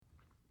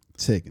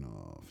Taking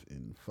off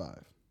in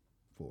 5,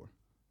 4,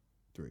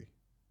 3,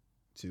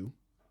 2.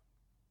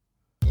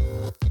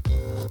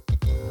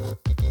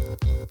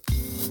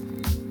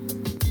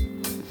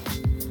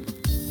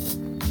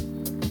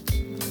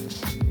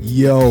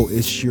 Yo,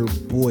 it's your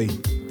boy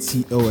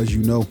T.O. as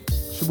you know.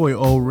 It's your boy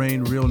O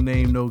Rain, real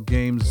name, no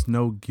games,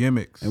 no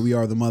gimmicks. And we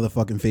are the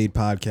motherfucking Fade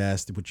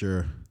Podcast, which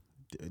are...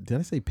 Did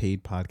I say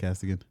paid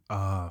podcast again?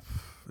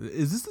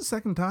 Is this the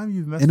second time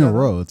you've messed in that a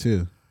row up?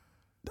 too?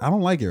 I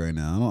don't like it right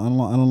now. I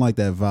don't like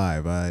that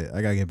vibe.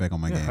 I gotta get back on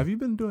my game. Have you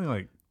been doing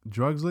like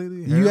drugs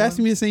lately? You asked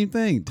me the same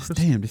thing.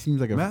 Damn, this seems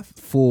like a Meth?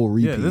 full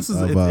repeat. Yeah, this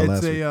is of,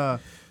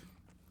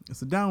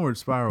 it's a downward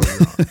spiral.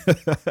 You're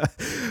on.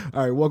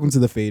 All right, welcome to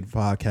the Fade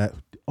Podcast.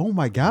 Oh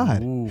my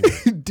god,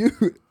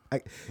 dude!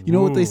 You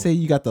know what they say?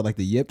 You got the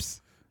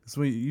yips.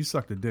 So you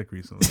sucked a dick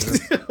recently.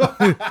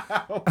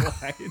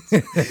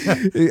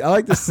 I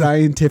like the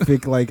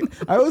scientific,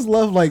 I always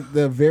love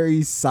the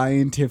very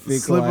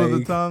scientific slip of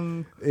the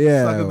tongue.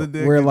 Yeah, suck of the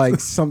dick where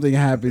something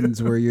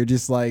happens where you're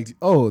just like,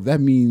 oh,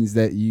 that means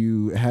that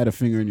you had a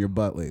finger in your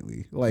butt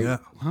lately. Yeah.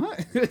 Huh?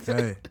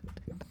 Hey,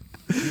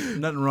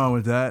 nothing wrong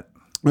with that.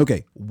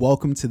 Okay,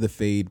 welcome to the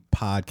Fade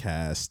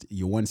Podcast,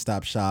 your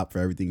one-stop shop for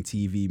everything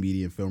TV,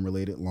 media, and film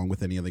related, along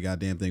with any other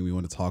goddamn thing we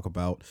want to talk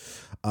about.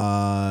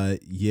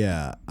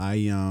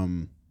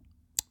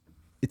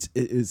 It's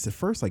the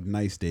first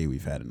nice day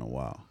we've had in a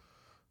while.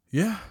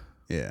 Yeah.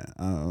 Yeah,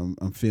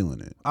 I'm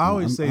feeling it. I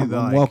always say that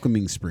I'm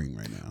welcoming spring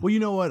right now. Well, you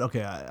know what?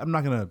 Okay, I'm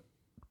not gonna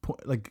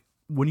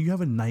when you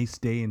have a nice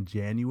day in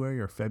January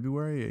or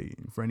February.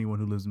 For anyone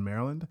who lives in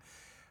Maryland,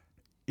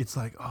 it's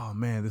like, oh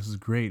man, this is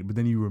great. But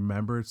then you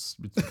remember it's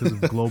because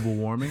of global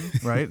warming,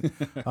 right?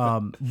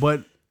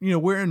 But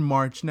we're in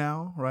March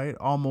now, right?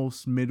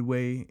 Almost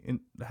midway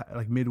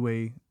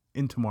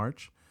into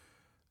March,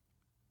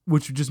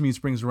 which just means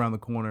spring's around the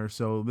corner.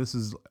 So this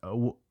is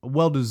a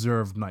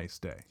well-deserved nice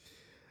day.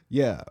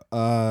 Yeah,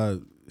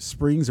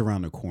 spring's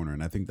around the corner,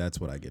 and I think that's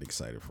what I get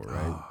excited for,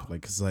 right?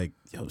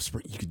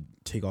 Spring, you could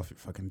take off your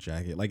fucking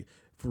jacket.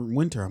 For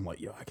winter, I'm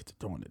like, yo, I get to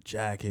throw on the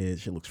jacket.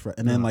 Shit looks fresh.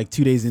 And then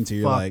 2 days into,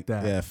 you're like,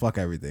 that. Yeah, fuck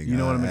everything. You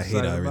know what I'm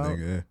excited I hate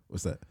everything. about? Yeah.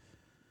 What's that?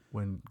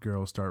 When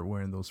girls start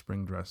wearing those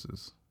spring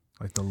dresses,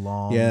 the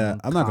long. Yeah,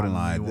 I'm not gonna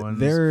lie.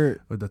 They're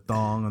with the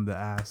thong and the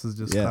ass is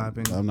just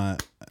clapping. I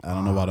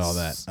don't know about all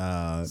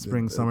that.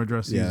 Spring summer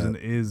dress season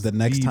is the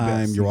next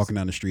time best you're walking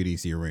down the street and you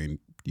see a rain.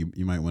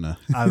 You might want to.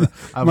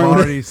 I've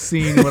already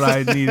seen what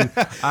I needed.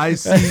 I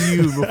see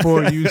you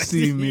before you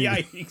see me.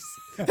 Yikes.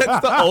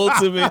 That's the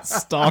ultimate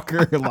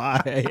stalker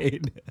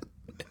line.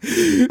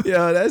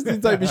 Yeah, that's the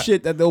type of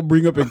shit that they'll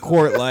bring up in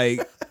court.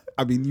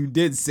 You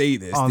did say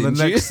this on the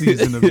next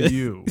season of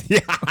You.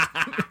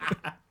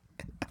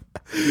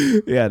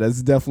 Yeah,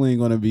 that's definitely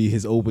going to be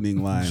his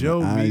opening line.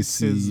 Joe meets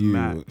his you.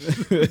 match.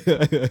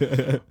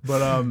 But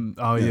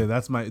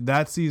that's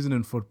that season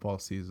and football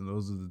season.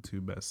 Those are the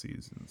two best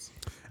seasons,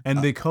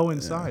 and they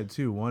coincide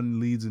too. One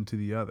leads into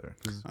the other.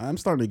 I'm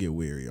starting to get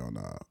weary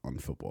on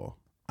football.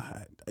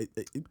 I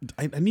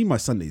need my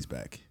Sundays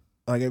back.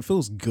 It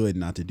feels good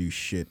not to do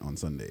shit on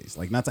Sundays.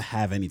 Not to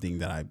have anything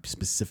that I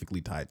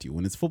specifically tied to.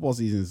 When it's football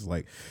season, it's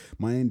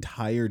my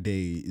entire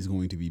day is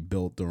going to be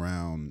built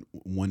around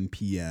 1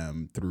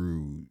 p.m.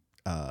 through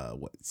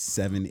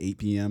 7, 8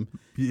 p.m.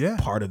 Yeah.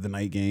 Part of the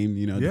night game,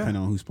 depending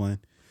on who's playing.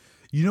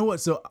 You know what?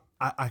 So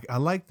I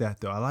like that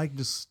though. I like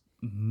just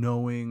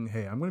knowing,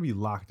 hey, I'm going to be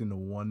locked into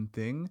one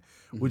thing,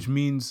 which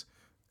means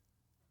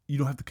you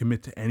don't have to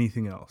commit to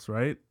anything else,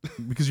 right?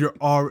 Because you're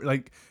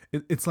already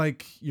it's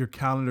like your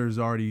calendar is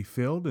already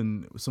filled,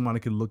 and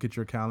somebody could look at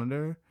your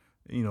calendar.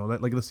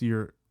 Let's say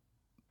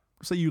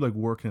you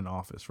work in an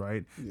office,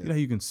 right? Yeah. You know how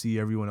you can see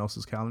everyone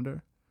else's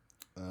calendar.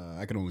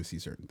 I can only see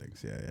certain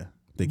things. Yeah.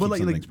 They keep some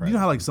things private. You know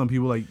how some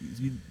people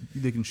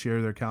they can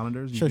share their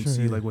calendars. You can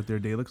see what their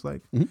day looks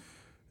like. Mm-hmm.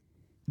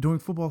 During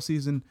football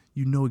season,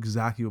 you know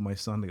exactly what my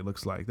Sunday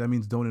looks like. That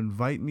means don't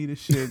invite me to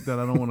shit that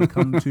I don't want to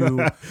come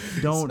to.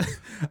 Don't.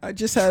 I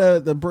just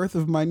had the birth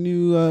of my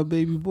new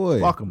baby boy.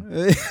 Welcome.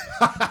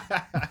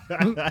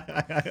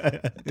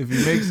 If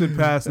he makes it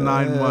past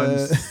 9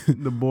 months,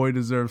 the boy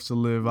deserves to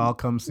live. I'll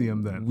come see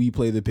him then. We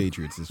play the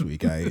Patriots this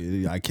week.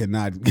 I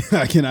cannot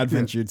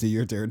venture to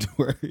your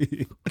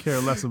territory.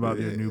 Care less about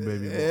your new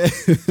baby boy.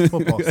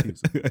 Football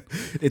season.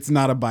 It's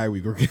not a bye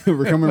week.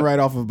 We're coming right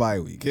off of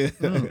bye week.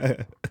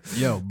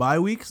 Yo, bye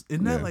weeks?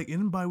 Isn't that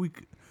isn't bye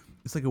week?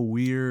 It's a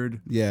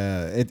weird.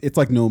 Yeah, it's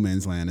like no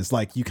man's land. It's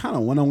you kind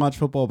of want to watch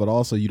football, but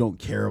also you don't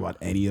care about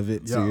any of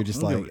it. So you're just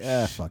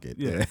fuck it.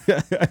 Yeah.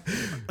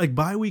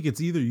 Bye week,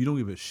 it's either you don't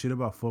give a shit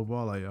about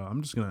football.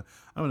 I'm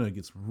gonna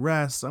get some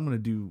rest. I'm gonna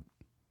do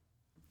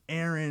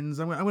errands.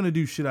 I'm gonna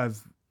do shit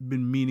I've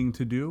been meaning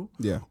to do.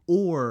 Yeah.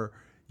 Or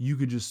you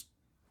could just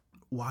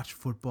watch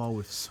football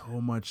with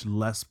so much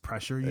less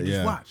pressure. You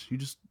just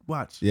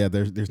watch. Yeah,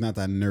 there's not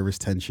that nervous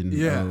tension.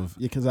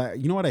 Because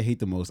you know what I hate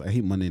the most? I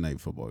hate Monday night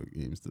football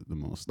games the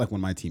most.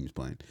 When my team's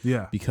playing.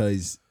 Yeah.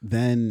 Because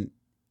then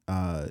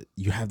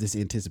you have this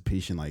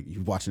anticipation, like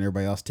you're watching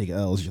everybody else take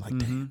L's. You're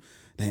like,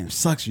 damn,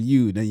 sucks for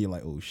you. Then you're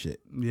like, oh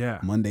shit, Yeah.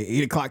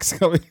 Monday 8:00's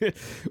coming.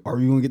 Are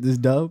we gonna get this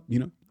dub? You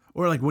know.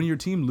 Or like when your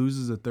team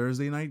loses a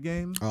Thursday night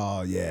game.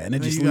 Oh yeah, and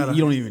then then just you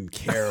you don't even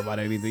care about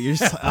anything. You're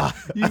just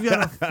You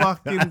gotta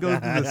fucking go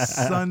through the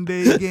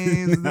Sunday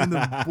games and then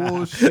the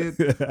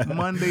bullshit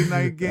Monday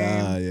night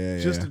game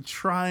just to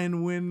try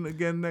and win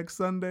again next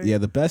Sunday. Yeah,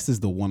 the best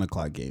is the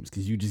 1:00 games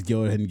because you just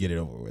go ahead and get it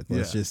over with.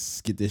 Let's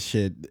just get this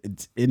shit.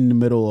 It's in the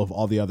middle of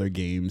all the other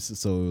games,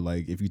 so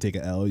like if you take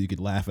an L, you could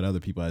laugh at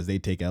other people as they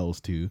take L's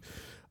too.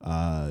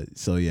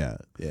 So yeah.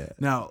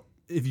 Now,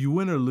 if you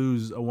win or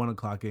lose a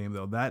 1:00 game,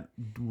 though, that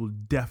will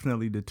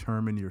definitely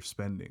determine your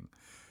spending.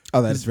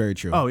 Oh, that's very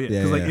true. Oh yeah,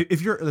 because like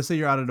if you're, let's say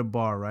you're out at a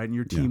bar, right, and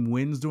your team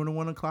wins during a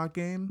 1:00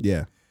 game.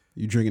 Yeah,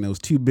 you're drinking those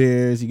 2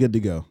 beers, you're good to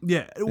go.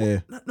 Yeah.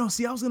 No,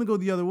 see, I was gonna go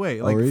the other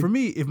way. Like really? For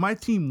me, if my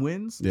team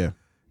wins,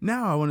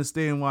 now I want to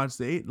stay and watch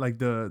the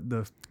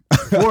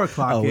 4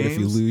 o'clock games. If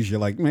you lose, you're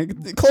like, man,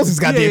 close this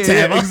goddamn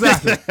tab.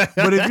 Exactly.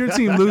 But if your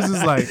team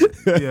loses, like,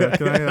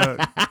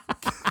 can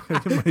I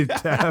get my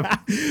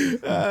tab,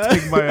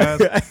 take my ass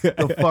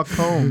the fuck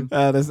home?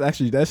 That's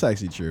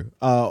actually true.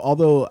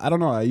 Although I don't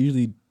know, I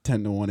usually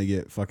tend to want to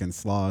get fucking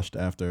sloshed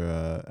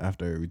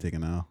after we take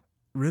an L.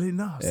 Really?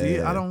 No. See,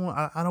 I don't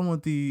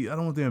want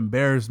the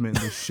embarrassment,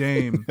 the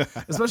shame,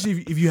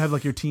 especially if you have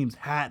like your team's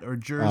hat or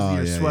jersey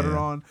or sweater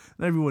on,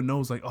 and everyone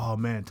knows like, oh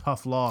man,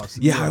 tough loss.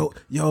 Yeah,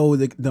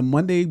 the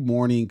Monday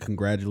morning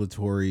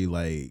congratulatory,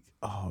 like,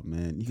 oh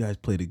man, you guys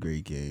played a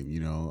great game. You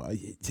know,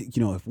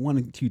 if one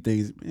or two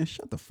things, man,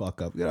 shut the fuck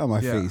up, get out of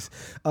my face.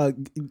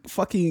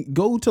 Fucking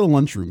go to the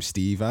lunchroom,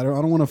 Steve. I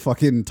don't want to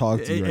fucking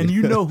talk to you. And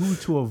you know who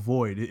to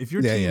avoid if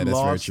your team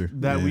lost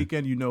that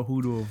weekend. You know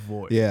who to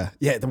avoid. Yeah,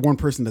 the one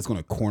person that's going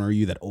to corner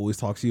you that always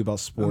talks to you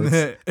about sports,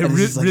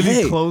 really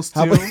like, close to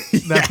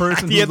that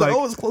person. Yeah, who's they're like,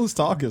 always close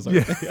talkers.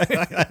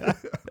 Yeah.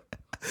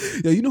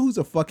 Yeah, you know who's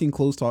a fucking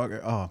close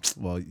talker? Oh,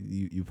 well,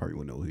 you probably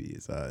won't know who he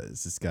is.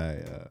 It's this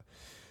guy.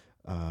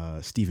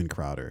 Steven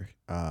Crowder.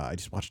 I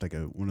just watched like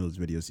one of those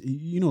videos.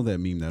 You know that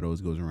meme that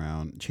always goes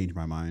around, change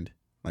my mind?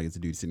 Like it's a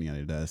dude sitting at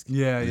a desk.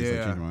 Yeah. Like,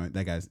 change my mind.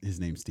 That guy's, his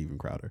name's Steven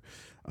Crowder.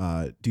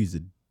 He's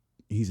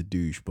a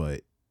douche,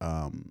 but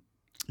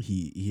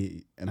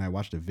he and I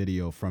watched a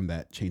video from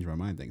that change my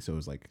mind thing. So it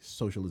was like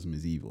socialism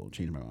is evil,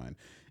 change my mind.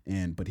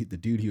 But the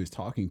dude he was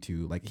talking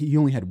to, like he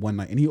only had one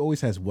mic, and he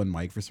always has one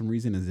mic for some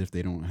reason, as if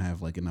they don't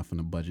have like enough in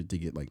the budget to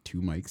get like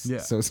 2 mics. Yeah.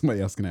 So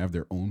somebody else can have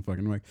their own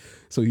fucking mic.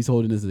 So he's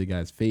holding this to the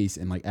guy's face,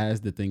 and like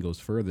as the thing goes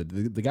further,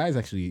 the guy's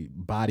actually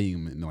bodying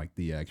him in like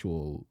the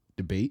actual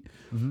debate.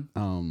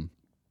 Mm-hmm.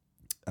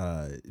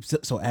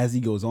 So as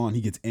he goes on,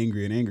 he gets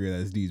angrier and angrier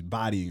that this dude's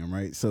bodying him,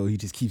 right? So he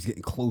just keeps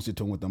getting closer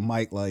to him with the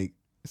mic, like.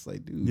 It's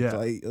like, dude,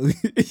 like,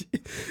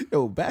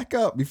 yo, back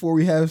up before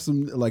we have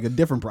some like a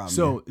different problem.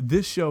 So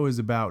this show is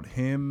about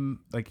him,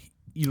 like,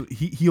 you know,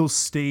 he'll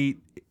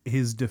state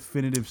his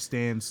definitive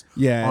stance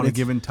on a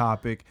given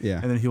topic,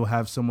 and then he'll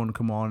have someone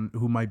come on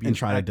who might be and an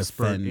try to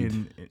expert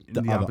defend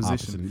in the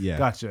opposition. Yeah,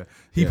 gotcha.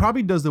 He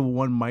probably does the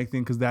one mic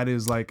thing because that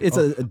is like it's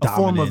a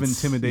form of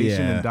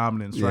intimidation and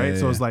dominance, right?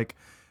 So it's like,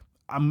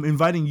 I'm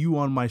inviting you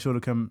on my show to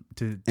come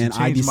to and change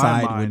I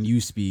decide my mind. when you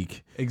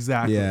speak.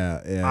 Exactly. Yeah.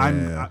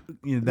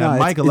 That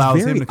mic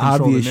allows him to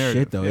control the narrative.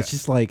 Shit, though. It's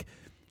just like,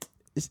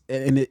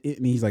 and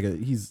he's like a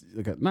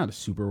not a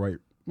super right.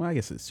 Well, I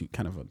guess it's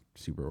kind of a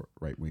super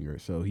right winger.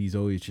 So he's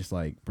always just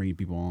like bringing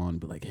people on,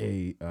 but like,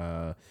 hey,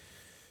 I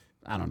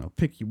don't know,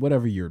 pick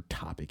whatever your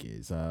topic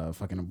is,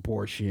 fucking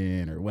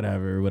abortion or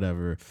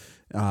whatever.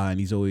 And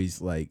he's always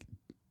like,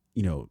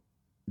 you know,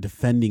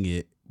 defending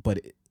it, but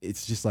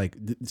it's just like,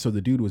 so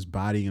the dude was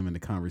bodying him in the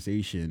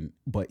conversation,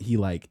 but he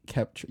like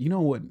kept, you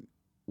know what,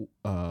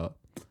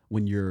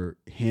 when you're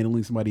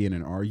handling somebody in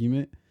an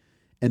argument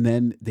and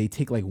then they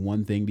take like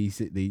one thing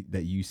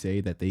that you say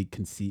that they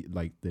concede,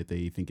 like that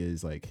they think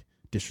is like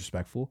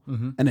disrespectful,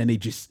 and then they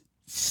just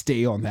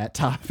stay on that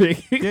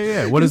topic.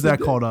 Yeah. What is that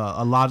called?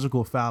 A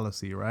logical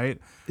fallacy, right?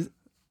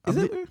 I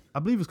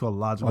believe it's called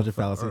logical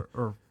fallacy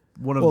or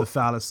one of the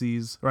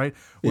fallacies, right?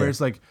 Where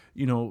it's like,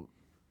 you know,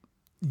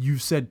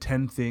 you've said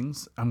 10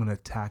 things, I'm going to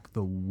attack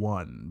the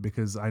one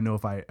because I know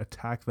if I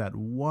attack that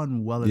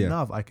one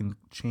enough, I can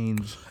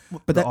change.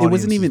 But it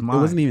wasn't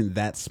even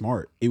that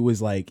smart. It was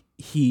like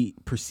he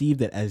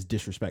perceived it as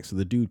disrespect. So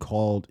the dude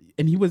called,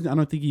 and I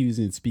don't think he was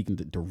even speaking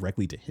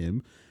directly to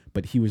him,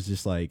 but he was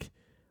just like,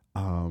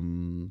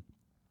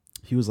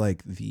 he was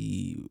like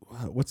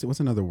what's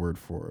another word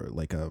for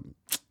like a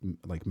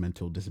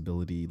mental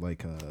disability,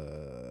 like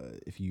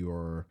if you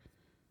are.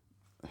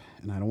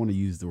 And I don't want to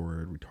use the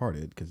word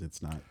retarded because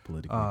it's not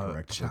politically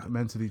correct.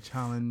 Mentally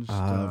challenged.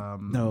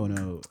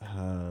 No.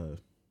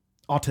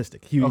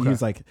 Autistic. He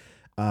was like,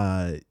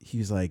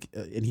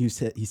 and he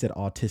said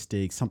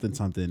autistic,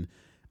 something.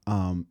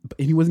 And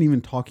he wasn't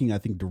even talking, I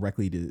think,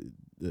 directly to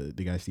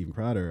the guy Steven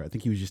Crowder. I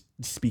think he was just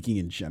speaking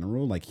in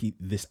general, like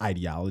this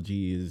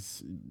ideology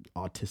is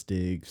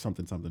autistic,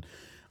 something.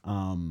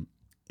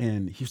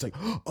 And he was like,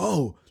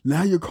 oh,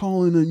 now you're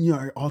calling him,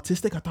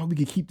 autistic? I thought we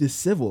could keep this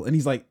civil. And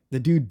he's like, the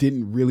dude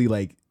didn't really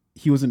like,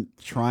 he wasn't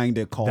trying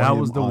to call him That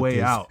was the way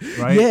autistic. out,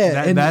 right?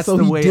 Yeah. And that's so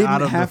the he way didn't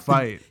out of the have to-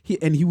 fight.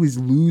 He was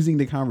losing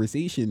the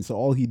conversation. So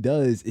all he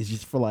does is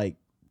just for like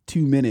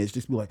 2 minutes,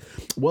 just be like,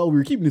 well, we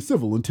were keeping it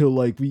civil until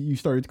like you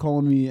started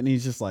calling me. And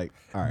he's just like,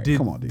 all right,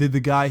 come on, dude. Did the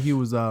guy he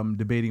was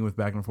debating with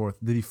back and forth,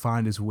 did he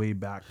find his way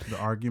back to the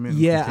argument?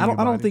 Yeah,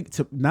 I don't think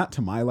not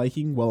to my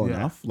liking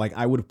enough. Like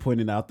I would have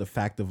pointed out the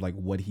fact of like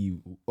what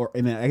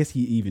and I guess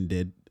he even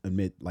did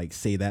admit, like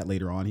say that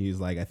later on. He was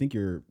like, I think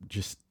you're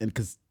just, and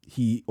because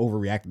he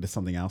overreacted to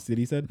something else that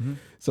he said. Mm-hmm.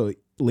 So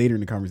later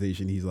in the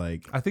conversation, he's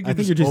like, I think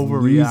you're just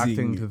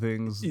overreacting to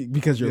things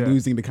because you're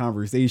losing the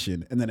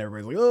conversation. And then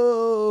everybody's like,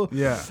 oh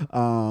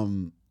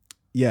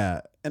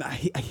yeah. And I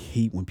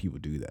hate when people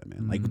do that, man.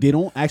 Mm-hmm. Like they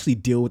don't actually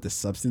deal with the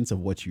substance of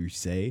what you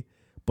say,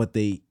 but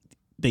they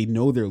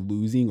know they're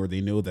losing, or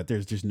they know that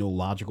there's just no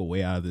logical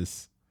way out of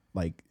this,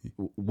 like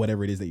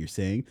whatever it is that you're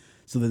saying.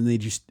 So then they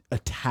just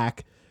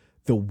attack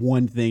the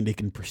one thing they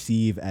can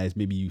perceive as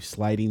maybe you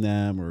slighting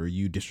them or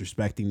you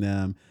disrespecting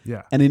them.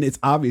 Yeah. And then it's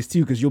obvious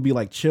too, because you'll be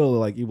like chill,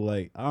 like you'll be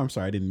like, oh, I'm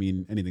sorry, I didn't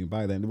mean anything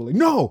by that. And they'll be like,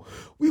 no,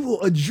 we will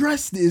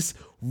address this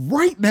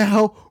right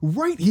now,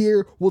 right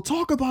here. We'll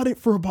talk about it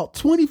for about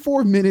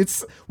 24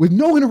 minutes with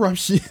no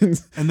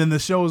interruptions. And then the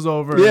show's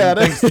over. Yeah.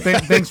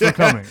 Thanks for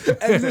coming.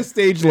 Exit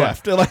stage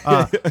left.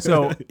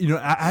 So,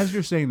 as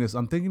you're saying this,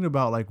 I'm thinking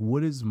about like,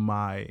 what is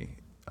my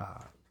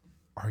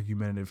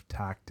argumentative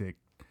tactic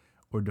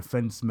or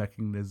defense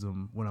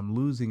mechanism when I'm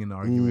losing an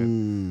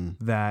argument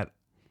that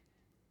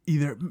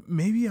either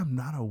maybe I'm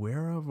not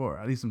aware of, or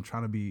at least I'm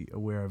trying to be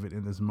aware of it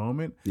in this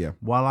moment. Yeah.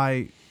 While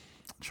I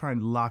try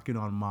and lock it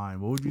on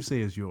mine, what would you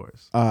say is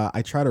yours?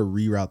 I try to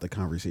reroute the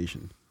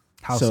conversation.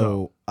 How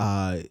so?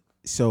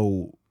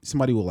 So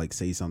somebody will like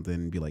say something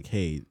and be like,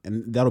 hey,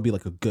 and that'll be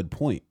like a good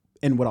point.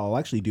 And what I'll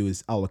actually do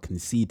is I'll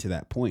concede to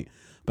that point,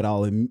 but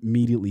I'll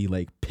immediately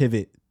like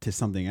pivot to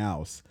something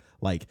else.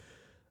 Like,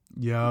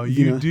 yo,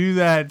 you do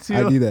that too.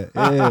 I do that.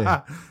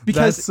 Yeah.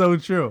 Because that's so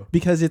true.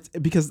 Because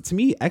to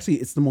me, actually,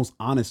 it's the most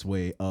honest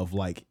way of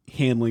like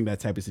handling that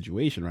type of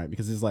situation, right?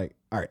 Because it's like,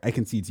 all right, I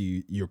concede to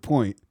you your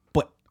point,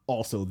 but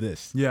also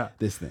this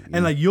thing.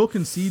 And like you'll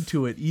concede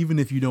to it even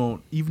if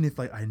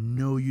like I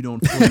know you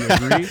don't fully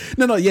agree.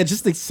 No, yeah,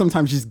 just like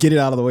sometimes just get it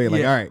out of the way.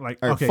 Like, all right,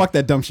 okay, fuck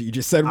that dumb shit you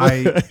just said.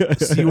 I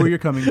see where you're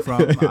coming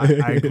from.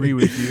 I agree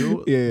with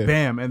you. Yeah.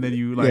 Bam, and then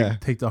you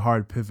take the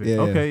hard pivot.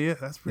 Yeah,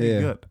 that's pretty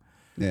good.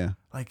 Yeah.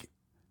 Like,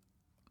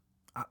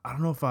 I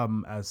don't know if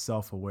I'm as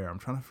self-aware. I'm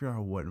trying to figure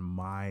out what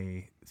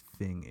my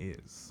thing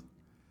is.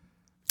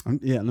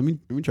 Let me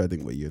try to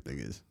think what your thing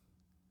is.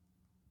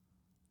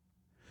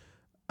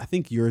 I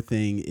think your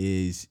thing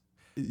is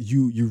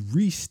you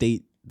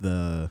restate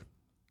either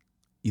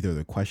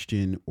the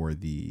question or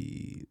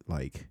the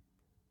like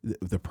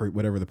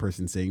whatever the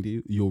person's saying to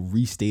you. You'll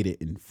restate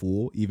it in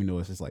full, even though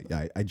it's just like,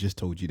 I just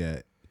told you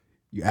that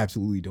you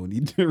absolutely don't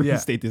need to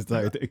restate this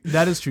entire thing.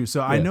 That is true.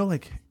 So I know,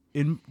 like,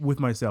 with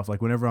myself,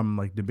 like whenever I'm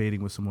like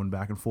debating with someone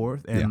back and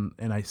forth and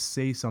I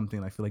say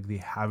something, I feel like they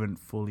haven't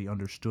fully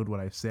understood what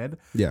I said.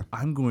 Yeah.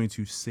 I'm going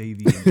to say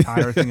the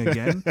entire thing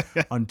again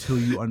until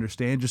you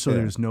understand, just so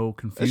there's no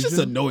confusion. It's just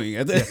annoying.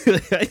 It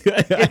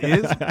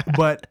is.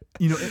 But,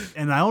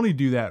 and I only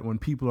do that when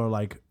people are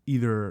like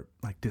either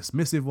like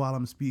dismissive while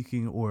I'm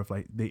speaking, or if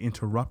like they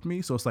interrupt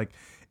me. So it's like,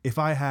 if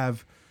I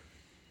have,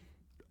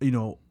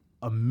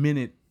 a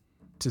minute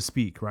to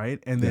speak, right?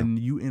 And then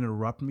you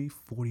interrupt me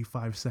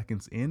 45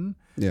 seconds in,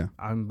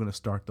 I'm going to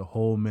start the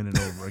whole minute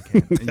over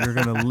again. And you're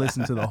going to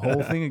listen to the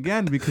whole thing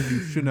again because you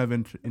shouldn't have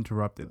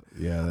interrupted.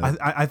 Yeah.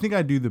 I think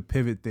I do the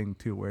pivot thing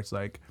too, where it's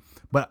like,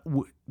 but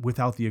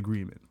without the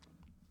agreement.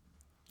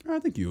 I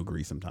think you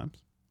agree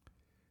sometimes.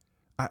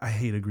 I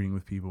hate agreeing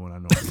with people when I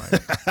know I'm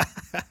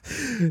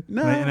right.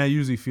 No. And I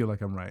usually feel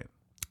like I'm right.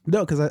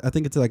 No, because I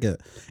think it's like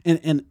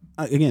and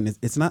again,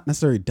 it's not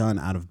necessarily done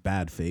out of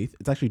bad faith.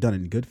 It's actually done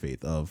in good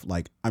faith of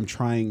like, I'm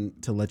trying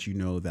to let you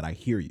know that I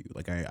hear you.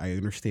 Like I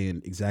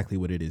understand exactly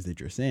what it is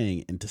that you're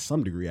saying. And to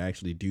some degree, I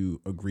actually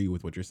do agree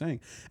with what you're saying.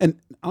 And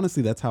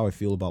honestly, that's how I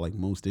feel about like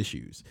most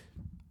issues.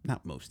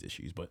 Not most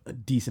issues, but a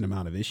decent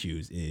amount of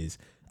issues is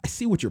I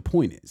see what your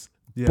point is,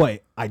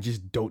 but I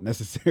just don't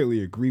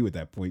necessarily agree with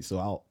that point.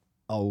 So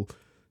I'll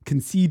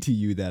concede to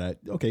you that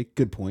okay,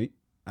 good point.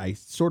 I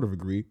sort of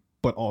agree.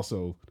 But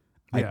also,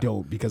 I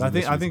don't because I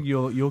think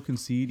you'll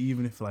concede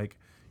even if like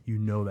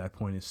that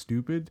point is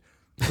stupid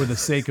for the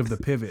sake of the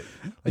pivot.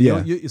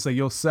 Like, it's like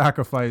you'll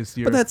sacrifice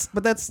your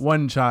but that's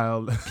one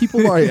child.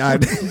 People are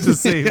to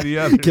save the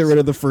others. Get rid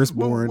of the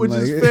firstborn, which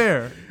is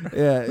fair.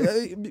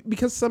 Yeah,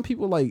 because some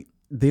people like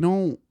they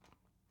don't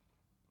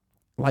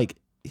like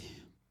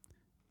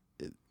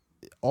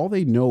all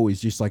they know is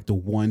just like the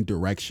one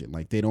direction.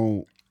 Like they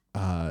don't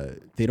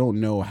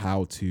know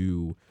how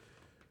to.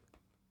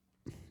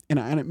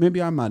 And maybe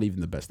I'm not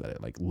even the best at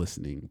it, like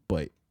listening,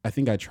 but I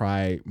think I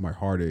try my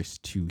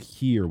hardest to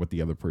hear what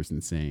the other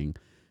person's saying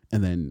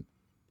and then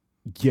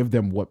give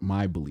them what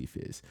my belief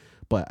is.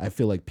 But I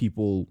feel like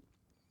people,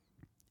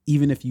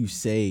 even if you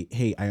say,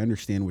 hey, I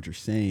understand what you're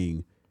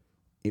saying,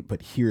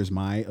 but here's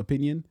my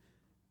opinion,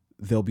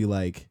 they'll be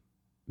like,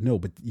 no,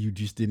 but you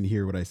just didn't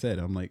hear what I said.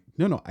 I'm like,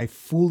 no, I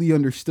fully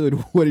understood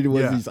what it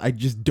was. I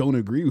just don't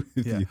agree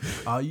with you.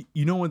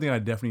 You know, one thing I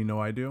definitely know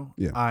I do?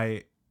 Yeah.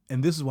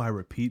 And this is why I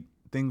repeat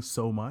things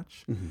so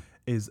much,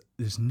 is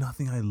there's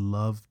nothing I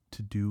love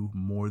to do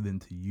more than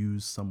to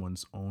use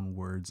someone's own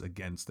words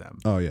against them.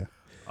 Oh, yeah.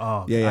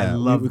 Oh, yeah. I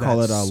love we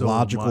call it a so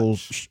logical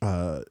much.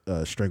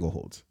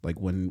 strangleholds. Like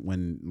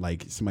when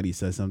like somebody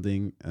says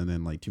something and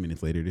then like 2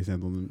 minutes later they say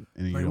something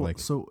and then you're like,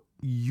 so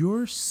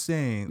you're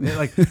saying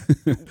like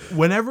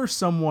whenever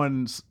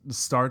someone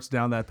starts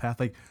down that path,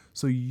 like,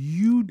 so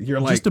you're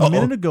just like, a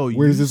minute ago,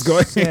 where's this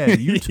going?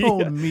 You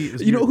told me.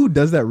 You know who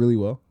does that really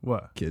well?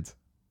 What? Kids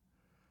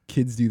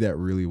do that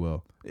really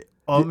well.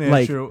 Oh man,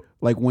 like, true.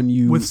 Like when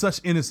you with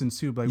such innocence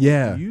too. Like,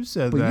 yeah, you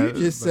said but that.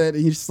 You just said,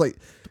 and you're just like,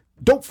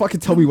 don't fucking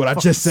tell me what I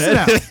just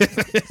said.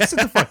 Sit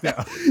the fuck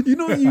down. You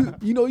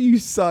know you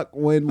suck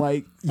when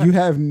like you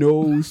have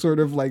no sort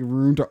of like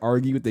room to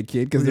argue with the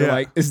kid because they're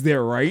like, is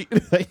there right?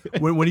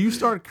 when you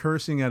start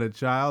cursing at a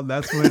child,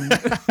 that's when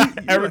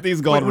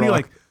everything's going wrong. When you're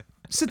like,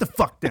 sit the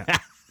fuck down.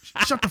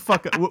 Shut the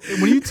fuck up.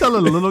 When you tell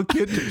a little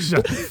kid to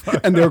shut the fuck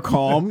up. And they're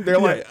calm. They're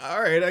like, all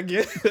right, I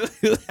get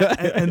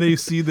it. and they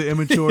see the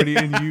immaturity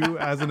in you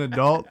as an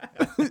adult.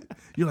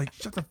 You're like,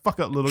 shut the fuck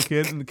up, little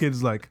kid. And the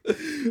kid's like,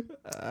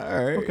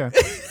 all right. Okay.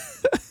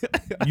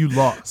 You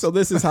lost. So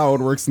this is how it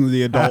works in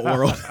the adult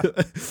world.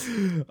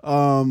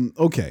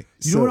 Okay.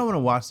 You know what I want to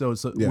watch though?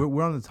 So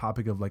we're on the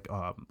topic of like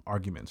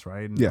arguments,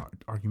 right? And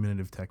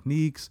argumentative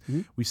techniques.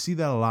 Mm-hmm. We see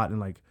that a lot in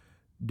like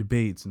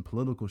debates and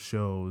political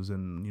shows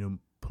and, you know,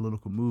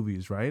 political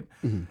movies, right?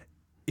 Mm-hmm.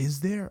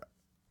 Is there,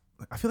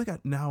 I feel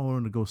like now I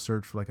want to go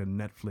search for like a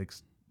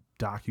Netflix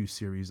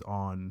docuseries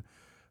on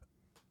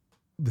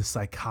the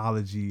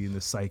psychology and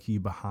the psyche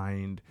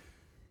behind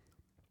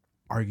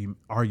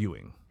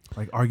arguing,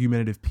 like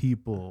argumentative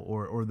people,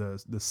 or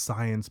the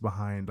science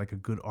behind like a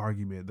good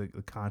argument,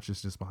 the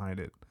consciousness behind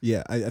it.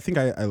 Yeah, I think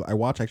I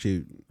watch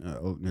actually,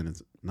 and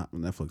it's not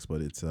Netflix,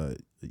 but it's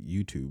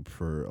YouTube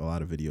for a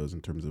lot of videos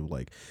in terms of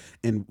like,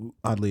 and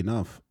oddly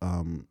enough,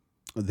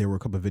 there were a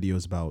couple of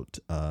videos about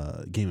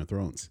Game of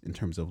Thrones in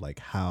terms of like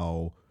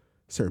how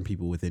certain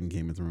people within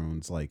Game of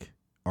Thrones like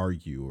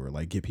argue or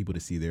like get people to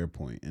see their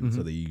point. And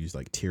so they use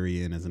like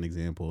Tyrion as an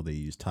example. They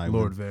use Tywin,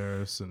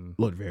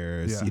 Lord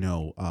Varys, you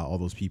know, all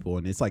those people.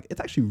 And it's like, it's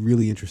actually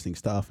really interesting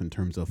stuff in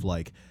terms of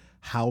like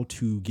how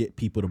to get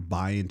people to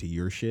buy into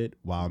your shit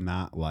while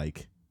not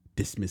like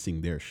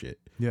dismissing their shit.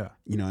 Yeah.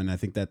 You know, and I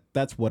think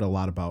that's what a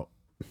lot about,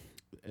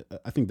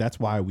 I think that's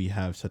why we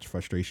have such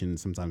frustration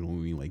sometimes when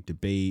we like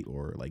debate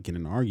or like get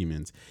in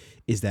arguments,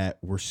 is that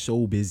we're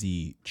so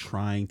busy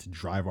trying to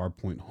drive our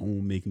point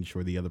home, making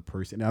sure the other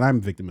person, and I'm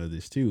a victim of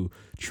this too,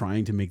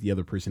 trying to make the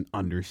other person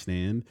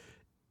understand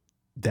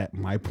that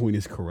my point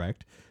is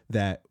correct,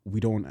 that we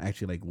don't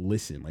actually like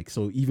listen. Like,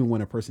 so even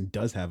when a person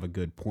does have a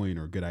good point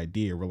or a good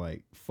idea, we're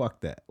like,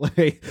 fuck that.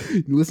 Like,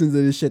 listen to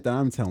this shit that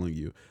I'm telling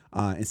you,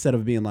 instead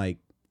of being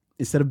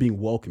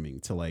welcoming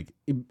to like,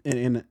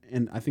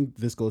 and I think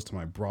this goes to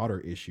my broader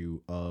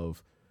issue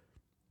of,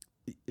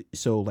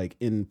 so like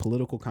in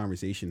political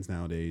conversations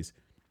nowadays,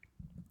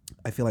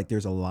 I feel like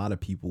there's a lot of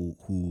people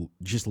who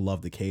just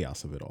love the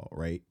chaos of it all,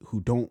 right?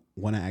 Who don't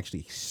want to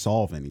actually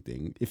solve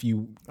anything. If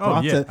you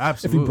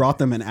brought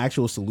them an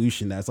actual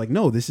solution that's like,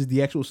 no, this is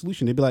the actual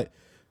solution, they'd be like,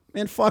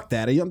 man, fuck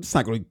that. I'm just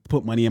not going to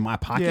put money in my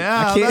pocket.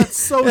 Yeah, that's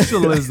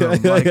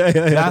socialism. Like,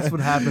 that's what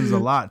happens a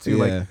lot too.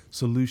 Like,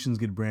 solutions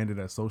get branded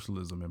as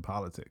socialism in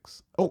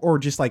politics. Or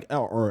just like,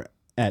 or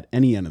at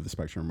any end of the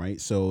spectrum, right?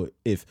 So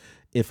if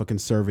a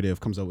conservative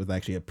comes up with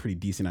actually a pretty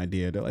decent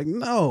idea, they're like,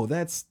 no,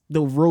 that's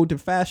the road to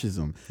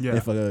fascism. Yeah.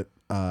 If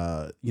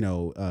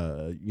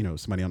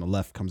somebody on the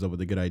left comes up with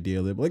a good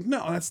idea, they're like,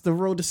 no, that's the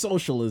road to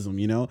socialism,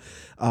 you know?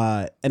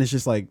 And it's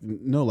just like,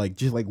 no, like,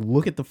 just like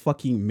look at the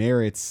fucking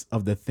merits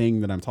of the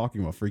thing that I'm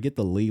talking about. Forget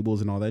the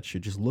labels and all that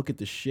shit. Just look at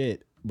the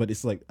shit. But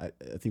it's like, I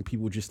think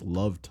people just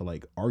love to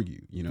like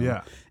argue, you know?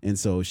 Yeah. And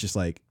so it's just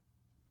like,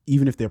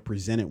 even if they're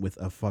presented with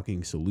a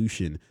fucking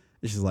solution,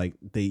 it's just like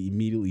they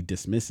immediately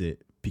dismiss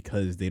it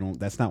because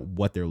that's not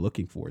what they're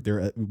looking for.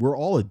 We're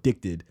all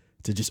addicted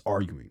to just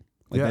arguing.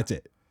 Like, that's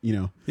it. You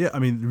know? Yeah, I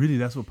mean, really,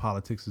 that's what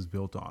politics is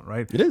built on,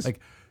 right? It is. Like,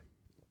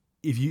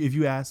 if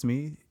you ask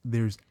me,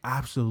 there's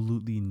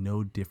absolutely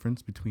no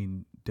difference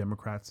between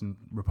Democrats and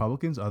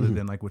Republicans other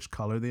than like which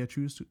color they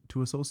choose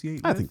to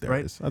associate with. I think there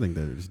is. I think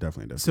there is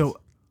definitely a difference. So,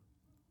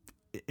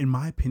 in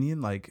my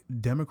opinion, like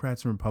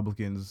Democrats and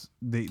Republicans,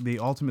 they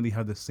ultimately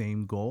have the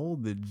same goal,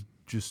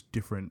 just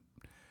different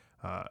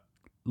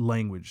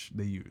language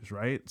they use,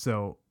 right?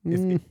 So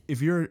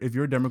if you're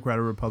a Democrat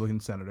or Republican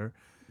senator,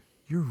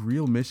 your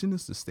real mission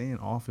is to stay in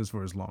office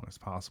for as long as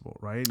possible,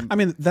 right? I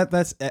mean,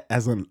 that's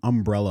as an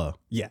umbrella.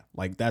 Yeah.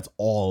 Like, that's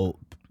all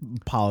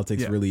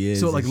politics really is.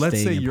 So, like,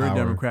 let's say you're a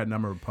Democrat and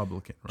I'm a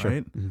Republican, right? Sure.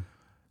 Mm-hmm.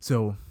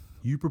 So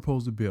you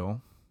propose a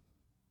bill.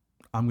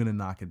 I'm going to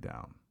knock it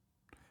down.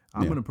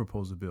 I'm going to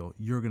propose a bill.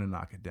 You're going to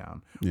knock it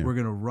down. Yeah. We're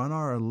going to run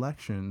our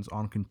elections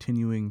on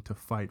continuing to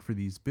fight for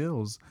these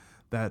bills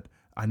that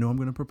I know I'm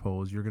going to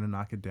propose. You're going to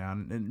knock it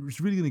down. And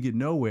it's really going to get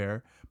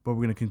nowhere, but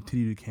we're going to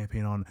continue to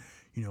campaign on,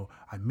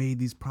 I made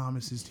these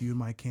promises to you in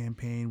my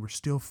campaign. We're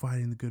still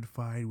fighting the good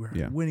fight.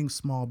 We're winning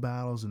small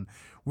battles, and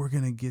we're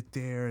going to get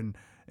there. And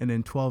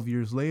then 12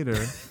 years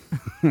later,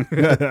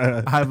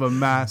 I've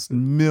amassed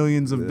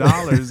millions of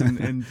dollars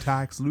in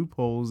tax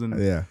loopholes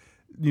and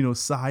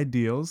side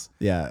deals.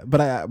 Yeah,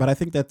 but I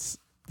think that's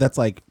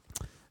like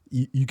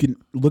you can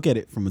look at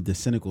it from the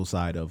cynical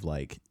side of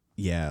like,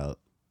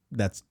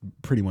 that's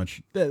pretty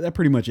much that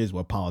pretty much is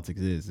what politics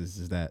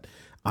is that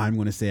I'm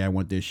going to say I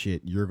want this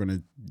shit, you're going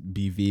to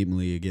be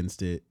vehemently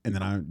against it, and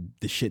then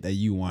the shit that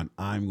you want,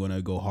 I'm going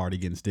to go hard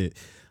against it.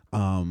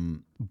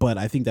 But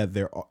I think that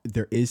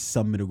there is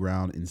some middle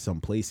ground in some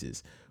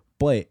places,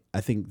 but I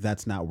think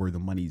that's not where the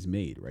money's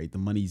made, right? The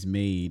money's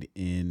made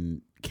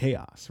in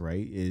chaos,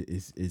 right?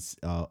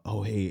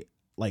 Hey,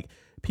 like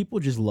people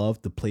just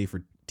love to play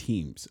for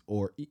teams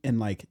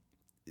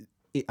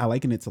I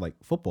liken it to like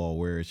football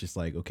where it's just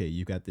like, okay,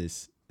 you got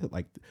this,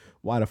 like,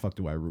 why the fuck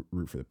do I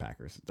root for the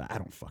Packers? I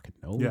don't fucking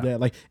know. Yeah.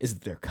 Like, is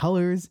it their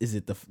colors? Is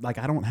it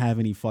I don't have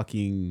any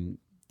fucking,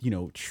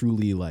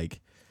 truly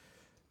like,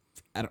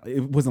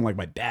 it wasn't like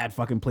my dad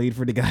fucking played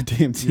for the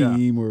goddamn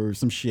team or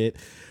some shit,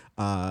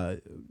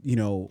 but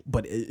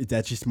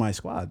that's just my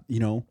squad,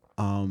 and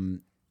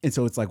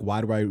so it's like,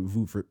 why do I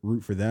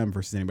root for them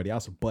versus anybody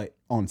else? But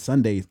on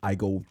Sundays, I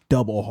go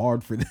double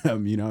hard for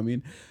them, you know what I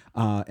mean?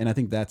 And I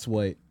think that's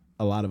what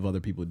a lot of other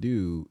people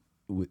do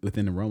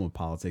within the realm of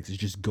politics is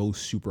just go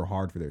super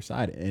hard for their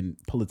side. And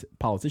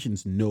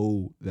politicians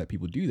know that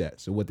people do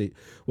that. So what do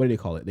they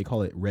call it? They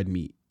call it red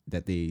meat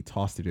that they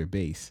toss to their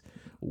base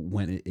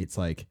when it's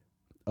like,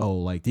 oh,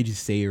 like they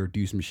just say or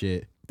do some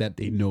shit that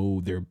they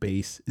know their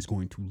base is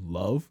going to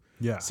love.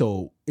 Yeah.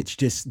 So it's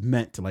just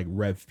meant to like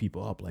rev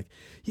people up, like,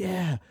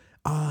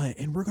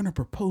 and we're gonna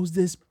propose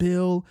this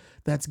bill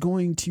that's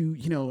going to,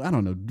 I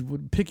don't know,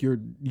 pick your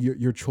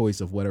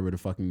choice of whatever the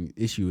fucking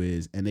issue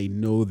is, and they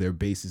know their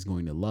base is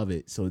going to love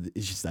it. So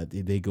it's just that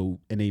they go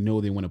and they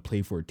know they want to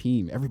play for a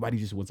team. Everybody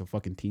just wants a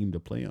fucking team to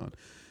play on.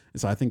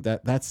 And so I think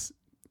that's,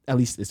 at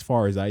least as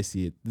far as I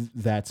see it,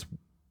 that's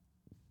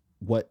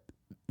what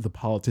the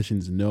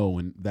politicians know,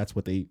 and that's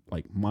what they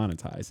like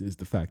monetize, is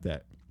the fact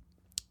that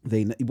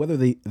whether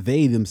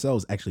they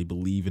themselves actually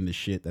believe in the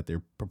shit that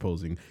they're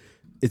proposing,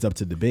 it's up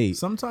to debate.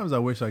 Sometimes I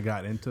wish I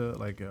got into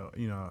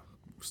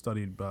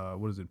studied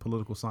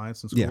political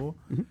science in school.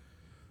 Yeah. Mm-hmm.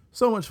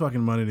 So much fucking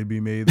money to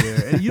be made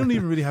there, and you don't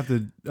even really have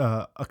to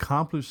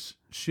accomplish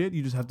shit.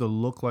 You just have to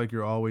look like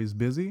you're always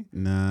busy.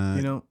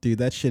 Nah, dude,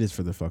 that shit is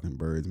for the fucking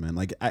birds, man.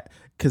 Like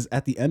because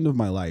at the end of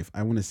my life,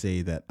 I want to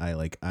say that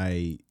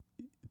I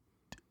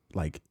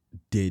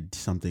did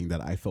something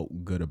that I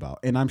felt good about.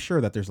 And I'm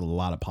sure that there's a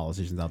lot of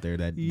politicians out there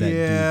that do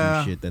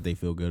shit that they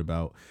feel good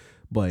about,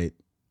 but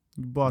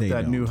you bought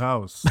that new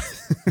house.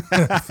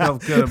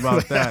 Felt good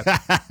about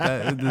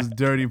that. This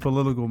dirty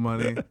political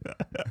money.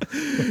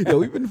 Yeah,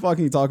 we've been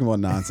fucking talking about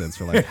nonsense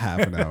for like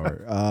half an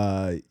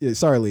hour.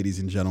 Sorry, ladies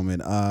and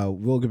gentlemen.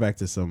 We'll get back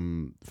to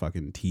some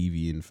fucking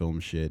TV and film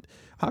shit.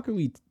 How can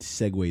we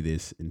segue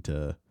this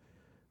into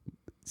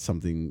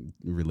something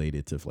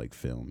related to like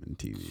film and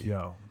TV?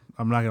 Yo,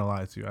 I'm not gonna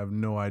lie to you. I have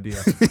no idea.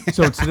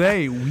 So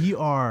today we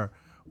are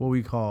what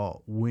we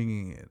call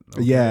winging it.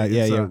 Okay?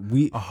 Yeah.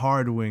 A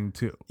hard wing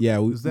too.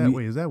 Yeah. Is that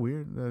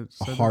weird?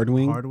 A hard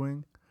wing? Hard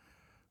wing?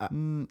 I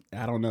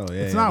don't know.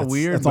 Yeah, it's not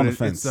weird. It's on the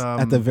fence.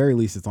 At the very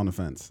least, it's on the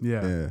fence.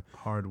 Yeah.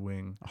 Hard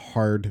wing.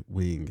 Hard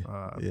wing.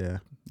 Yeah.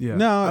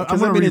 No, I'm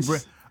gonna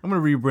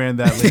rebrand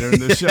that later in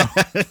the show.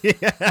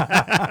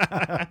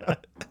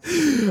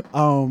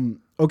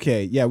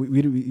 Okay, yeah,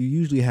 we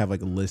usually have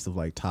like a list of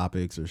like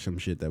topics or some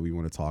shit that we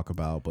want to talk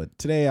about, but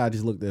today I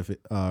just looked at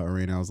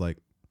Arena. I was like,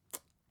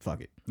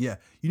 fuck it. Yeah,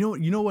 you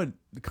know what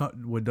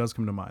does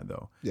come to mind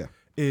though? Yeah,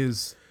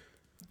 is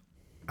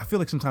I feel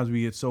like sometimes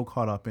we get so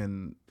caught up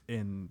in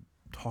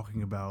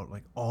talking about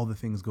like all the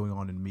things going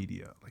on in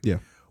media, like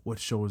what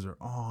shows are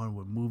on,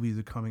 what movies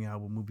are coming out,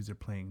 what movies are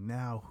playing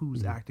now,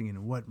 who's acting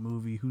in what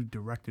movie, who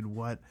directed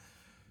what.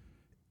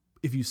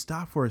 If you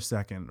stop for a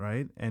second,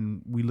 right,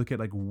 and we look at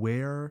like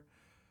where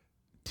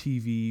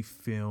TV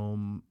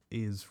film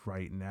is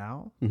right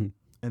now, and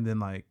then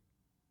like,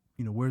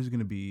 where's it going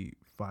to be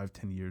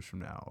 5-10 years from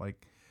now?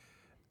 Like,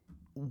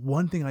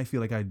 one thing I feel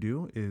like I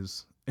do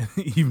is,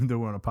 even though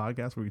we're on a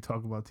podcast where we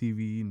talk about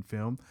TV and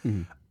film,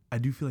 I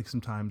do feel like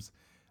sometimes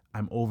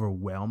I'm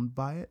overwhelmed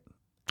by it,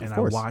 and I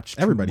watch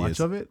too much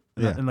of it,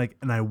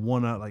 and I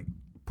want to like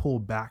pull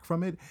back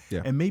from it,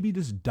 and maybe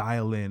just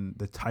dial in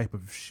the type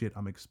of shit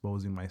I'm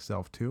exposing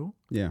myself to.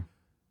 Yeah,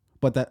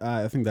 but that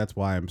I think that's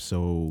why I'm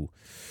so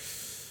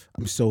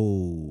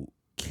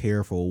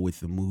careful with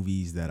the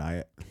movies that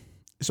I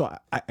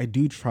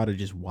do try to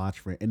just watch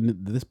for, and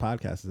this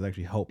podcast has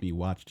actually helped me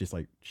watch just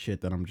like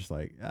shit that I'm just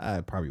like,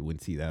 I probably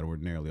wouldn't see that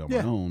ordinarily on my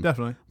own.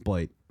 Definitely.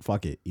 But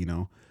fuck it,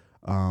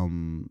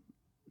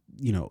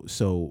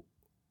 so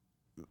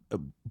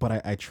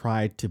I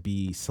tried to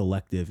be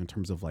selective in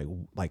terms of like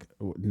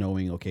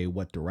knowing, okay,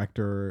 what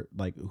director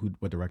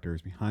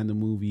is behind the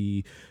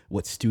movie,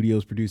 what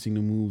studio's producing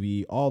the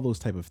movie, all those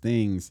type of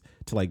things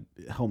to like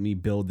help me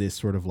build this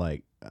sort of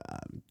like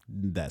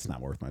that's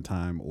not worth my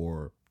time,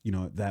 or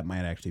that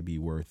might actually be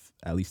worth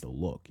at least a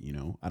look.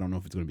 I don't know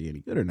if it's going to be any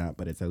good or not,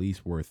 but it's at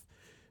least worth.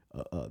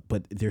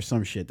 But there's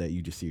some shit that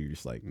you just see, you're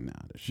just like, nah,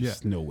 there's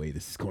just no way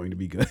this is going to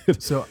be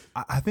good. So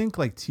I think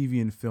like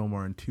TV and film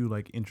are in two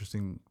like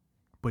interesting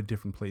but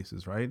different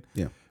places, right?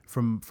 Yeah.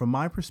 From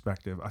my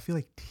perspective, I feel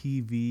like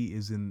TV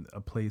is in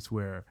a place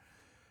where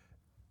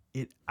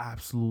it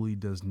absolutely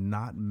does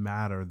not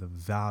matter the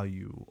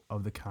value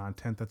of the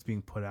content that's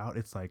being put out.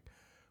 It's like,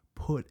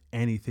 put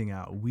anything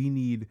out. We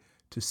need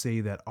to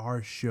say that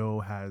our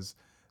show has,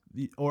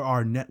 or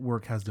our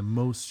network has the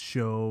most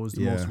shows,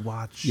 the most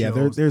watched shows.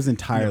 Yeah, there's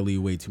entirely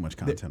way too much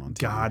content on TV.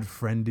 God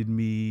Friended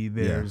Me.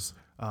 There's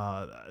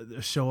a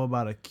show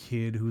about a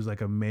kid who's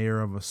like a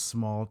mayor of a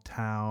small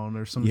town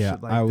or some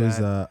shit like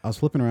that. I was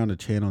flipping around the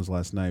channels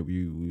last night.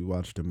 We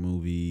watched a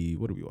movie.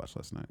 What did we watch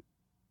last night?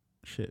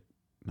 Shit.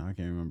 No, I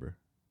can't remember.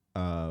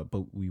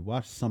 But we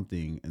watched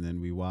something, and then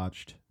we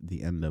watched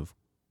the end of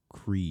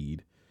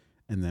Creed,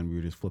 and then we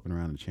were just flipping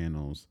around the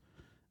channels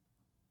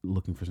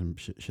looking for some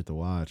shit to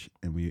watch,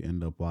 and we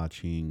end up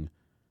watching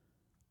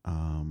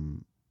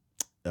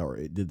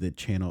the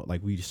channel,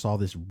 like we saw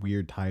this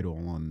weird title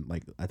on,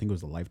 like, I think it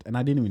was the Life, and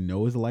I didn't even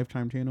know it was a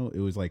Lifetime channel. It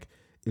was like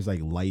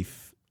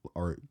Life,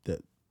 or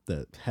the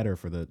header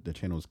for the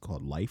channel is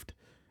called Lifed,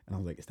 and I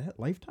was like, is that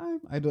Lifetime?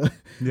 I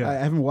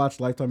haven't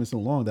watched Lifetime in so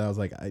long that I was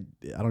like, I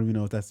don't even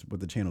know if that's what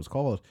the channel's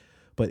called,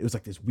 but it was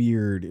like this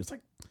weird, it was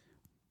like,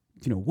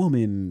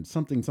 woman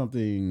something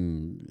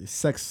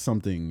sex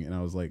something, and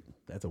I was like,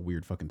 that's a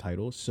weird fucking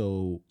title.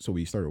 So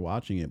we started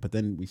watching it, but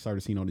then we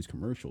started seeing all these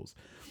commercials,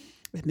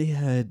 and they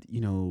had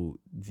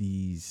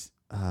these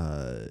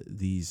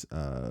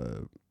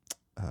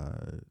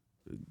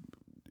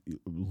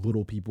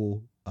little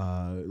people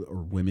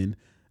or women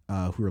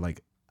who were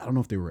like, I don't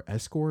know if they were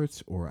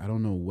escorts or I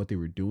don't know what they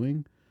were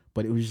doing,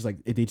 but it was just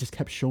like they just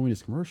kept showing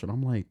this commercial, and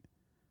I'm like,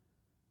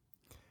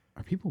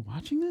 are people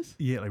watching this?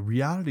 Yeah, like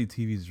reality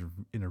TV is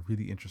in a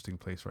really interesting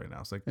place right now.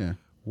 It's like,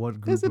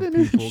 what group Is it of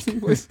an people? interesting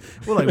place?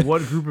 Well, like,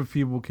 what group of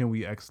people can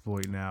we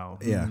exploit now?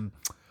 Yeah.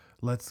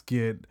 Let's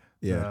get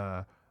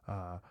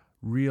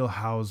Real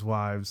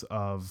Housewives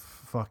of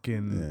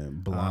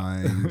fucking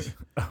blind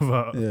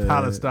of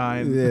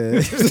Palestine.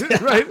 Yeah.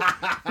 Right?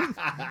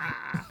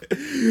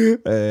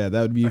 That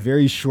would be a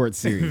very short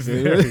series.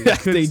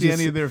 Couldn't see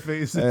any of their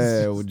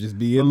faces. Would just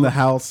be in the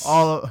house.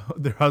 All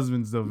of their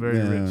husbands, though, very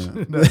rich.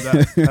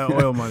 that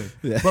oil money.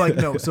 Yeah. But like,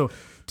 no, so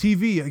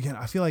TV, again,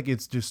 I feel like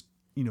it's just,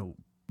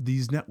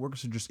 these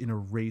networks are just in a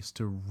race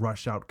to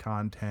rush out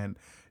content.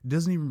 It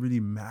doesn't even really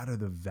matter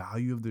the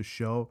value of the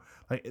show.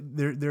 Like,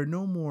 there are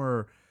no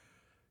more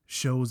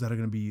shows that are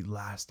going to be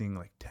lasting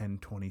like 10,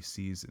 20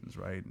 seasons,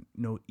 right?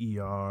 No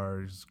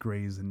ERs,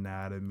 Grey's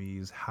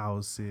Anatomies,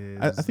 Houses.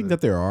 I think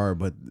that there are,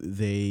 but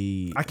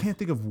I can't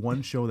think of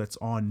one show that's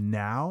on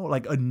now,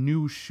 like a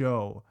new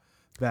show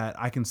that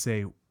I can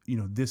say,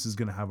 this is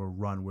going to have a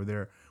run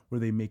where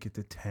they make it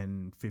to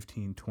 10,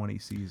 15, 20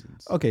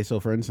 seasons. Okay,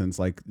 so for instance,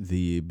 like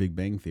the Big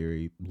Bang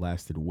Theory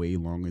lasted way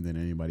longer than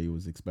anybody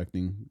was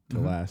expecting to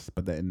last,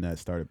 but that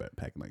started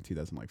back in like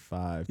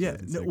 2005. Yeah,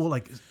 no, well,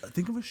 like,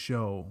 think of a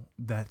show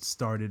that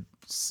started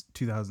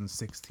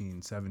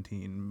 2016,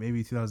 17,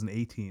 maybe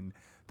 2018,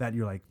 that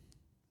you're like,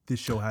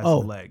 this show has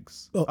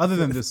legs. Other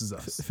than This Is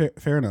Us.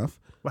 Fair enough.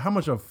 But how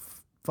much of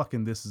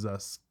fucking This Is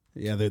Us?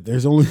 Yeah,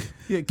 there's only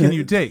can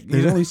you take?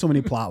 There's only so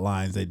many plot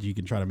lines that you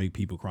can try to make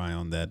people cry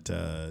on that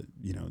that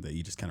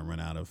you just kind of run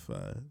out of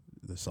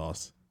the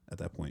sauce at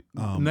that point.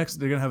 Next,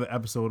 they're gonna have an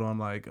episode on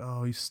like,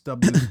 oh, he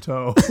stubbed his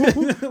toe,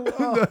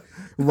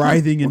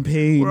 writhing in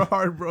pain. We're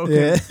heartbroken.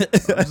 Yeah.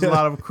 There's a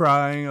lot of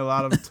crying, a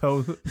lot of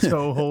toe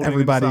holding.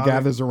 Everybody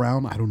gathers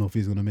around. I don't know if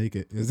he's gonna make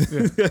it.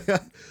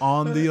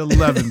 On the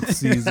 11th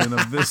season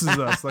of This Is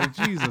Us, like,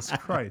 Jesus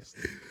Christ.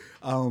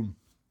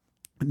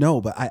 No,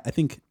 but I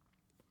think,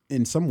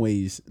 in some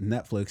ways,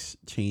 Netflix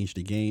changed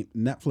the game.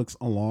 Netflix,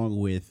 along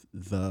with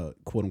the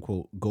quote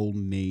unquote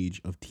golden age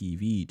of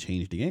TV,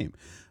 changed the game,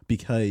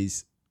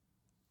 because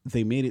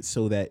they made it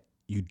so that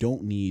you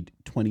don't need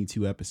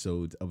 22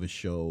 episodes of a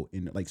show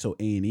in, like, so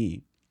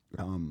A&E,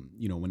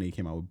 when they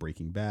came out with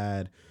Breaking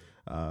Bad,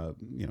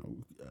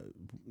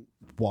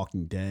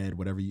 Walking Dead,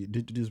 whatever.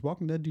 Does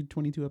Walking Dead do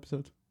 22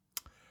 episodes?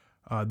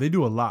 They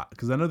do a lot,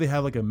 because I know they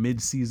have like a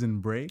mid-season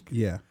break.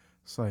 Yeah.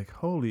 It's like,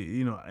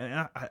 holy,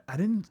 I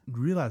didn't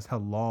realize how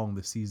long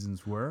the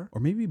seasons were. Or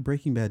maybe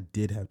Breaking Bad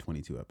did have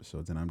 22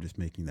 episodes, and I'm just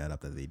making that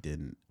up that they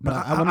didn't. But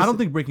I don't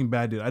think Breaking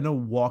Bad did. I know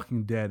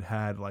Walking Dead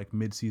had like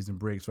mid-season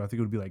breaks, so I think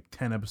it would be like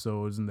 10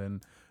 episodes and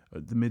then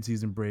the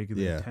mid-season break and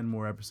then 10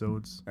 more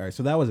episodes. All right,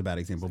 so that was a bad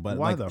example, but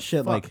why like the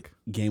shit fuck? like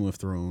Game of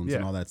Thrones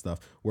and Yeah. all that stuff,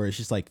 where it's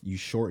just like you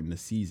shorten the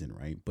season,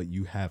 right? But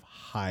you have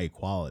high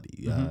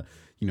quality.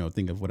 You know,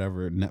 think of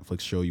whatever Netflix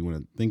show you want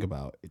to think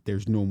about.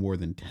 There's no more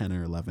than 10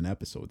 or 11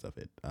 episodes of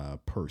it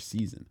per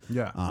season.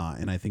 Yeah.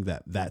 And I think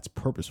that that's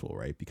purposeful,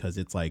 right? Because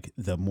it's like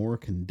the more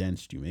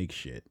condensed you make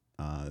shit,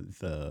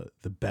 the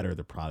better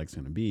the product's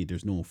gonna be.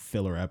 There's no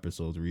filler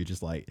episodes where you're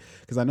just like,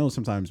 because I know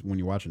sometimes when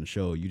you're watching a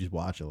show, you just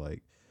watch it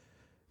like,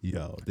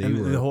 yo,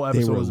 the whole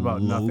episode was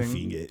about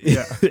nothing. It.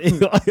 Yeah.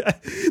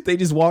 They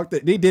just walked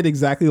it. They did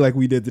exactly like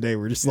we did today.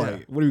 We're just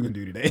like, what are we gonna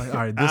do today? Like, all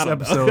right, this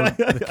episode,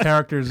 the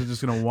characters are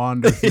just gonna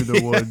wander through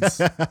the woods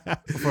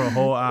for a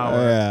whole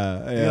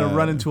hour. You're gonna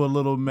run into a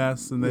little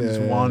mess and then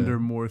just wander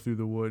more through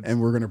the woods.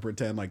 And we're gonna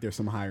pretend like there's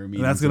some higher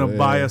meaning. And that's gonna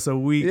buy us a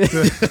week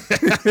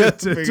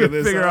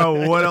to figure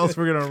out what else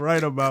we're gonna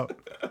write about.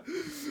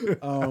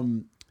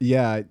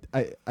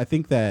 I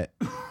think that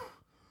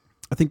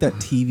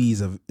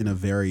TV's in a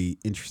very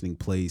interesting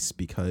place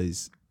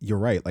because you're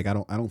right. Like I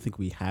don't think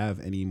we have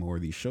any more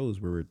of these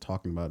shows where we're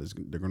talking about is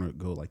they're gonna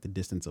go like the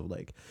distance of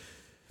like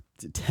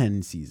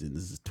 10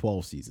 seasons,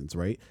 12 seasons,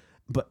 right?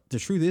 But the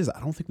truth is, I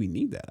don't think we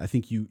need that. I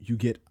think you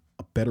get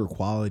a better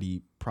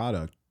quality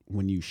product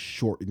when you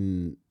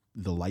shorten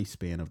the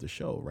lifespan of the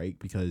show, right?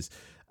 Because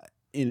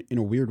in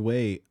a weird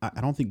way,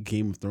 I don't think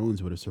Game of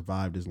Thrones would have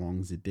survived as long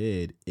as it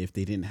did if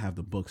they didn't have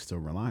the books to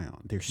rely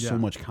on. There's so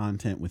much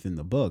content within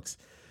the books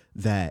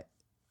that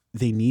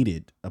they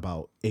needed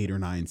about 8 or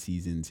 9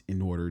 seasons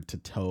in order to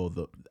tell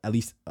at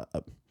least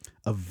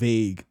a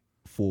vague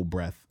full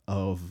breadth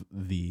of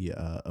the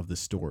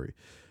story.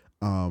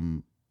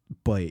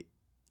 But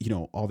you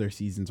know, all their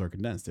seasons are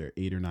condensed. They're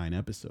 8 or 9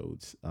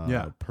 episodes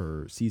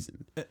per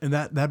season. And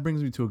that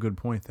brings me to a good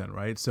point then,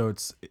 right? So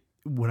it's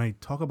when I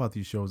talk about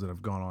these shows that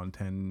have gone on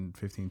 10,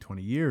 15,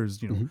 20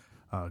 years, you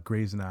know,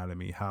 Grey's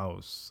Anatomy,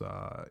 House,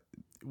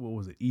 what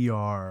was it?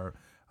 ER,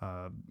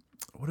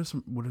 what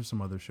are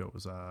some other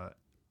shows?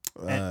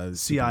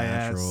 CIS,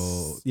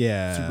 Supernatural.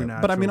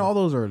 But I mean, all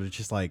those are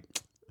just like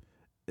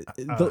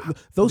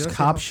those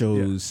cop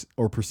shows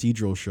or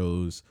procedural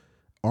shows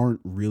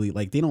aren't really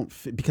like they don't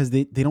fit because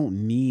they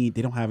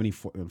don't have any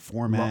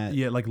format.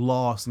 Like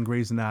Lost and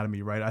Grey's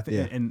Anatomy, right? I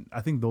think and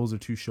I think those are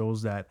two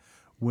shows that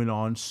went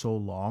on so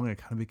long it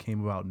kind of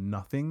became about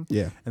nothing.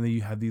 Yeah, and then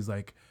you have these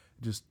like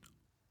just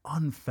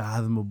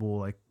unfathomable,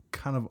 like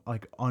kind of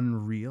like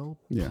unreal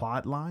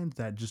plot lines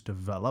that just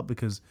develop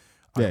because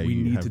we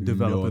need to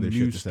develop a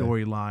new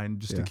storyline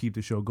just to keep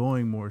the show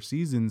going more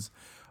seasons.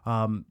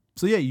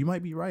 So you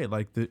might be right.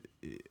 Like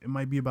it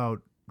might be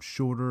about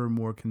shorter,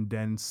 more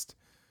condensed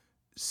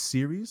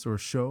series or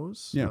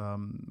shows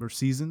or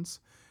seasons.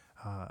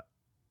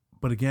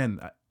 But again,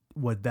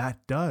 what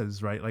that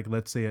does, right? Like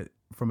let's say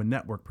from a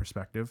network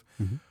perspective,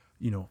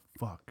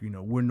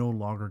 we're no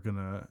longer going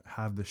to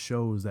have the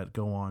shows that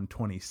go on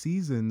 20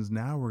 seasons.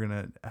 Now we're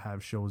going to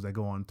have shows that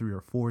go on 3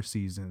 or 4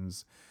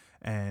 seasons.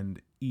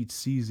 And each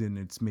season,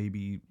 it's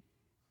maybe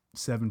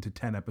 7 to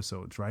 10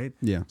 episodes, right?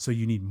 Yeah. So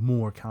you need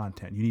more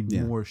content. You need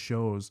more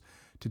shows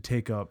to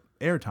take up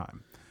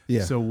airtime.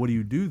 Yeah. So what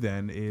you do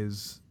then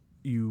is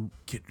you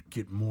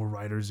get more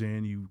writers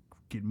in, you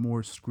get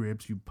more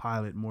scripts, you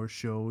pilot more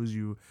shows,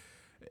 and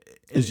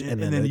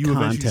then you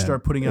eventually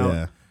start putting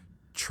out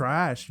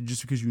trash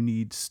just because you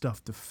need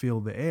stuff to fill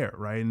the air,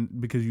 right?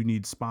 And because you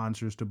need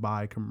sponsors to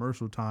buy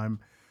commercial time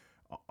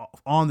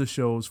on the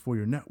shows for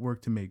your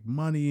network to make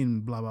money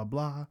and blah blah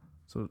blah.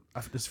 So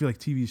I just feel like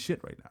TV is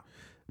shit right now.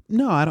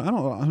 No, I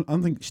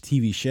don't think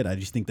TV shit. I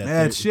just think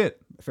that it's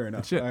shit. Fair enough.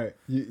 It's shit. All right,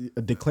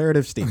 a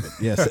declarative statement.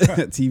 Yes,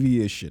 TV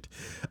is shit.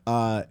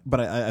 But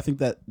I think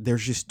that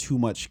there's just too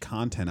much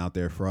content out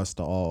there for us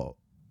to all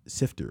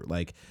sift through.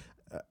 Like,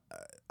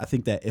 I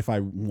think that if I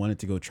wanted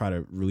to go try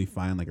to really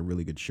find like a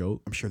really good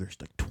show, I'm sure there's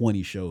like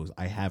 20 shows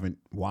I haven't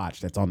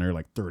watched that's on their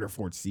like 3rd or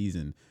 4th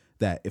season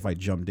that if I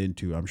jumped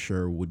into, I'm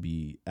sure would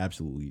be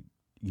absolutely,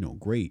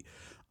 great.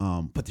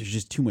 But there's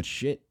just too much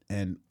shit,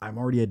 and I'm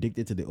already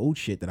addicted to the old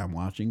shit that I'm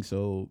watching.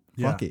 So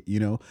fuck it,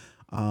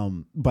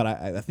 But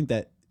I think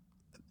that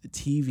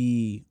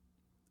TV,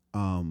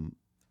 I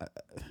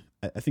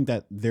think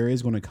that there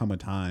is going to come a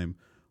time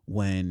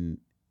when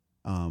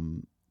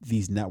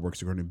these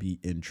networks are going to be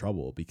in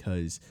trouble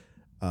because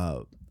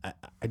I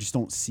just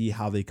don't see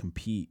how they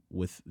compete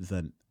with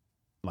the.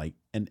 Like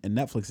and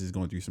Netflix is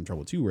going through some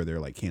trouble too, where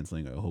they're like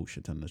canceling a whole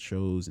shit ton of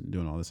shows and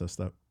doing all this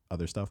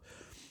other stuff.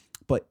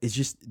 But it's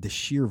just the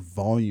sheer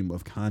volume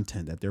of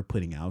content that they're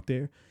putting out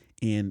there,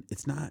 and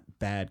it's not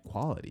bad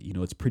quality.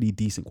 It's pretty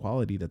decent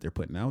quality that they're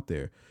putting out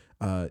there.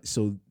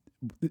 So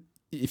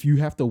if you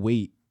have to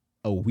wait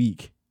a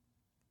week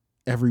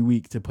every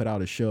week to put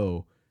out a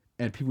show,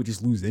 and people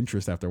just lose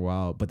interest after a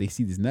while, but they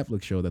see this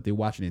Netflix show that they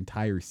watch an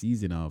entire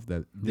season of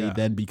that they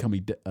then become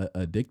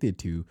addicted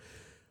to.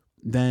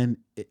 Then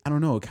I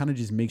don't know. It kind of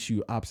just makes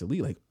you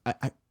obsolete. Like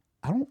I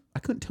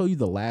couldn't tell you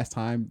the last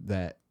time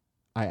that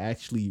I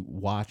actually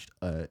watched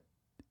a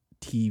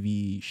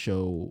TV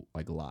show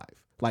like live.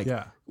 Like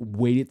Yeah.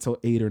 waited till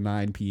 8 or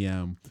 9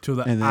 p.m. to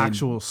the and then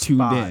actual tuned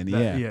spot. in.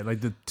 Yeah,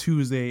 like the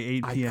Tuesday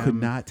 8 p.m. I could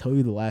not tell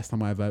you the last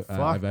time I've actually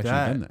that.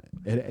 done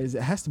that. It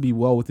has to be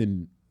well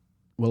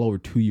over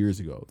 2 years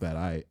ago that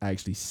I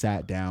actually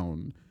sat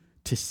down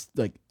to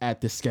like at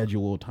the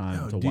scheduled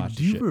time to watch.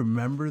 Do you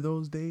remember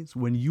those days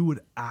when you would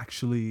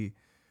actually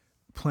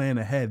plan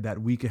ahead that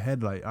week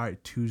ahead? Like, all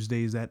right,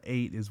 Tuesdays at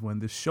 8 is when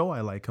this show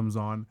I like comes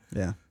on.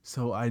 Yeah.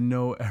 So I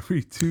know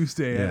every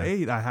Tuesday at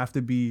 8 I have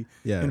to be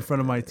in front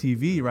of my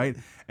TV, right?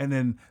 And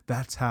then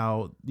that's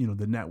how,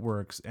 the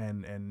networks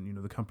and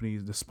the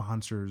companies, the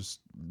sponsors,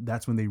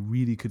 that's when they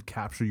really could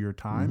capture your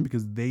time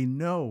because they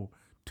know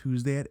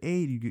Tuesday at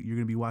 8 you're going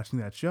to be watching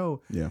that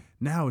show. Yeah.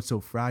 Now it's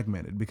so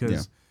fragmented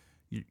because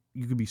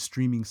you could be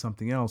streaming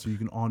something else, or you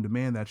can on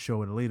demand that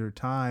show at a later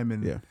time,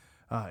 and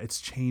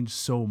it's changed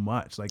so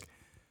much. Like,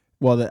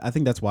 well, I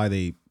think that's why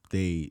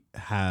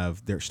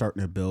they're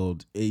starting to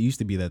build. It used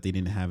to be that they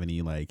didn't have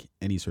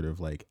any sort of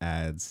like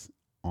ads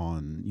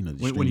on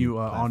the when you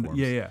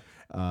platforms.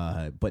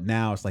 But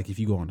now it's like if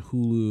you go on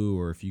Hulu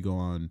or if you go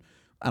on,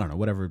 I don't know,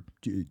 whatever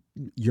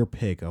your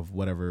pick of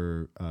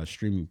whatever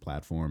streaming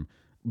platform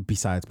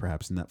besides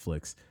perhaps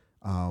Netflix,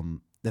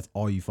 that's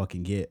all you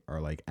fucking get are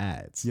like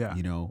ads. Yeah.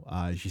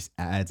 It's just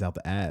ads out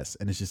the ass,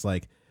 and it's just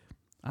like,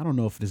 I don't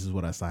know if this is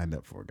what I signed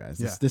up for, guys.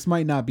 Yeah. This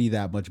might not be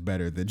that much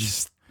better than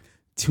just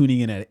tuning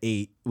in at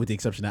 8, with the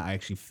exception that I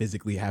actually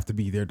physically have to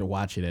be there to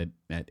watch it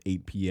at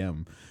 8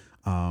 p.m.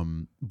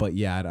 But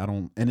yeah, I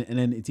don't, and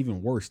then it's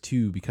even worse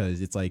too,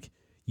 because it's like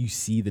you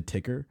see the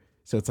ticker.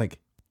 So it's like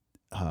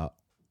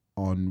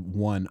on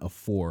 1 of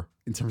 4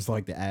 in terms of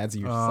like the ads,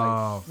 and you're just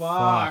like,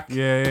 fuck.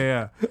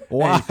 Yeah.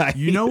 Why?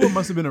 Hey, what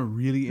must have been a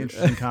really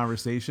interesting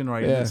conversation,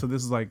 right? Yeah. So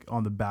this is like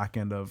on the back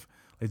end of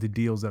like the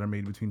deals that are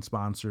made between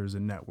sponsors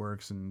and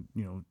networks and,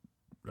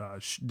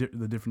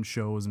 the different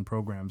shows and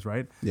programs,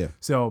 right? Yeah.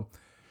 So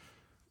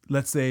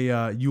let's say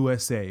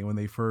USA, when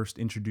they first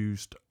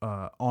introduced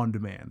on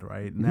demand,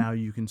 right? Mm-hmm. Now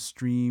you can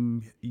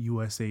stream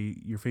USA,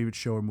 your favorite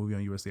show or movie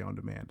on USA on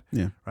demand.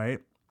 Yeah. Right?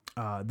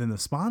 Then the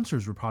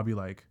sponsors were probably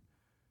like,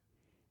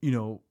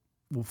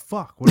 well,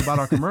 fuck, what about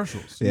our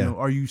commercials? Yeah.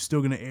 Are you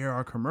still going to air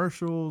our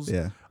commercials?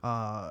 Yeah.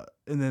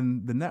 And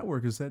then the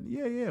network has said,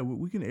 yeah,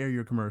 we can air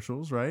your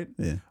commercials, right?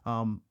 Yeah.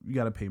 You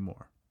got to pay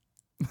more.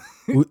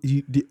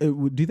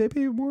 Do they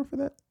pay more for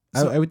that?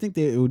 So, I would think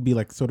it would be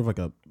like sort of like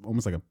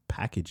almost like a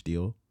package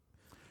deal,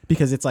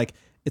 because it's like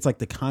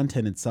the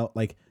content itself,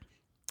 like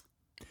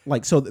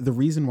so the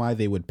reason why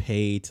they would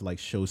pay to like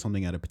show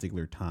something at a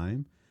particular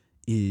time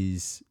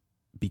is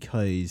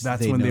because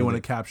that's when they want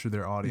to capture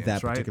their audience,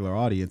 that particular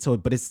audience. So,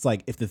 but it's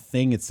like if the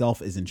thing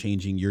itself isn't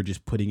changing, you're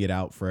just putting it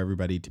out for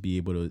everybody to be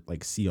able to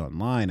like see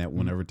online at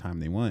whenever time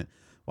they want.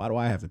 Why do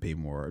I have to pay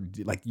more?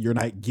 Like, you're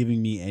not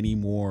giving me any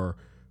more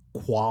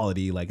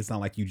quality. Like, it's not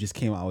like you just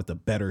came out with a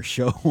better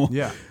show.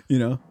 Yeah.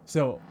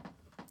 So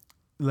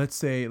let's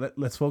say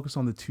let's focus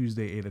on the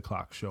Tuesday 8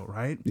 o'clock show,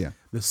 right? Yeah.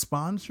 The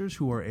sponsors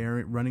who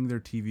are running their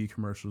TV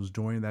commercials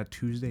during that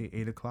Tuesday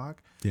 8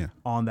 o'clock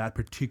on that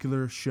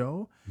particular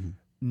show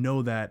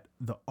know that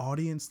the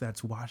audience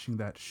that's watching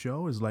that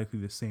show is likely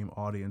the same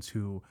audience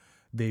who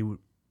they would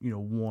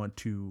want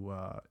to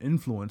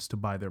influence to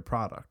buy their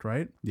product,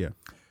 right? Yeah.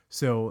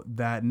 So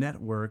that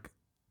network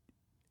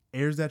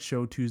airs that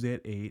show Tuesday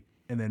at 8,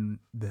 and then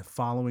the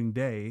following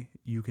day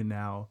you can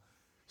now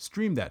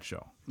stream that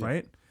show,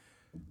 right?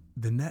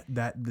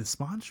 The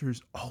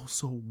sponsors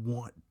also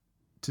want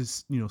to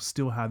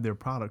still have their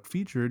product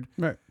featured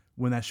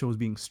when that show is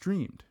being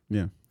streamed.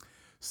 Yeah.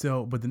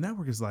 So, but the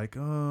network is like,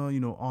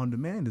 on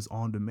demand is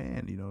on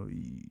demand.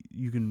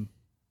 You can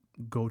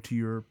go to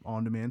your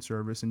on demand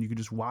service and you can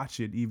just watch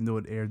it even though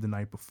it aired the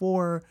night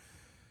before.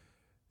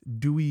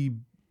 Do we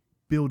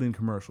build in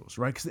commercials,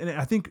 right? Because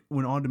I think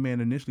when on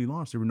demand initially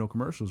launched, there were no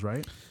commercials,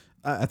 right?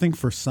 I think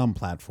for some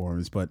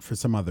platforms, but for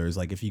some others,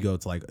 like if you go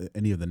to like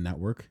any of the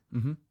network,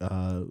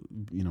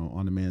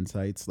 on demand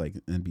sites like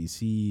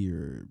NBC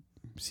or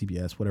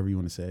CBS, whatever you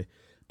want to say,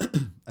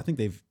 I think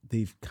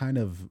they've kind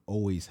of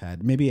always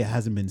had. Maybe it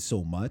hasn't been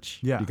so much,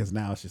 because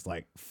now it's just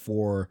like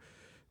 4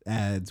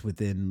 ads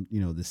within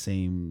the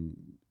same.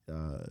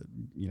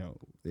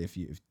 If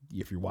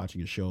you're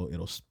watching a show,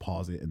 it'll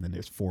pause it, and then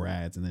there's 4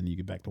 ads, and then you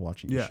get back to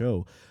watching the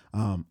show.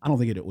 I don't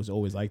think it was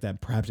always like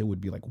that. Perhaps it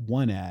would be like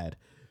 1 ad,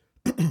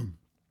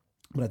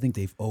 but I think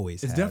they've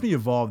always. It's definitely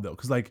evolved though,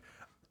 because like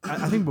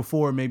I think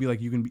before maybe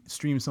like you can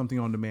stream something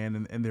on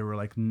demand and there were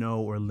like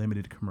no or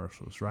limited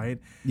commercials, right?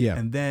 Yeah.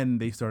 And then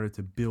they started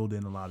to build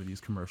in a lot of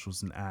these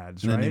commercials and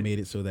ads, and right? then they made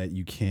it so that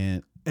you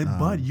can't. And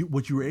but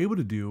what you were able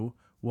to do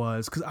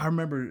was, because I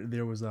remember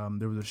there was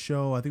a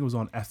show, I think it was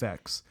on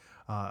FX.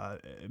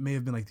 It may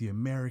have been like The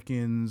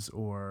Americans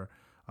or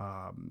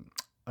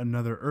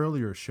another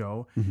earlier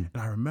show, and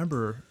I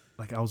remember.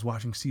 Like I was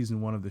watching season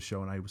 1 of the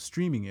show and I was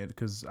streaming it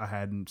because I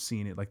hadn't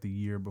seen it like the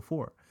year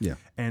before. Yeah.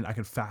 And I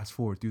could fast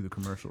forward through the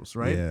commercials,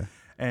 right? Yeah.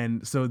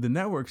 And so the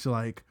networks are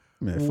like,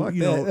 man, fuck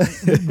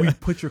that. We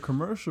put your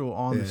commercial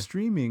on the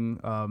streaming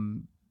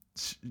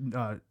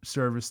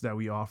service that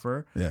we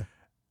offer. Yeah.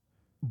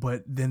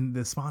 But then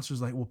the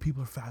sponsor's like, well,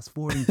 people are fast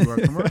forwarding through our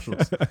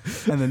commercials.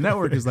 And the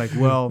network is like,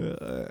 well,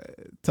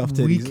 tough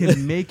we titties.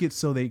 can make it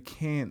so they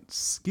can't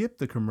skip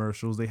the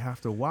commercials. They have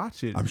to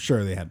watch it. I'm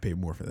sure they had to pay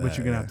more for that. But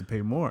you're going to have to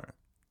pay more.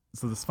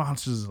 So the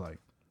sponsors are like,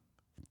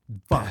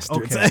 fuck,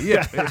 Bastards. okay,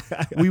 yeah.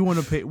 We want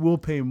to pay, we'll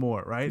pay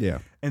more, right? Yeah.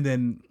 And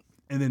then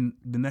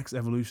the next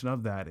evolution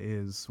of that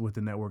is what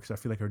the networks I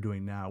feel like are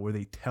doing now, where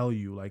they tell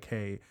you like,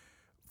 hey,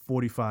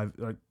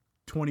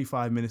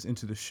 25 minutes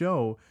into the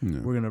show,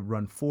 we're going to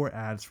run 4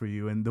 ads for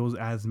you. And those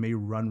ads may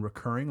run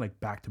recurring, like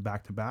back to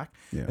back to back.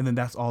 Yeah. And then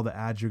that's all the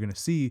ads you're going to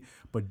see.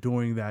 But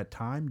during that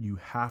time, you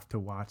have to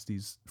watch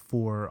these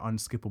 4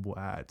 unskippable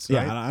ads.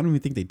 Yeah, right? I don't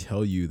even think they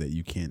tell you that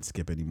you can't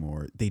skip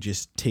anymore. They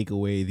just take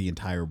away the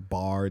entire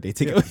bar. They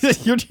take away,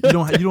 you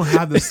don't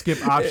have the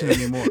skip option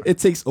anymore. It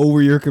takes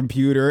over your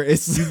computer.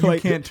 It's You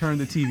like can't turn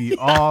the TV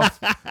off.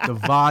 The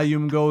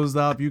volume goes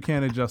up. You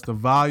can't adjust the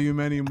volume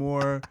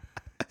anymore.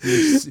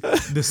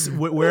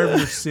 Wherever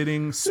you're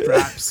sitting,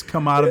 straps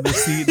come out of the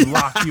seat and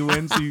lock you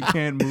in so you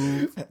can't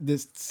move.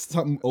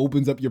 something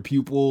opens up your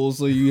pupils,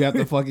 so you have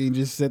to fucking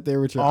just sit there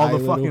with your All the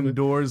eyelid fucking open.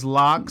 doors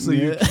lock so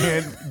you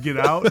can't get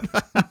out.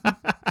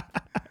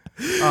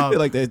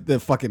 Like the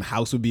fucking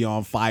house would be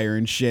on fire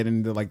and shit,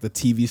 and the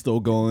TV still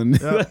going.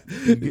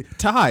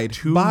 Tied.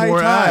 2 Buy more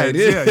Tide. ads.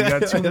 Yeah, you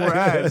got 2 more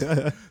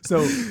ads.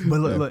 So,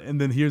 but look,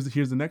 and then here's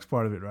the next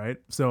part of it, right?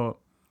 So,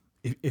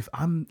 if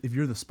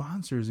you're the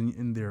sponsors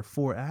and there are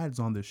 4 ads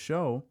on this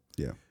show,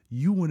 Yeah.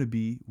 you want to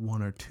be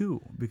 1 or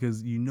 2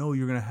 because you know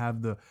you're gonna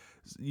have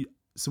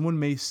someone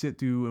may sit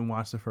through and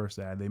watch the first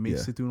ad, they may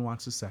sit through and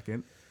watch the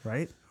second,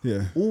 right?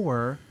 Yeah.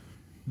 Or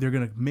they're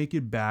gonna make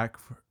it back.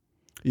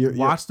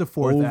 Watch the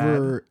 4th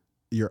ad.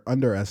 You're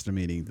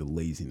underestimating the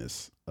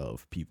laziness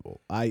of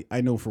people. I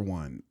know for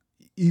one,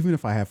 even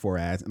if I have 4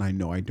 ads and I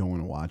know I don't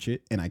want to watch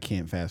it and I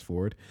can't fast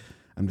forward,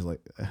 I'm just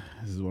like,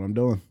 this is what I'm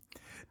doing.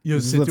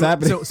 This is what's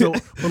happening. So,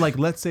 but like,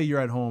 let's say you're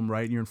at home,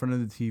 right? You're in front of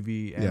the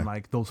TV, and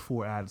like those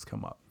 4 ads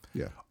come up.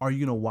 Yeah. Are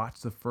you gonna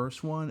watch the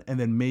first one and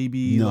then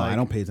maybe? No, like, I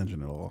don't pay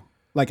attention at all.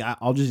 Like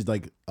I'll just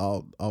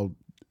I'll.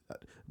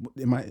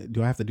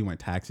 Do I have to do my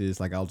taxes?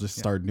 Like I'll just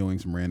start doing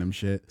some random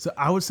shit. So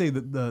I would say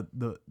that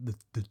the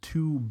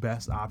 2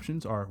 best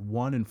options are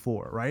 1 and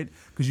 4, right?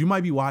 Because you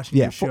might be watching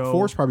your show.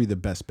 4 is probably the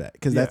best bet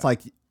because that's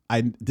like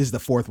this is the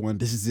 4th one.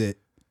 This is it.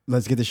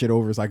 Let's get this shit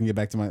over so I can get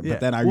back to my. Yeah. But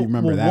then I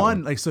remember that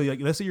one. Like, so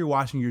like, let's say you're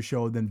watching your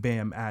show, then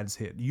bam, ads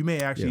hit. You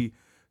may actually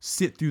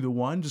sit through the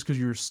one just because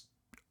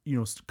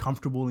you're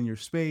comfortable in your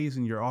space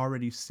and you're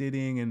already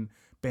sitting, and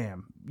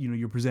bam,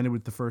 you're presented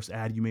with the first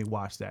ad. You may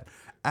watch that.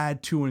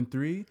 Ad 2 and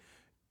 3,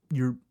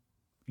 you're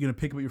gonna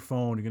pick up your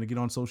phone. You're gonna get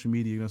on social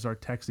media. You're gonna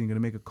start texting. You're gonna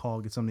make a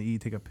call, get something to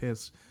eat, take a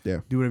piss.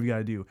 Yeah. Do whatever you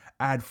gotta do.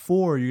 Ad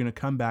 4, you're gonna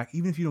come back.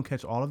 Even if you don't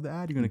catch all of the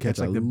ad, you're gonna catch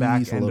like the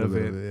back end of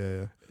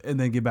it, and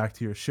then get back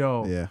to your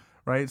show. Yeah.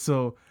 Right.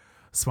 So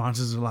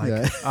sponsors are like,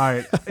 all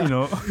right,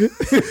 Yo,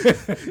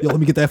 let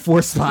me get that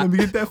 4th spot. Let me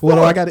get that 4th. What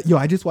do I got? Yo,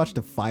 I just watched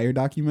the Fyre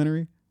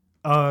documentary.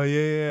 Oh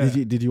yeah.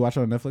 Did you watch it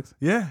on Netflix?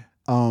 Yeah.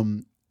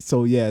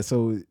 So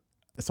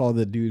I saw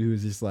the dude who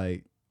was just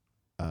like,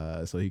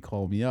 so he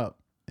called me up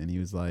and he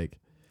was like,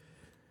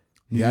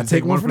 you gotta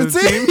take one for the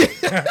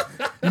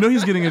team.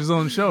 He's getting his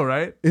own show,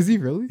 right? Is he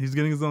really? He's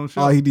getting his own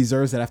show. Oh, he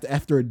deserves that.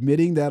 After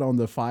admitting that on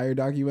the Fyre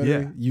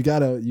documentary, you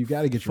gotta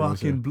get your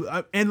fucking own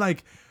show. And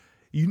like,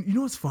 you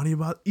know what's funny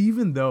about,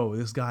 even though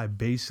this guy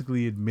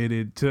basically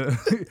admitted to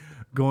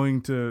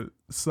going to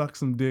suck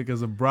some dick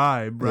as a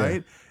bribe,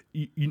 right?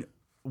 You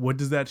what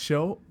does that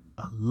show?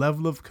 A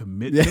level of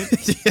commitment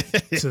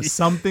to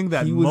something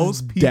that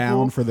most people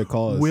down for the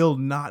cause will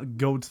not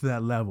go to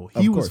that level.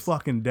 He was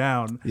fucking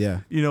down.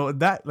 Yeah.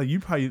 That, like, you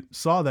probably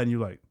saw that and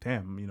you're like,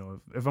 damn,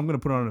 if I'm going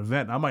to put on an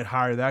event, I might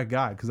hire that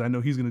guy because I know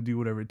he's going to do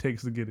whatever it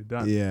takes to get it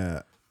done.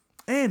 Yeah.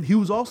 And he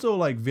was also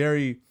like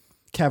very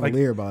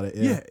cavalier about it.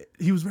 Yeah.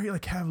 He was very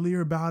like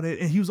cavalier about it.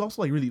 And he was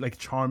also like really like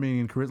charming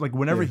and charismatic. Like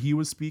whenever he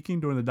was speaking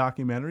during the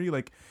documentary,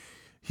 like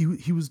he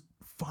was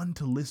fun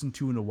to listen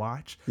to and to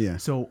watch. Yeah.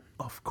 So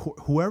of course,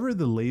 whoever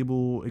the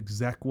label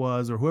exec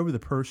was, or whoever the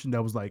person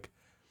that was like,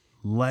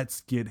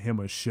 let's get him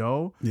a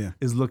show,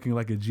 is looking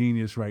like a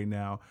genius right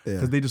now.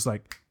 Because they just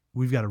like,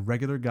 we've got a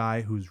regular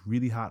guy who's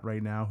really hot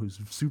right now, who's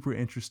super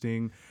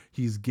interesting.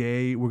 He's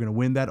gay. We're gonna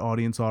win that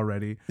audience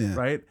already,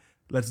 right?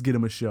 Let's get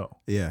him a show.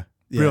 Yeah.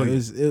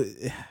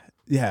 Brilliant.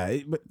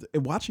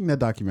 But watching that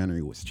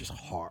documentary was just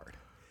hard.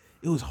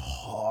 It was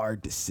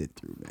hard to sit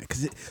through, man,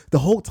 because the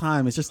whole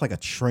time it's just like a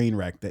train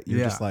wreck that you're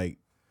just like,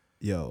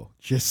 yo,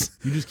 you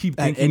just keep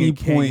at thinking any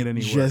point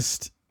just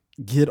just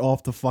get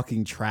off the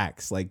fucking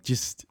tracks, like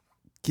just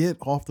get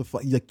off the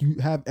like you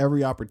have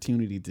every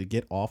opportunity to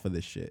get off of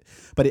this shit.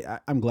 But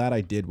I'm glad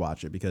I did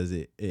watch it because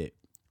it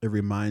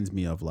reminds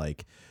me of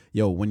like,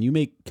 yo, when you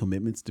make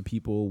commitments to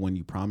people, when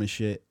you promise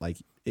shit, like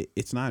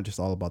it's not just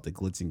all about the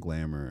glitz and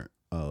glamour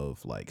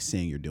of like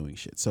saying you're doing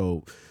shit.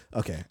 So,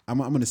 okay, I'm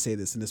going to say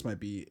this, and this might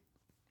be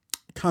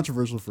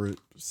controversial for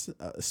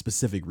a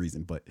specific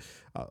reason, but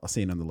I'll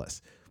say it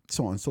nonetheless.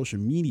 So on social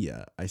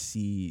media, I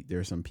see there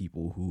are some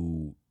people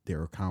who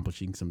they're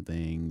accomplishing some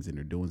things and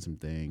they're doing some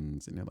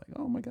things and they're like,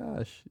 oh my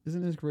gosh,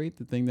 isn't this great,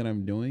 the thing that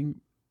I'm doing?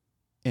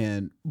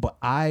 But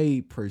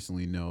I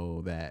personally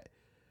know that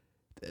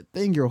the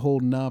thing you're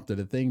holding up, or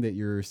the thing that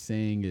you're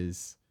saying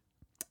is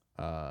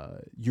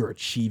your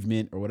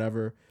achievement or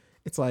whatever,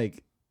 it's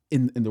like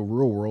in the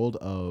real world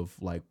of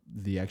like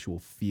the actual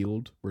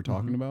field we're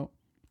talking about,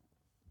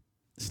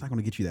 it's not going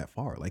to get you that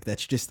far. Like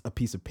that's just a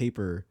piece of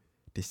paper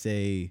to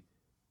say,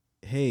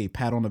 hey,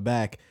 pat on the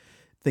back,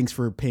 thanks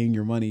for paying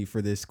your money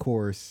for this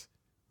course.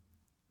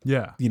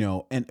 Yeah. You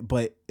know, and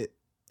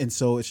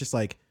so it's just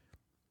like,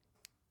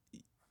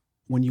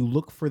 when you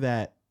look for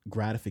that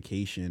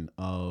gratification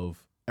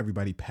of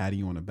everybody patting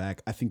you on the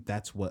back, I think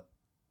that's what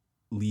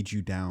leads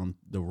you down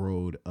the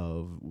road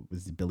of,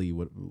 was it Billy,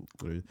 what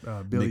Billy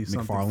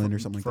McFarland or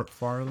something like that.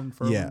 Farland.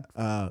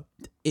 Yeah.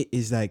 It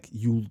is like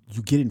you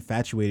get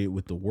infatuated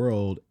with the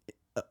world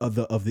of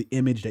the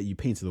image that you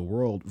paint to the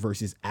world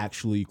versus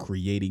actually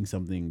creating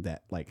something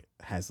that like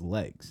has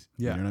legs.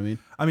 Yeah. You know what I mean?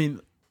 I mean,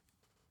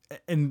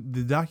 and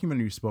the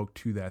documentary spoke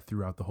to that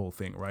throughout the whole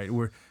thing, right?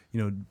 Where,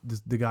 you know,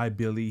 the guy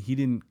Billy, he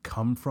didn't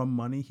come from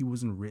money. He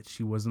wasn't rich.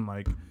 He wasn't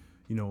like,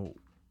 you know,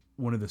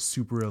 one of the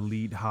super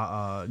elite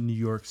New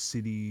York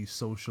City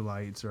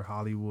socialites or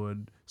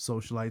Hollywood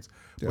socialites,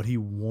 but he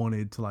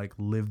wanted to like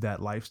live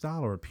that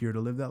lifestyle or appear to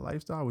live that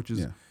lifestyle, which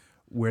is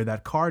where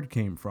that card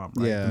came from,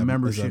 right? Yeah, the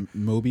membership,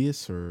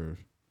 Mobius or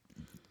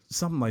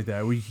something like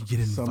that, where you could get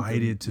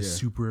invited to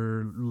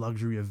super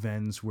luxury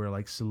events where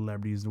like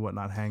celebrities and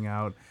whatnot hang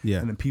out. Yeah.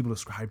 And then people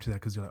ascribe to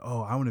that because you're like,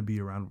 oh, I want to be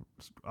around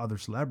other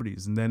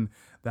celebrities. And then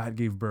that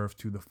gave birth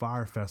to the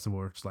Fyre Festival,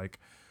 where it's like,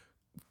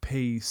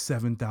 pay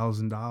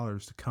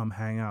 $7,000 to come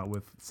hang out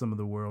with some of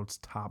the world's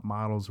top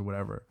models or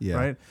whatever. Yeah.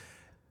 Right.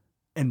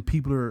 And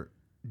people are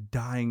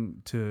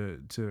dying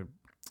to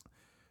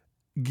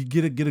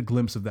get a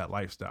glimpse of that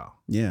lifestyle.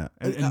 Yeah.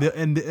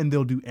 And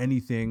they'll do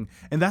anything.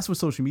 And that's what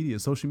social media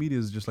is. Social media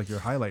is just like your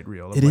highlight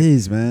reel. It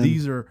is, man.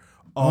 These are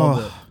all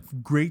the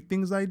great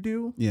things I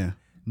do. Yeah.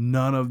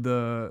 None of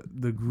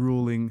the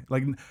grueling,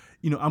 like,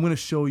 you know, I'm going to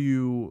show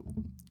you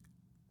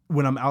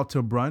when I'm out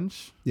to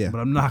brunch, but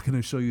I'm not going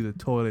to show you the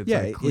toilets.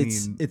 Yeah, like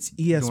clean. It's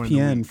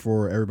ESPN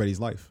for everybody's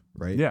life,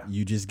 right? Yeah.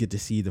 You just get to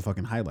see the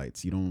fucking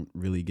highlights. You don't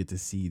really get to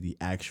see the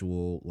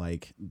actual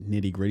like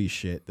nitty gritty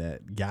shit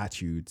that got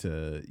you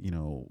to, you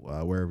know,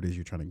 wherever it is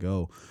you're trying to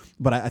go.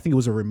 But I think it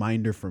was a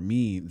reminder for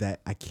me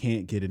that I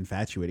can't get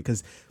infatuated,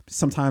 because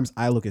sometimes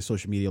I look at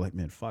social media like,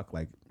 man, fuck,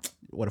 like,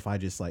 what if I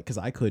just like, because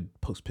I could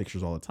post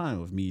pictures all the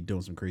time of me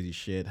doing some crazy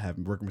shit,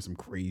 working with some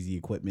crazy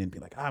equipment, be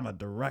like, I'm a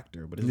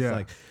director, but it's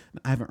like,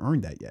 I haven't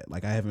earned that yet.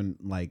 Like I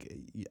haven't, like,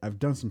 I've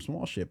done some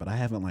small shit, but I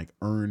haven't like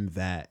earned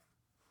that.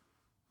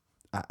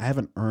 I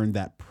haven't earned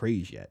that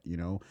praise yet, you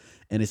know?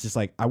 And it's just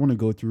like, I want to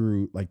go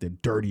through like the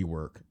dirty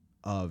work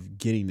of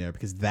getting there,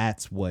 because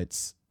that's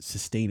what's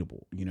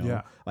sustainable, you know?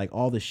 Yeah. Like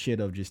all the shit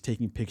of just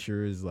taking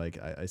pictures.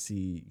 Like I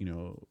see, you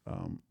know,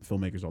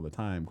 filmmakers all the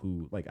time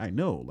who like, I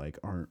know like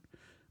aren't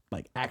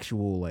like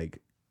actual like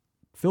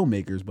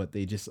filmmakers, but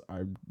they just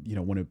are, you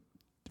know, want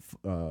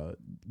to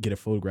get a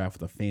photograph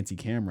with a fancy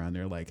camera, and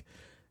they're like,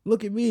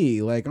 look at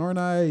me, like, aren't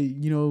I,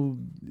 you know,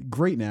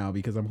 great now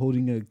because I'm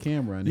holding a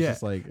camera? And it's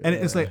just like, and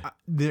it's like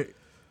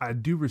I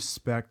do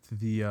respect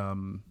the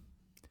kind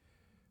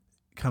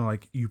of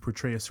like you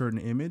portray a certain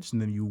image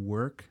and then you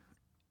work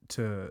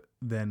to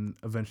then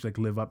eventually like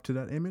live up to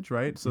that image,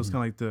 right? So it's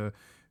kind of like the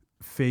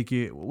fake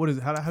it. What is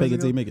it? How fake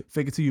it till you make it.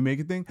 Fake it till you make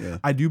it thing. Yeah.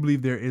 I do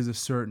believe there is a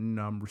certain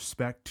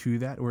respect to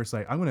that, where it's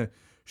like, I'm gonna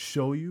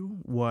show you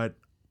what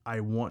I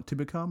want to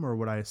become or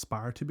what I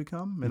aspire to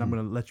become, and I'm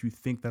gonna let you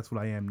think that's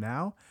what I am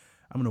now.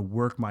 I'm gonna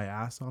work my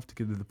ass off to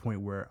get to the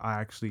point where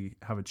I actually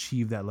have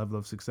achieved that level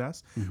of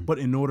success. But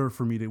in order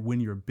for me to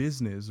win your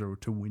business or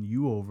to win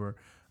you over,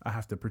 I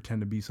have to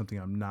pretend to be something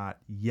I'm not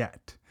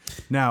yet.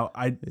 Now,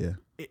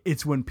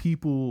 it's when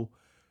people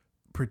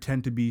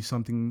pretend to be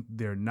something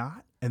they're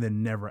not and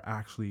then never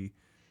actually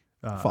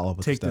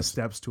take the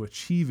steps to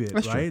achieve it,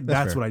 that's right?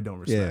 That's what I don't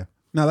respect.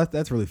 Yeah. No,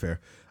 that's really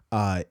fair.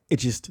 It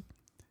just,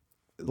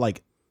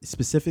 like,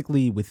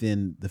 specifically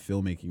within the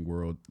filmmaking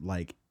world,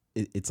 like,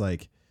 it's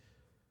like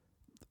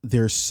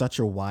there's such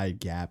a wide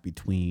gap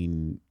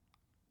between,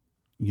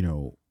 you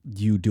know,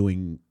 you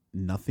doing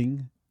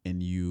nothing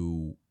and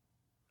you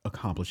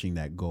accomplishing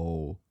that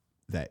goal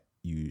that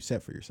you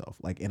set for yourself.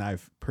 Like, and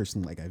I've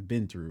personally, like, I've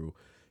been through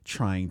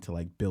trying to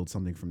like build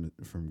something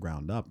from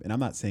ground up, and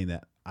I'm not saying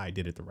that I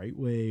did it the right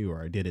way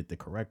or I did it the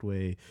correct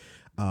way,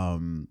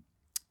 but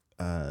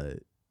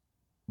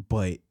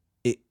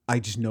I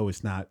just know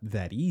it's not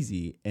that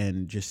easy.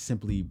 And just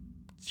simply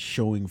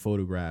showing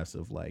photographs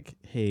of like,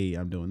 hey,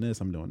 I'm doing this,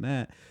 I'm doing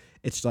that,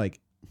 it's like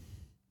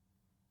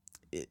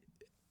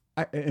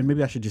and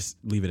maybe I should just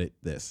leave it at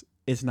this: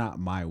 it's not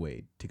my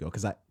way to go,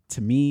 because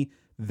to me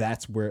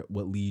that's what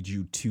leads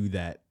you to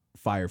that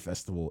Fyre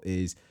Festival,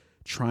 is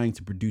trying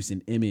to produce an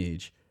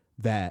image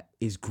that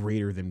is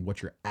greater than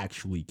what you're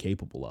actually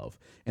capable of.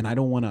 And I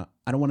don't want to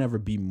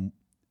ever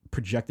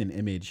project an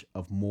image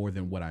of more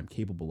than what I'm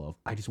capable of.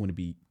 I just want to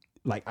be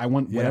Like I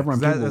want whatever I'm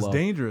capable that's of.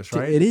 dangerous,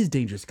 right? It is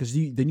dangerous because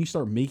then you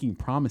start making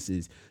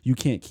promises you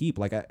can't keep.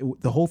 Like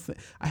the whole thing,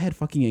 I had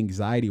fucking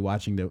anxiety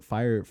watching the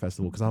Fyre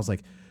Festival because I was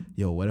like,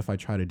 yo, what if I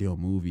try to do a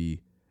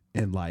movie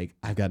and like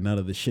I've got none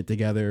of the shit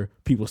together?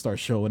 People start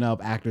showing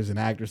up, actors and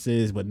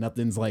actresses, but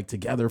nothing's like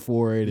together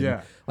for it.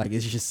 And, like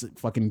it's just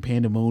fucking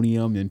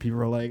pandemonium, and people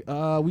are like,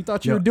 we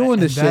thought you were doing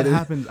this shit. That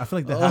happens. I feel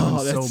like that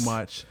happens so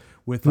much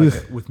with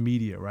like with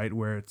media, right?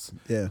 Where it's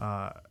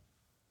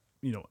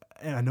you know,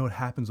 and I know it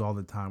happens all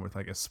the time with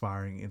like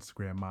aspiring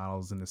Instagram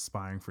models and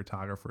aspiring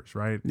photographers,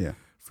 right? Yeah.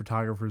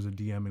 Photographers are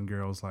DMing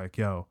girls like,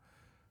 yo,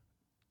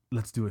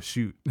 let's do a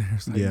shoot.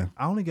 It's like,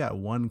 I only got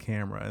one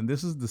camera and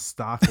this is the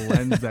stock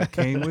lens that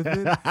came with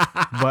it.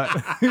 But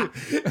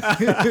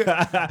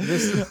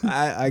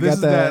I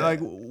got that. Like,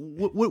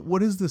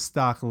 what is the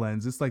stock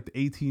lens? It's like the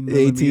 18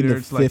 millimeter.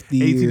 It's like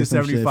 18 to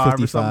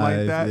 75 or something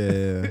like that.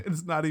 Yeah.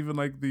 It's not even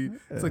like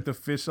it's like the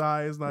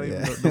fisheye. It's not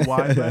even the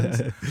wide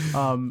lens.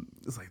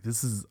 It's like,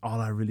 this is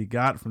all I really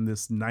got from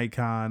this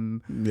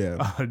Nikon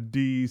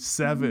D7,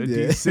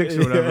 D6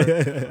 or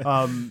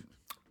whatever.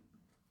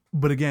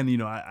 But again, you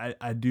know,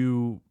 I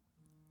do,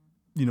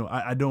 you know,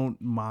 I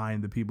don't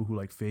mind the people who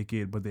like fake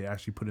it, but they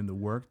actually put in the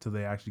work till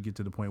they actually get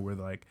to the point where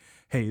they're like,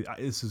 hey,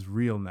 this is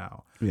real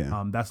now.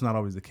 Yeah. That's not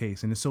always the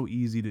case. And it's so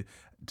easy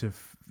to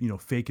you know,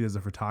 fake it as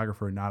a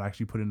photographer and not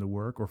actually put in the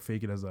work, or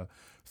fake it as a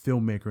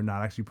filmmaker and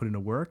not actually put in the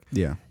work.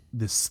 Yeah.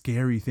 The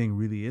scary thing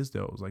really is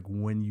though, is like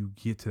when you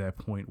get to that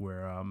point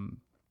where,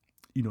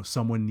 you know,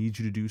 someone needs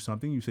you to do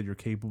something you said you're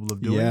capable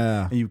of doing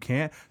and you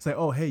can't. It's like,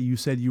 oh, hey, you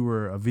said you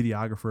were a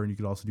videographer and you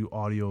could also do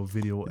audio,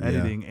 video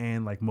editing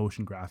and like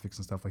motion graphics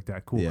and stuff like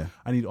that. Cool. Yeah.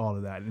 I need all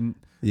of that. And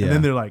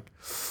then they're like,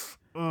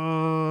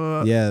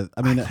 I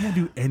mean, I can't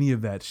do any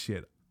of that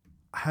shit.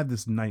 I have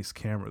this nice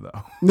camera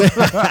though.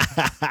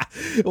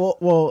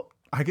 well,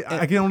 I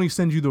can only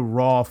send you the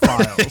raw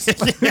files.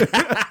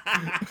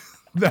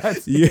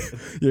 That's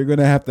you're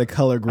gonna have to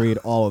color grade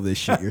all of this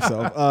shit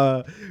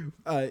yourself.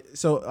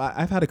 So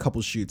I've had a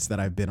couple shoots that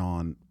I've been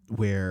on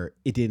where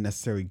it didn't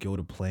necessarily go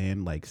to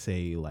plan. Like,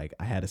 say, like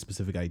I had a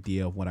specific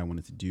idea of what I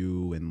wanted to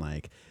do, and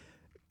like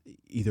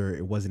either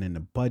it wasn't in the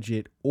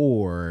budget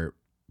or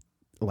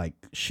like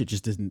shit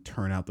just didn't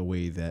turn out the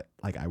way that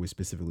like I was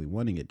specifically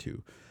wanting it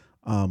to.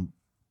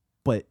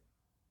 But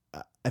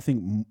I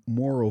think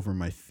moreover,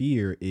 my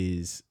fear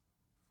is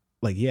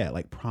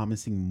like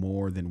promising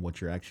more than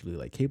what you're actually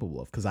like capable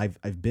of. Cause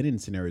I've been in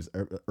scenarios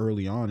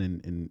early on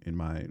in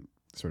my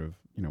sort of,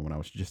 you know, when I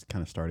was just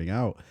kind of starting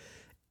out,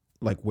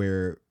 like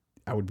where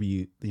I would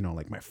be, you know,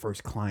 like my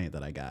first client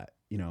that I got,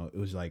 you know, it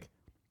was like,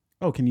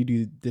 oh, can you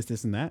do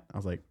this and that? I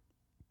was like,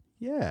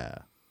 yeah,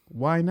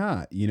 why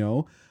not? You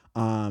know?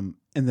 And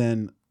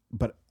then,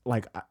 but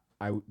like,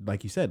 I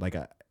like you said, like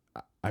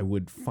I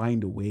would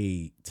find a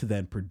way to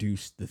then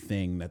produce the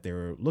thing that they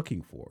were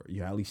looking for,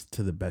 you know, at least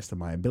to the best of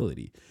my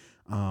ability.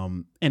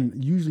 And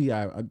usually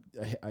I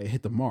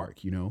hit the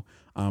mark, you know.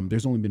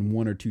 There's only been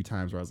one or two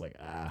times where I was like,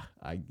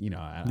 I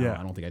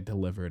don't think I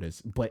delivered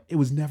as, but it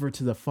was never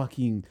to the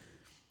fucking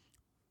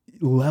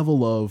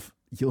level of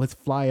let's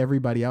fly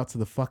everybody out to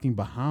the fucking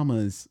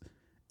Bahamas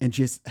and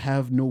just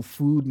have no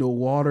food, no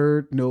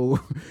water,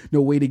 no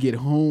way to get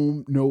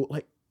home, no,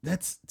 like,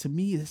 that's, to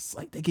me, it's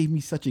like they gave me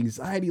such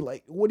anxiety.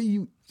 Like, what do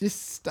you,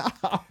 just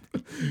stop?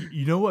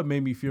 You know what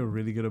made me feel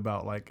really good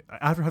about, like,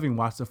 after having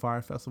watched the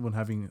Fyre Festival and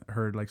having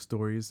heard like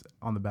stories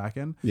on the back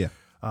end,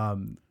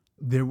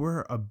 there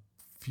were a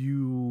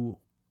few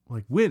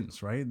like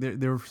wins, right?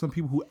 There were some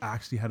people who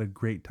actually had a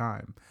great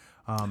time.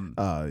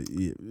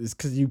 It's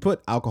because you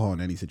put alcohol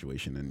in any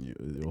situation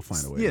and you'll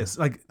find a way. Yes,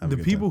 like the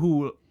people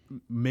who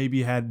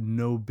maybe had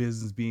no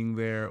business being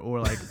there, or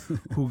like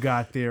who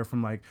got there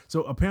from like,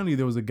 so apparently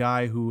there was a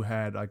guy who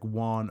had like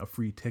won a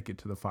free ticket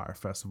to the Fyre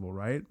Festival,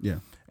 right? Yeah.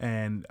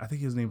 And I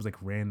think his name was like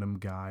Random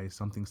Guy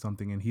something,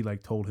 and he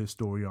like told his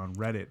story on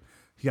Reddit.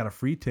 He got a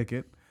free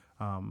ticket.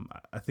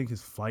 I think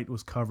his flight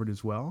was covered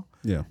as well.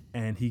 Yeah.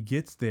 And he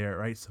gets there,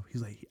 right? So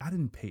he's like, I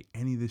didn't pay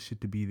any of this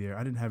shit to be there.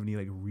 I didn't have any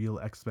like real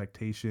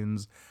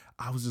expectations.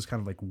 I was just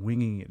kind of like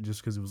winging it just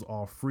because it was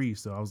all free.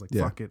 So I was like,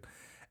 fuck it.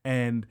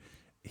 And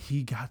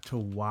he got to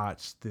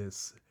watch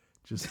this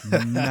just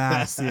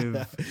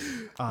massive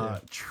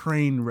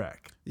train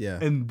wreck. Yeah.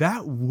 And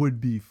that would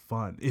be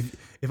fun.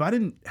 If I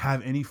didn't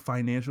have any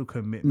financial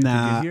commitment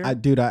to get here.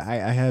 Dude, I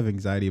have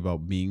anxiety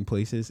about being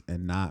places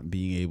and not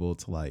being able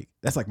to, like,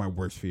 that's like my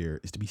worst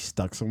fear, is to be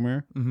stuck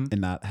somewhere and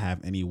not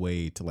have any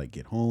way to like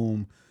get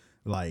home.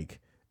 Like,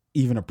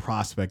 even a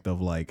prospect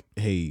of like,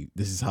 hey,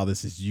 this is how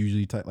this is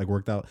usually like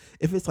worked out.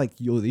 If it's like,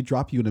 yo, they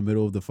drop you in the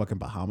middle of the fucking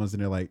Bahamas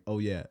and they're like, oh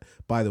yeah,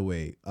 by the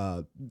way,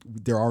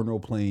 there are no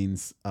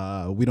planes.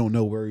 We don't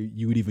know where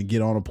you would even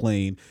get on a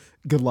plane.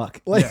 Good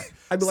luck. Like,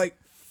 I'd be like,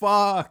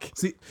 fuck.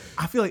 See,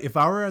 I feel like if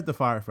I were at the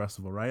Fyre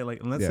Festival, right? Like,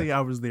 and let's say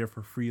I was there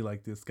for free,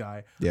 like this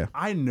guy. Yeah.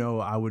 I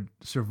know I would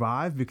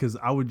survive because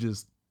I would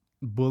just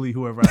bully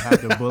whoever I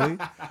had to bully.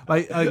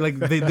 Like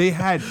they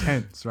had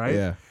tents, right?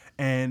 Yeah.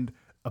 And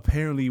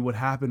apparently what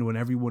happened when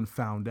everyone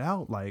found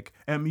out, like,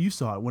 I mean, you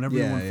saw it when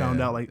everyone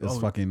found out, like, it's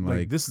fucking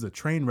like this is a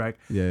train wreck.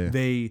 Yeah.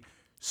 They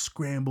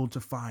scrambled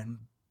to find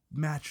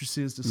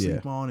mattresses to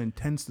sleep on and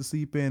tents to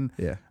sleep in.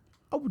 Yeah.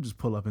 I would just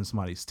pull up in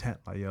somebody's tent,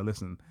 like, yo,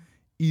 listen,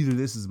 either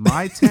this is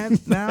my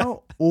tent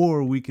now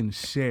or we can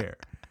share.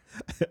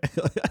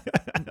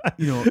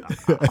 You know,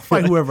 I'll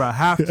fight whoever I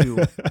have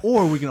to,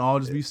 or we can all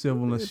just be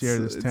civil and let's share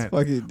this tent.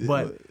 But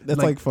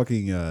that's like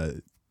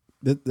fucking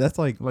that's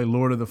like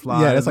Lord of the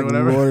Flies. Yeah, that's like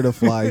whatever. Lord of the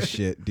Flies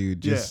shit, dude.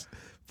 Just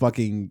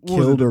fucking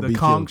killed or be the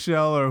conch killed.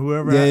 shell or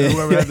whoever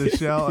had the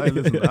shell. Hey,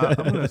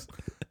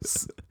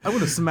 listen, I'm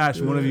gonna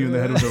smash one of you in the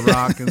head with a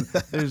rock, and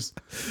there's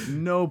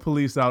no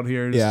police out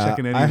here just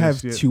checking any I of this have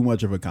shit. too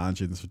much of a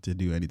conscience to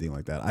do anything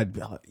like that. I'd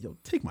be like, yo,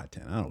 take my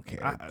tent. I don't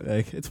care.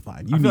 Like, it's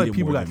fine. You I feel need like it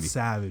people more got than me.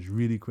 savage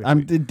really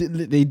quickly.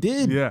 They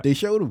did. Yeah. They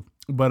showed them.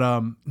 But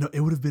no, it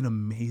would have been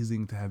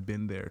amazing to have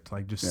been there to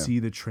like just see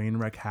the train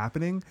wreck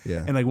happening.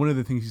 Yeah. And like one of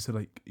the things you said,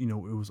 like, you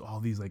know, it was all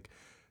these like,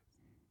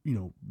 you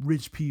know,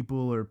 rich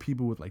people or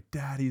people with like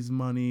daddy's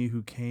money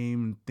who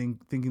came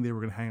thinking they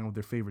were gonna hang out with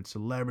their favorite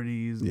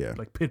celebrities,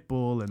 like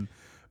Pitbull and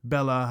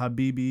Bella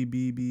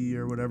Habibi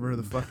or whatever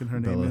the fucking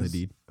her name is.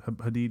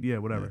 Hadid, yeah,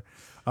 whatever.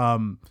 Yeah.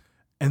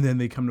 And then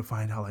they come to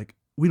find out like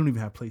we don't even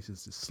have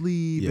places to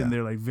sleep, and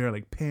they're like very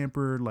like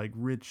pampered, like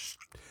rich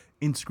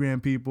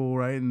Instagram people,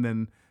 right? And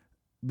then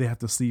they have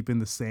to sleep in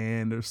the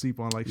sand or sleep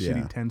on like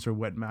shitty tents or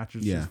wet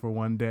mattresses for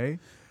one day.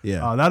 Yeah,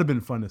 that'd have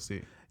been fun to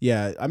see.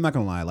 Yeah, I'm not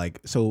gonna lie.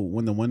 Like, so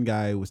when the one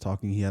guy was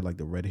talking, he had like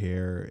the red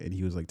hair, and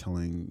he was like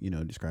telling, you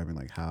know, describing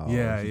like how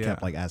he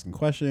kept like asking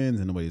questions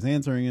and nobody was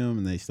answering him,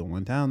 and they still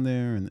went down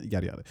there and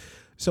yada yada.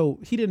 So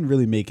he didn't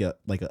really make a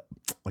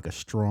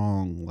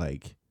strong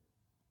like,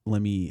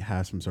 let me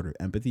have some sort of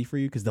empathy for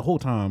you, because the whole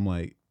time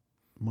like,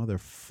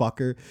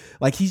 motherfucker,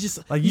 like he's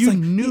just like you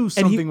knew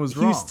something was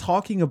wrong. He was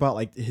talking about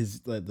like his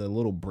the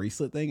little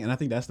bracelet thing, and I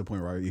think that's the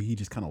point where he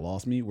just kind of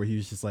lost me, where he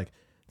was just like,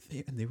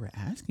 they were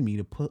asking me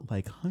to put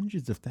like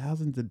hundreds of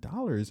thousands of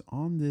dollars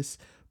on this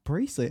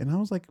bracelet, and I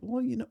was like,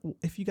 well, you know,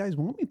 if you guys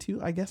want me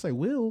to, I guess I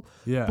will.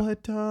 Yeah.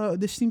 But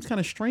this seems kind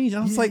of strange.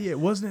 And I was like,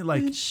 wasn't it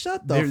like,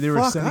 shut the fuck up. They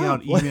were sending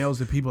out emails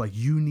to people like,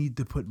 you need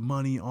to put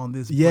money on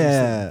this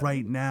bracelet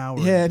right now.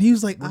 And he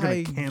was like, we're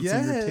gonna cancel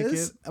your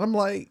ticket. And I'm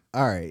like,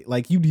 all right,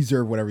 like you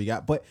deserve whatever you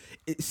got. But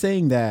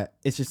saying that,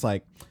 it's just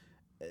like,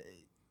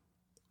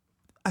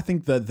 I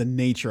think the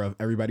nature of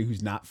everybody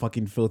who's not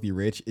fucking filthy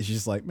rich is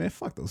just like, man,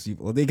 fuck those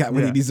people. They got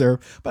what they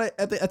deserve. But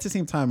at the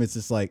same time, it's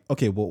just like,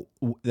 okay, well,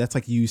 that's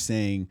like you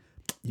saying,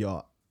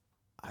 yo,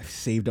 I've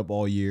saved up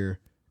all year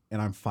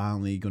and I'm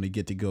finally going to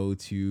get to go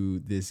to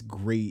this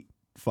great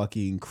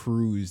fucking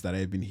cruise that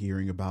I've been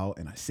hearing about,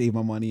 and I saved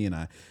my money and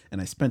I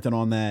spent it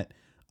on that.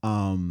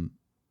 And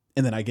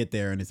then I get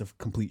there and it's a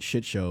complete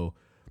shit show.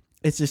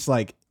 It's just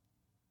like,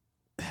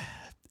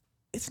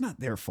 it's not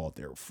their fault.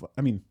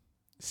 I mean,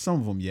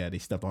 some of them, they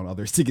stepped on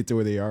others to get to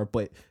where they are.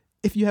 But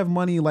if you have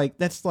money, like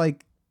that's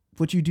like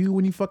what you do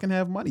when you fucking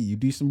have money. You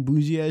do some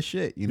bougie ass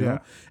shit, you know? Yeah.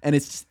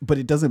 And but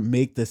it doesn't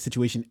make the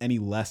situation any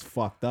less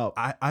fucked up.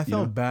 I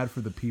felt bad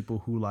for the people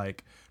who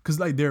like, because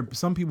like there are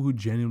some people who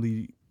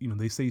genuinely, you know,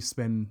 they say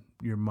spend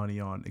your money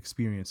on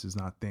experiences,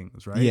 not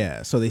things, right?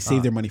 Yeah. So they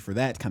save their money for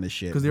that kind of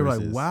shit. Because they were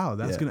like, wow,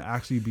 that's going to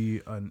actually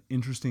be an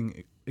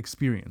interesting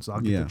experience.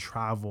 I'll get to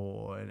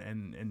travel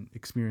and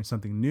experience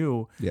something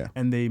new. Yeah.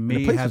 And they may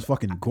the place is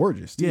fucking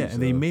gorgeous too. Yeah.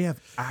 And they may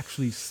have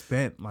actually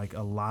spent like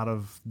a lot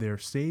of their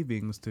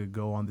savings to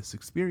go on this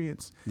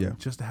experience. Yeah.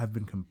 Just to have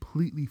been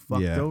completely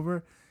fucked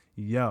over.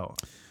 Yo.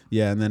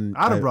 Yeah, and then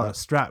I'd have brought a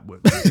strap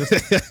with me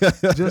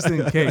just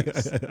in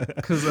case,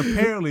 because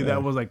apparently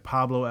that was like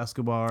Pablo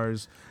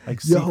Escobar's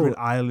like secret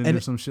island or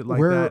some shit like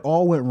that. Where it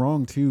all went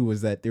wrong too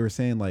was that they were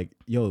saying like,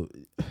 "Yo,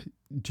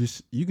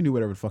 just you can do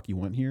whatever the fuck you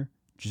want here.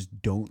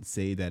 Just don't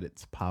say that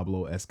it's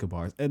Pablo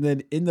Escobar's." And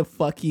then in the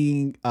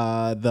fucking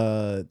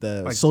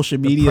the like social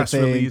media press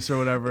thing release or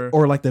whatever,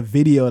 or like the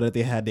video that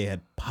they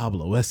had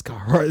Pablo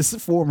Escobar's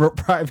former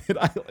private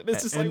island.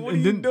 It's just like, what are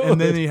you doing?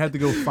 And then you had to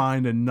go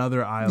find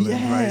another island.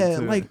 Yeah,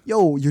 right, like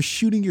yo, you're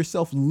shooting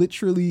yourself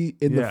literally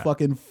in the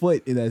fucking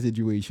foot in that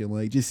situation.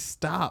 Like, just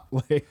stop.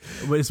 Like,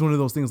 but it's one of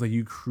those things like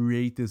you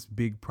create this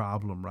big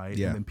problem, right?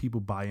 Yeah. And then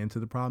people buy into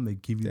the problem. They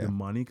give you the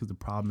money because the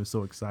problem is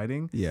so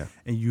exciting. Yeah,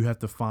 and you have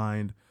to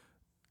find.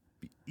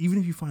 Even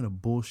if you find a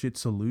bullshit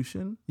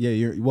solution,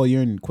 you're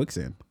in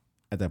quicksand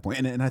at that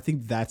point, and I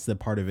think that's the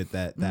part of it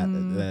that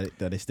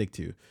I stick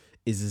to,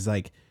 is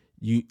like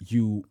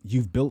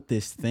you've built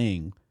this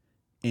thing,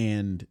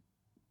 and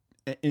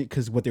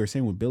because what they were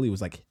saying with Billy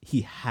was like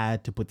he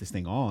had to put this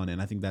thing on,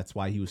 and I think that's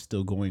why he was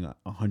still going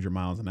 100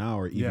 miles an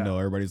hour, even though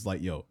everybody's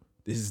like, yo,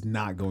 this is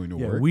not going to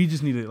work. We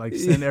just need to like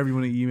send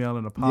everyone an email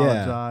and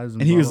apologize.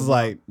 And he was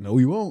like, no,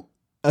 we won't.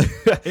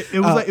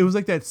 It was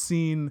like that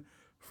scene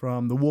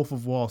from The Wolf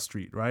of Wall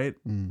Street, right?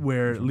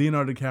 Where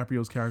Leonardo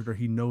DiCaprio's character,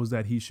 he knows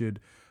that he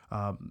should,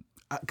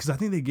 because I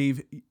think they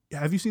gave.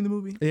 Have you seen the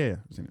movie? Yeah,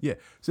 I've seen it. Yeah.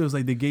 So it was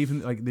like they gave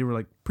him like they were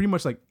like pretty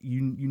much like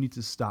you need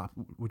to stop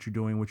what you're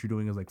doing. What you're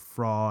doing is like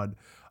fraud,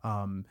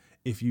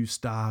 if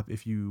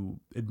you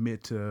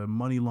admit to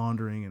money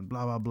laundering and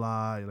blah blah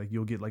blah, like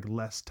you'll get like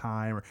less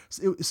time or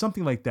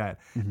something like that.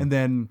 Mm-hmm. And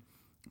then,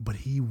 but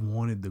he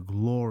wanted the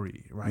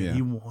glory, right? Yeah.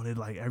 He wanted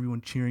like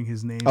everyone cheering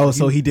his name. Oh,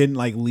 so he didn't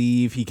like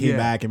leave. He came Yeah.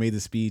 back and made the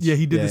speech. Yeah,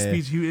 he did the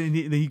speech.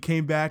 Then he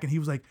came back and he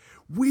was like,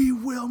 "We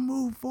will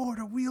move forward,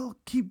 or we'll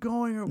keep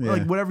going," or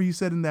like whatever he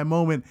said in that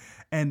moment.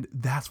 And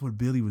that's what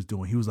Billy was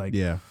doing. He was like,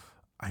 Yeah.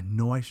 I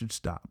know I should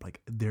stop. Like,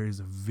 there is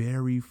a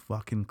very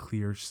fucking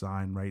clear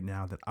sign right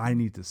now that I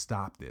need to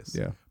stop this.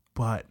 Yeah.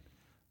 But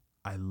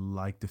I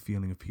like the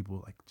feeling of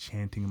people like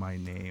chanting my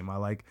name. I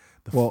like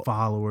the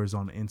followers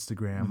on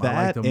Instagram.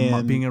 I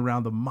like being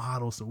around the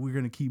model. So we're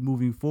gonna keep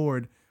moving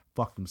forward.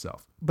 Fucked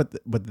himself. But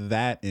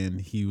that, and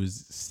he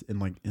was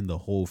in the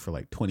hole for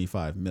like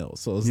 25 mil.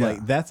 So it's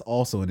like that's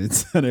also an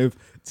incentive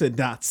to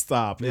not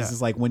stop. It's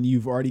just like when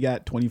you've already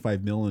got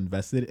 25 mil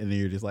invested, and then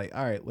you're just like,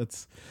 all right,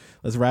 let's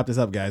wrap this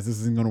up, guys. This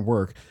isn't gonna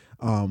work.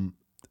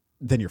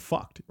 Then you're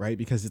fucked, right?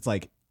 Because it's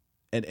like,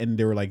 and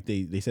they were like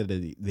they said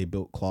that they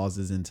built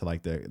clauses into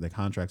like the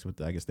contracts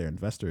with I guess their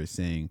investors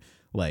saying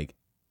like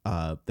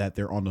that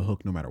they're on the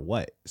hook no matter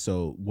what.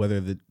 So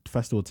whether the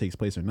festival takes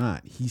place or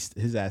not,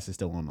 his ass is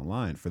still on the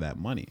line for that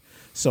money.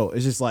 So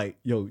it's just like,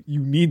 yo, you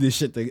need this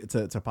shit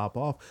to pop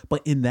off.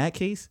 But in that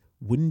case,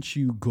 wouldn't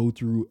you go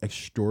through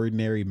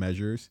extraordinary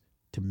measures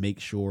to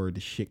make sure the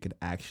shit could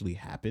actually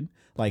happen?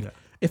 Like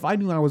if I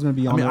knew I was going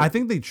to be on, I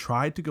think they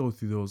tried to go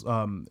through those.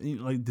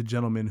 Like the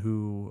gentleman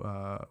who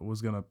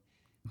was gonna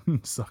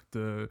suck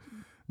the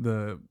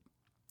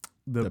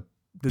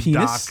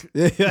penis?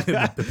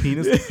 doc, the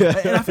penis.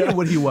 And I forget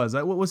what he was.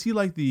 What was he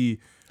like?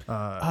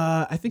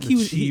 I think he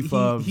was chief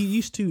he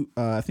used to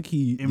I think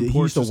he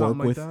imports used to work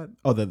like with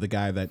that? the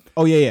guy that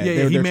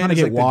they're trying to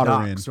get like water the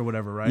in docks or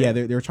whatever, right? Yeah,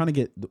 they were trying to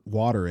get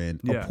water in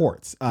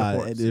ports.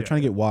 They're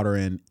trying to get water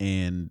in,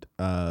 and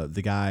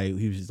the guy,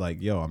 he was just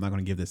like, yo, I'm not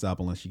gonna give this up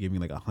unless you give me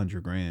like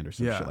 $100,000 or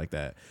some shit like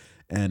that.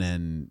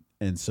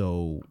 And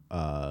so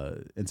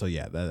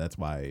that's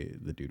why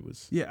the dude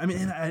was. Yeah, I mean,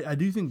 and I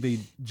do think they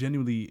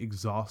genuinely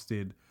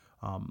exhausted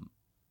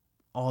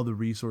all the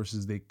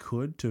resources they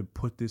could to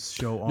put this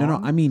show on. No,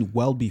 I mean,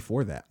 well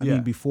before that. I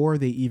mean, before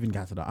they even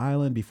got to the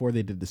island, before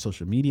they did the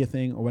social media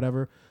thing or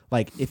whatever.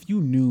 Like, if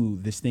you knew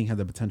this thing had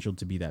the potential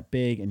to be that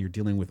big and you're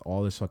dealing with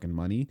all this fucking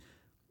money,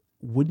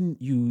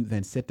 wouldn't you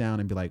then sit down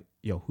and be like,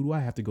 yo, who do I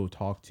have to go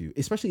talk to?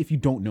 Especially if you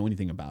don't know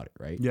anything about it,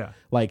 right? Yeah.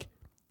 Like,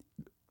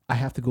 I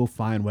have to go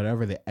find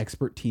whatever the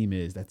expert team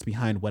is that's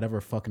behind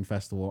whatever fucking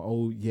festival.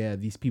 Oh yeah,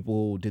 these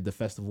people did the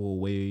festival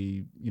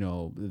way,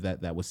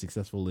 that was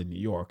successful in New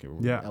York or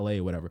LA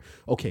or whatever.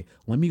 Okay,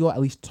 let me go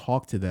at least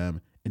talk to them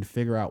and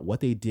figure out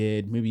what they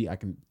did. Maybe I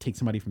can take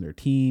somebody from their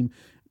team.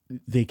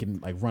 They can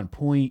like run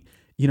point.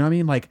 You know what I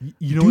mean? Like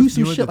do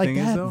some shit like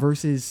that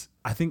versus.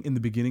 I think in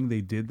the beginning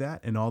they did that,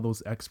 and all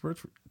those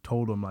experts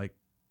told them like,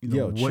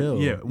 yo,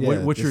 chill.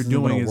 What you're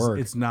doing is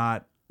it's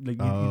not. Like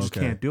you just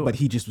can't do it. But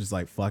he just was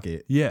like, "Fuck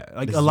it." Yeah,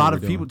 like a lot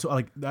of people.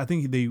 I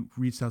think they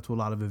reached out to a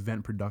lot of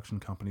event production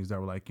companies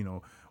that were like,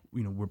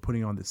 we're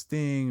putting on this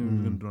thing.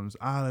 We're going to do on this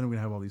island. We're going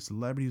to have all these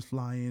celebrities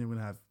fly in. We're going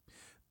to have,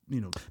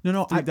 3,000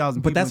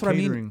 people. But that's what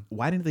catering. I mean.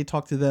 Why didn't they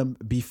talk to them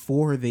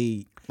before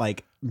they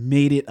like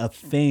made it a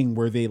thing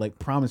where they like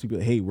promised people,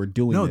 "Hey, we're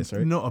doing this"?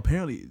 Right? No,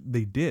 apparently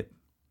they did.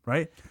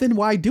 Right? Then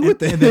why do it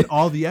then? And then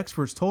all the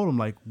experts told him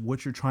like,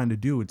 what you're trying to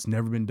do, it's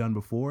never been done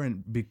before,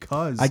 and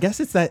because I guess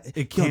it's that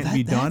it can't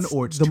be done,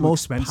 or it's the too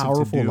most expensive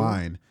powerful to do.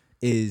 line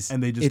is,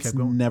 and they just it's kept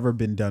going. never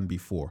been done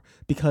before,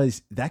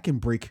 because that can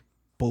break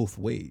both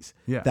ways.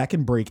 Yeah, that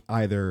can break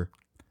either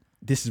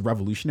this is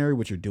revolutionary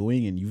what you're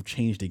doing and you've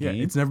changed the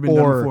game. It's never been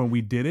done before and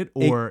we did it,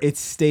 or it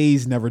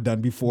stays never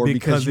done before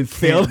because you it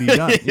failed. Can't be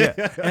done.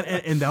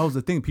 Yeah, and that was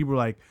the thing. People were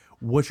like,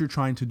 what you're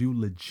trying to do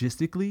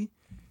logistically.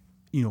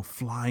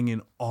 Flying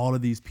in all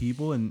of these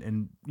people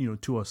and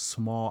to a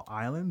small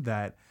island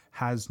that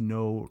has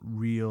no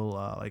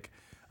real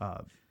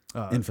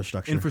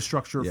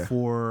infrastructure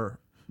for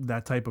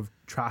that type of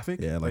traffic.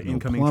 Yeah, like no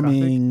incoming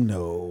plumbing, traffic.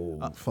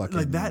 no fucking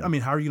like that. I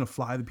mean, how are you gonna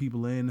fly the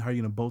people in? How are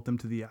you gonna boat them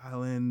to the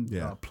island?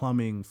 Yeah,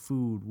 plumbing,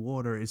 food,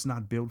 water. It's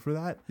not built for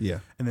that. Yeah,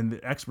 and then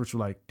the experts were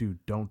like,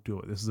 dude, don't do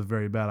it. This is a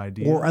very bad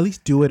idea. Or at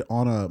least do it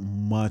on a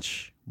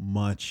much,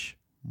 much,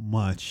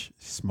 much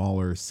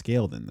smaller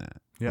scale than that.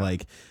 Yeah,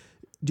 like.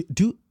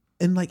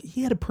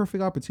 He had a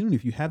perfect opportunity.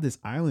 If you have this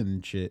island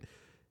and shit,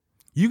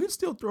 you can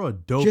still throw a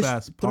dope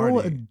ass party. Throw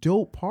a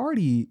dope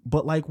party,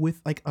 but like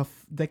with like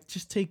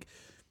just take,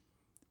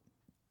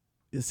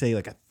 let's say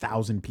like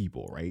 1,000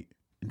 people, right,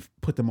 and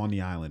put them on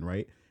the island,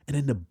 right, and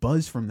then the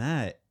buzz from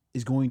that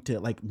is going to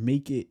like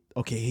make it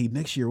okay. Hey,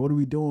 next year, what are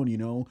we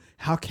doing?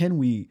 How can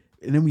we?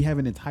 And then we have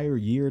an entire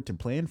year to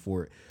plan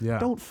for it. Yeah,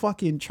 don't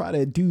fucking try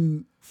to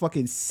do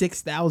fucking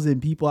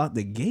 6,000 people out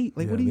the gate.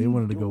 Like, what are you doing? They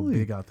wanted to go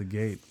big out the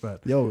gate,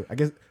 but I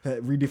guess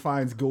that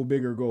redefines go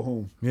big or go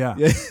home. Yeah.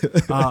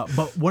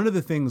 But one of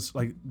the things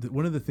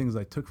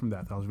I took from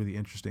that was really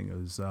interesting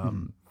is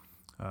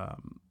I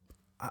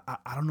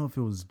don't know if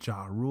it was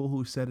Ja Rule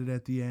who said it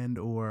at the end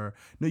or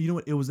no, you know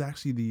what? It was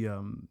actually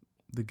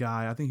the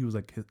guy. I think he was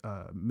like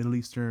Middle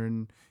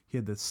Eastern. He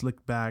had the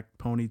slick back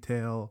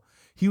ponytail.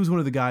 He was one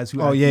of the guys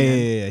who. Oh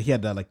yeah. He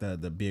had like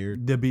the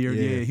beard. The beard.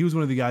 Yeah. He was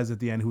one of the guys at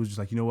the end who was just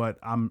like, you know what,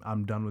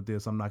 I'm done with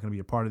this. I'm not going to be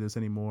a part of this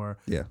anymore.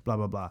 Yeah. Blah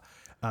blah blah.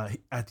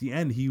 At the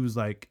end, he was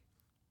like,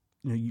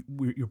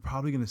 you're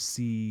probably going to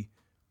see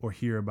or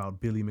hear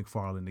about Billy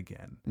McFarland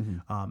again.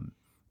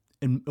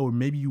 Mm-hmm. Or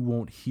maybe you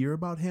won't hear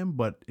about him,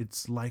 but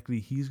it's likely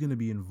he's going to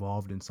be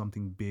involved in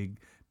something big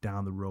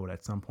down the road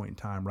at some point in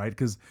time, right?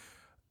 Because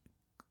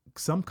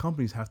some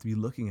companies have to be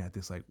looking at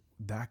this like,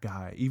 that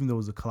guy, even though it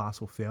was a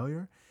colossal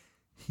failure,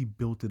 he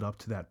built it up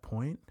to that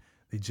point.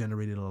 They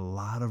generated a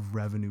lot of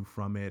revenue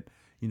from it.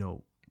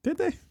 Did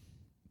they?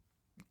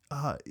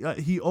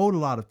 He owed a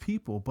lot of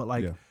people, but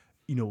the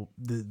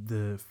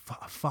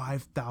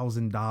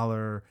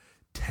 $5,000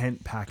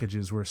 tent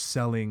packages were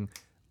selling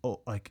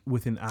like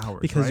within hours,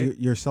 because right?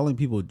 you're selling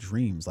people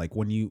dreams. Like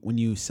when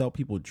you sell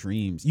people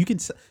dreams, you can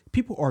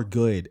people are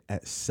good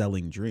at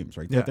selling dreams,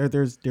 right? Yeah.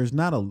 There's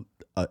not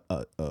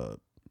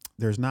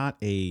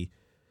a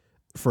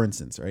for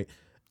instance, right?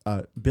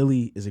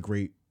 Billy is a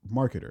great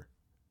marketer,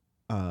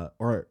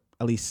 or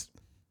at least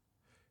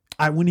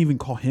I wouldn't even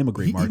call him a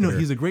great marketer.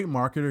 He's a great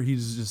marketer. He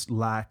just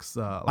lacks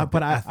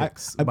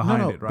ethics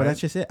behind it, right? But that's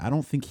just it. I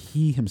don't think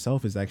he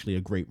himself is actually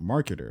a great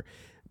marketer,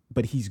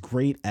 but he's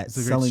great at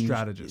selling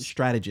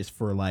strategist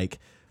for like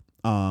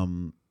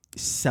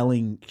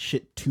selling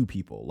shit to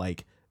people,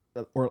 like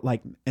or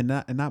like and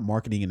not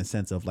marketing in a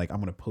sense of like I'm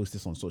gonna post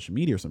this on social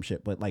media or some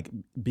shit, but like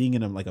being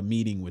in a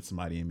meeting with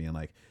somebody and being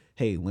like,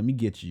 hey, let me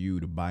get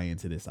you to buy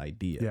into this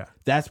idea. Yeah.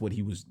 That's what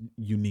he was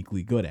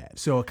uniquely good at.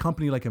 So a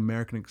company like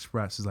American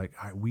Express is like,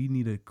 all right, we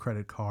need a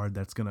credit card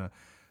that's going to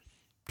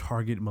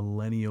target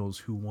millennials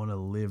who want to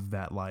live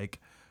that like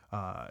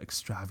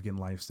extravagant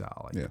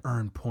lifestyle, like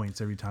earn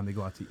points every time they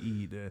go out to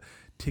eat,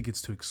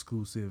 tickets to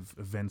exclusive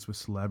events with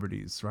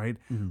celebrities, right?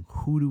 Mm-hmm.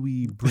 Who do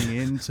we bring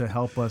in to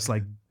help us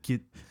like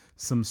get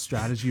some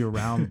strategy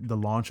around the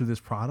launch of this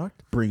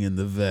product? Bring in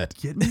the vet.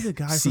 Get me the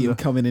guy. See him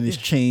coming in his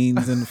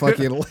chains and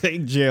fucking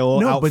like jail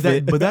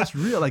outfit. but that's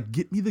real. Like,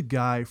 get me the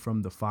guy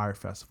from the Fyre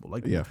Festival.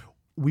 Like,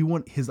 we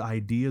want his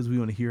ideas. We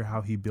want to hear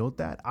how he built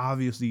that.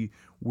 Obviously,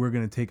 we're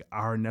gonna take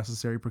our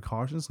necessary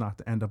precautions not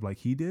to end up like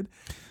he did.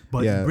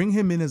 But bring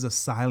him in as a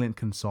silent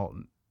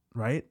consultant,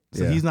 right?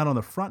 So he's not on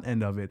the front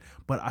end of it.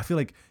 But I feel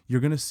like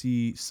you're gonna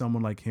see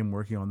someone like him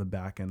working on the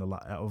back end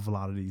of a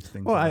lot of these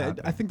things. Well,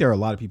 I think there are a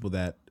lot of people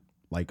that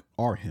like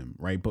are him,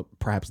 right? But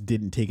perhaps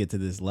didn't take it to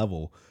this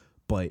level,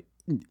 but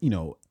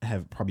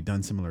have probably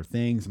done similar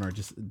things and are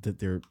just that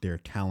their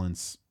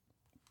talents,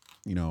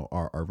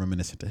 are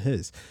reminiscent to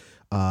his.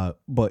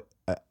 But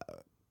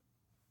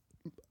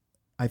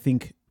I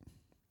think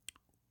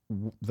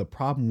the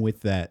problem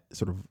with that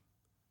sort of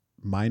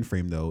mind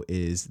frame though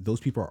is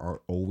those people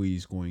are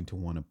always going to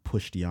want to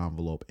push the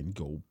envelope and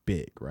go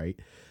big, right?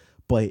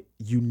 But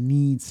you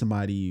need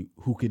somebody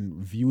who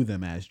can view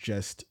them as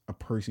just a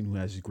person who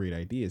has great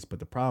ideas. But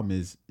the problem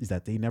is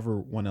that they never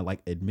want to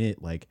like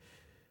admit like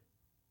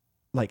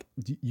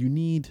you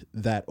need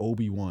that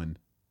Obi-Wan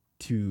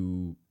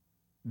to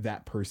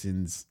that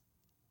person's,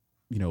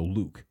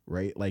 Luke,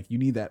 right? Like you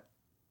need that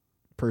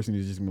person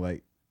who's just gonna be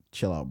like,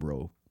 chill out,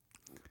 bro.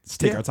 Let's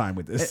take our time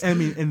with this. I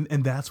mean,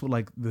 and that's what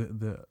like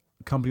the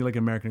company like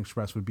American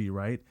Express would be,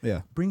 right?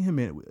 Yeah. Bring him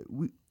in.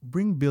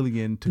 Bring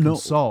Billy in to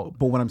consult.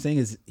 But what I'm saying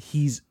is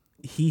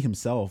he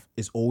himself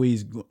is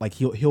always like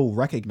he'll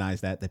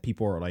recognize that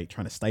people are like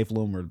trying to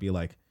stifle him or be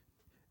like,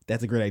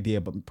 that's a great idea,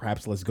 but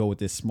perhaps let's go with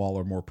this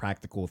smaller, more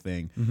practical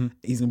thing. Mm-hmm.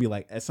 He's gonna be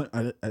like at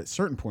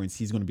certain points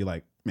he's gonna be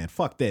like, man,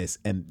 fuck this,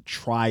 and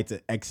try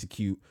to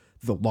execute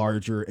the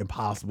larger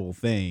impossible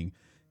thing.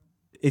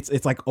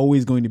 It's like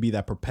always going to be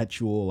that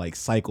perpetual like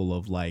cycle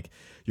of like,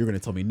 you're going to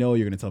tell me no,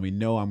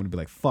 I'm going to be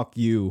like, fuck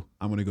you,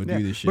 I'm going to go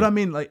do this shit. But I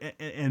mean, like,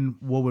 and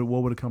what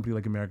would a company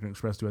like American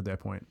Express do at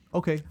that point?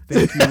 Okay,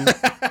 thank you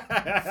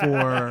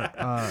for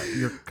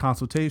your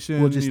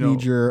consultation. We'll just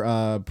need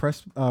your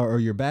press or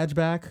your badge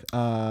back.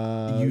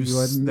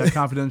 Use that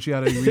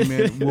confidentiality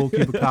agreement. We'll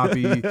keep a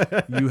copy.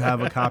 You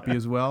have a copy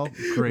as well.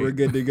 Great. We're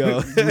good to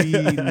go. We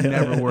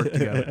never work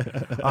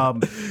together.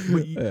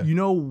 But you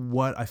know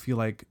what I feel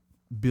like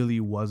Billy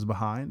was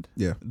behind?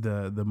 Yeah.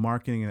 The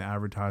marketing and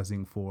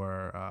advertising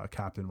for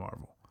Captain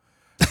Marvel.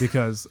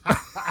 Because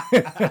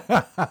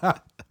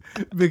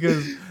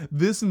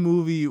this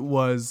movie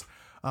was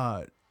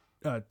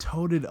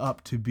toted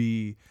up to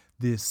be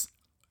this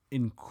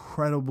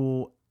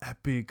incredible,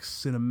 epic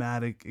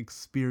cinematic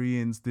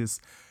experience, this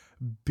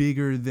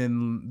bigger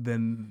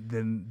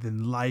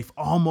than life,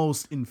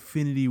 almost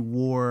Infinity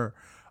War.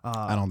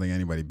 I don't think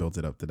anybody built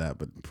it up to that,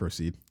 but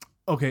proceed.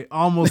 Okay,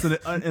 almost an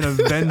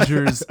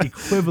Avengers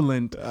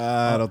equivalent.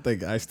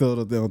 I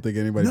still don't think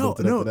anybody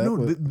built it up to that.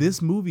 No,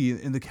 this movie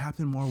and the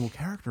Captain Marvel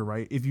character,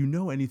 right? If you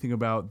know anything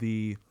about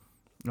the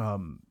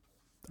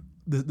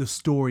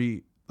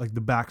story, like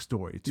the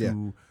backstory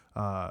to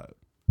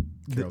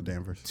Carol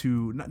Danvers,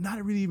 to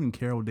not really even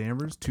Carol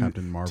Danvers, to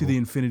Captain Marvel, to the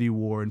Infinity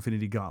War,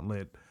 Infinity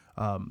Gauntlet.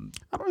 I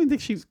don't even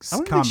think she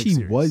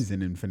was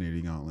in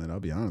Infinity Gauntlet. I'll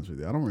be honest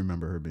with you. I don't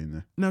remember her being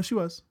there. No, she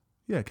was.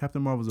 Yeah,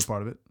 Captain Marvel was a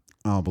part of it.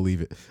 I don't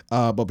believe it.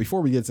 But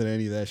before we get to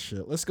any of that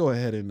shit, let's go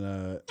ahead and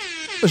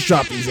let's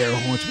drop these air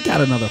horns. We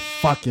got another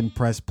fucking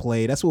press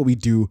play. That's what we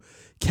do.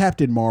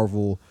 Captain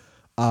Marvel,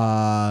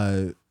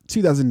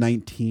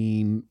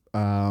 2019.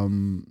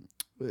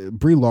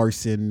 Brie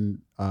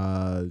Larson,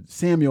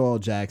 Samuel L.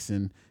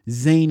 Jackson,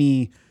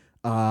 zany,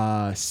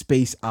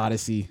 space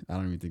odyssey. I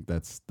don't even think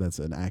that's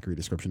an accurate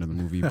description of the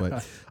movie.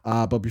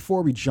 But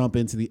before we jump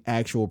into the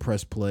actual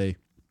press play,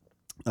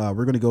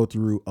 we're gonna go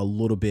through a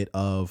little bit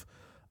of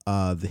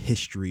the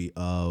history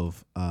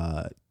of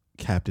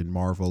Captain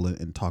Marvel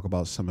and talk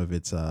about some of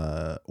its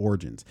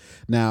origins.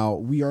 Now,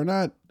 we are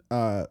not,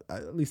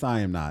 at least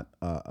I am not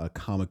a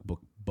comic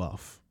book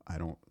buff. I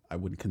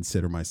wouldn't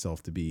consider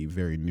myself to be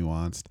very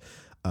nuanced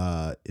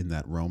in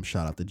that realm.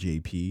 Shout out to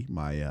JP,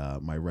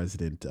 my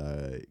resident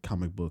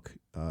comic book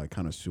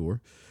connoisseur.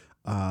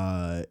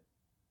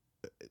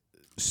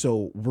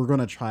 So we're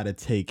gonna try to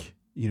take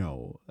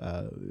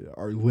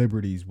our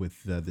liberties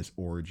with this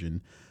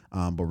origin,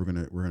 but we're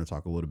gonna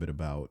talk a little bit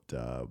about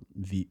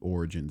the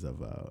origins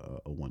of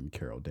one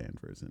Carol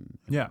Danvers and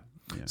yeah.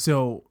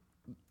 So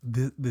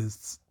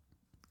this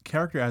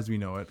character, as we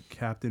know it,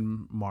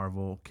 Captain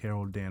Marvel,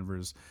 Carol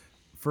Danvers,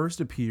 first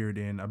appeared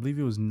in, I believe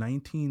it was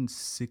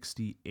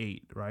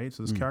 1968, right?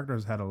 So this character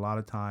has had a lot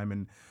of time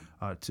and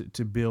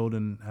to build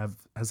and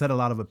has had a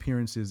lot of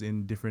appearances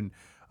in different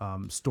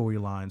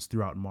storylines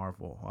throughout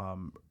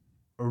Marvel.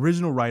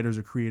 Original writers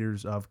or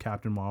creators of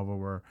Captain Marvel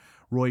were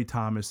Roy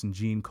Thomas and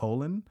Gene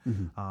Colan.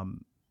 Mm-hmm.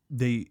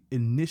 They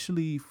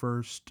initially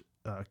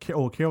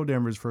Carol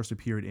Danvers first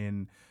appeared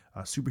in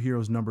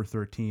Superheroes number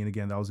 13.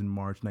 Again, that was in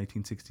March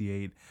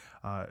 1968,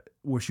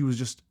 where she was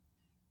just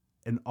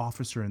an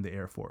officer in the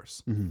Air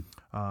Force.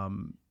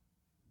 Mm-hmm.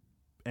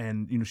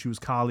 And, she was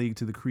colleague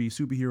to the Kree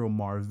superhero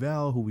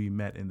Marvel, who we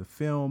met in the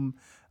film.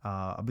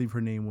 I believe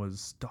her name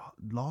was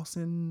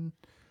Lawson.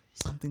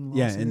 Something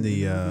Lawson.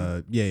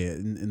 Yeah,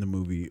 in the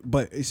movie.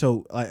 But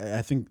so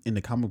I think in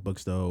the comic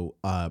books though,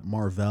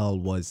 Marvel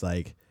was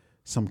like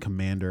some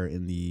commander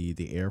in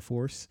the Air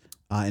Force,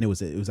 and it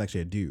was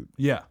actually a dude.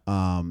 Yeah.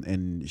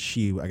 And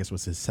she, I guess,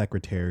 was his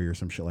secretary or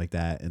some shit like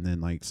that. And then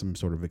like some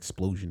sort of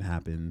explosion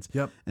happens.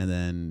 Yep. And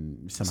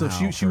then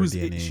somehow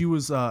she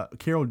was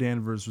Carol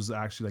Danvers was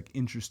actually like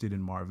interested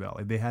in Marvel.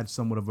 Like, they had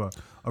somewhat of a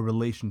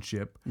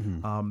relationship.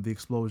 Mm-hmm. The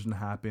explosion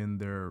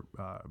happened.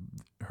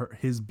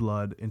 His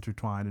blood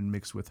intertwined and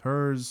mixed with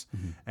hers,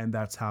 mm-hmm. and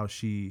that's how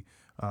she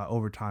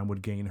over time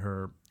would gain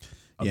her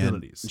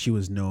abilities. She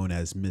was known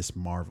as Miss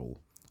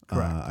Marvel.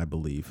 I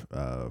believe,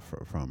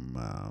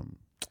 from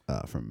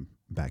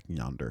back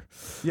yonder.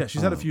 Yeah,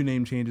 she's had a few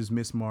name changes: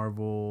 Miss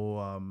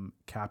Marvel,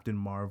 Captain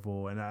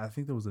Marvel, and I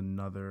think there was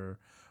another.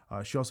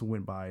 She also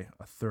went by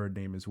a third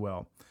name as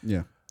well.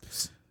 Yeah,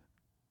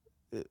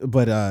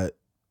 but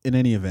in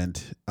any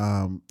event,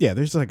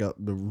 there's like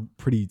the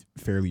pretty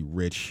fairly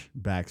rich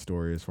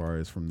backstory as far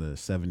as from the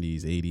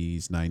 70s,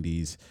 80s,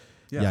 90s,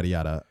 yada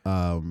yada.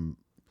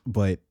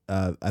 But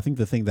I think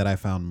the thing that I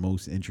found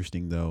most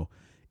interesting though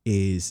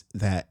is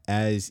that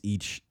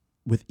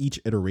with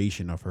each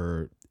iteration of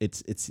her,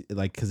 it's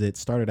like, because it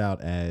started out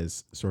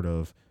as sort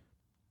of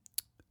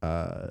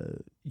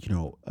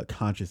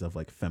conscious of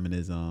like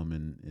feminism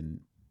and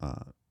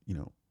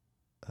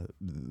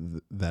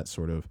that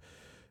sort of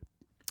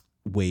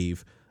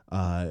wave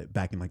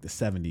back in like the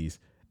 70s,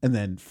 and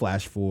then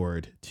flash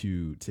forward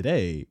to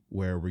today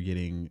where we're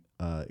getting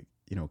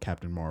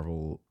Captain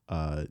Marvel,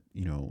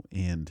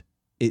 and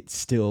it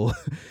still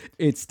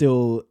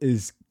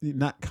is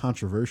not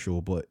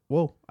controversial, but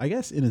I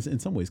guess in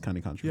some ways kind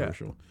of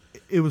controversial.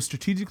 Yeah. It was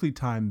strategically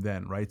timed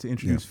then, right, to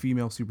introduce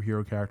female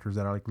superhero characters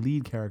that are like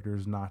lead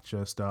characters, not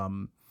just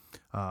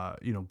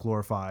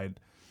glorified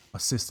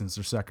assistants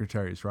or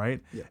secretaries,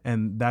 right? Yeah.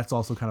 And that's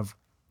also kind of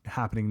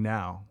happening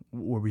now,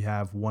 where we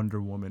have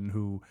Wonder Woman,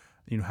 who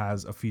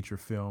has a feature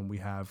film. We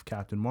have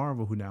Captain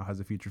Marvel, who now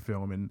has a feature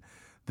film, and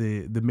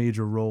the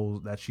major role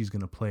that she's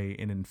going to play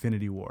in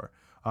Infinity War.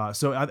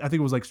 So I think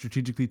it was like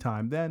strategically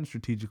timed then,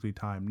 strategically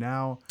timed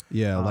now.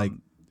 Yeah,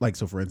 like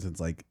so for instance,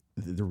 like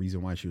the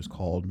reason why she was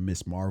called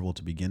Miss Marvel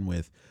to begin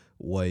with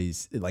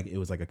was like it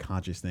was like a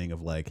conscious thing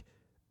of like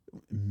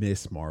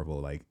Miss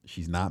Marvel, like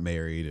she's not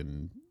married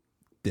and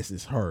this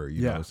is her,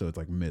 you know, so it's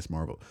like Miss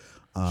Marvel.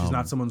 She's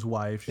not someone's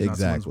wife, she's not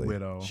someone's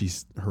widow.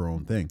 She's her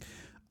own thing.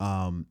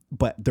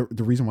 But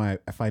the reason why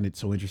I find it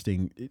so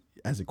interesting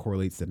as it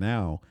correlates to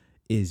now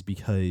is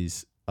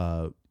because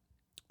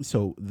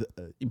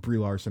Brie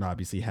Larson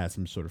obviously had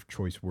some sort of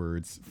choice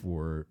words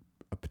for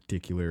a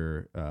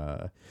particular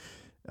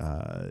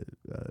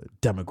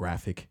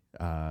demographic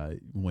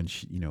when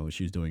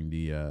she was doing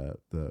the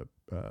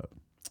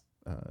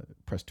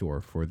press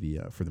tour for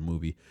the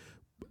movie,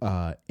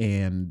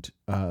 and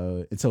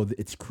so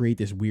it's create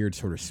this weird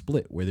sort of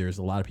split where there's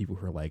a lot of people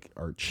who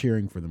are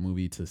cheering for the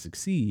movie to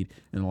succeed,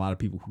 and a lot of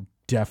people who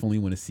definitely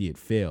want to see it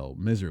fail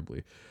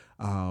miserably,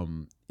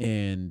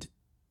 and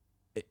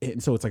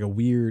so it's like a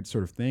weird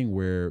sort of thing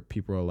where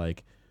people are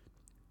like,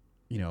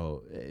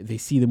 they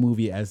see the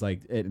movie as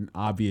like an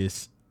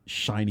obvious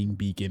shining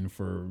beacon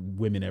for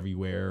women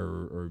everywhere,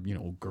 or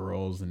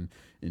girls, and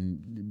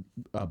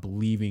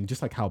believing,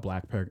 just like how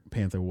Black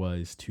Panther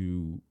was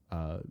to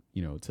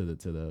to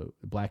the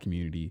Black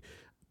community.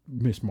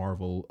 Miss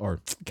Marvel,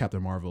 or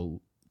Captain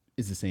Marvel,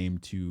 is the same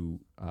to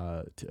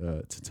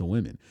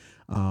women.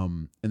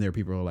 And there are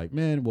people who are like,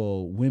 man,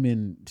 well,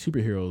 women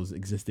superheroes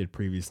existed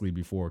previously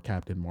before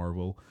Captain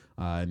Marvel,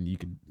 and you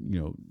could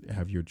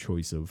have your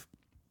choice of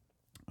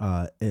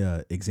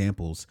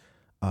examples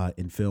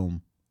in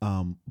film.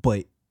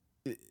 But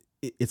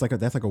it's like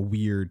that's like a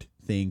weird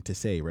thing to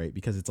say, right?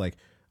 Because it's like,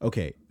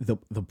 okay, the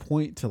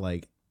point to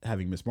like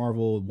having Miss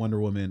Marvel, Wonder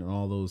Woman, and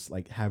all those,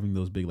 like having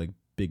those big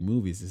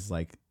movies is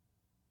like,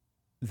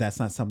 that's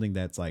not something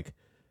that's like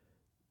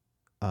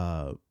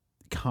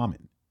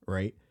common,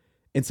 right?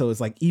 And so it's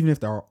like, even if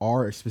there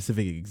are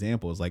specific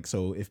examples, like,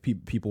 so if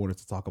people wanted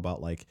to talk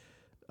about like,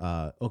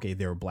 okay,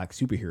 there were Black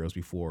superheroes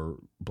before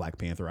Black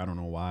Panther, I don't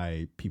know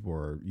why people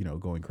are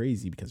going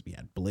crazy, because we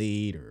had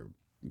Blade, or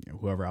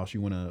whoever else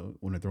you want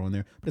to throw in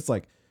there. But it's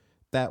like,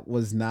 that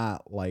was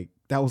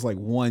like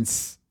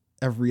once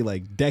every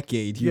like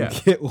decade you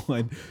would get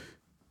one.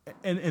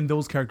 And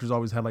those characters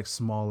always had like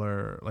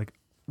smaller like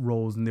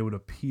roles, and they would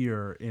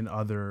appear in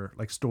other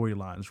like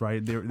storylines,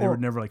 right? They were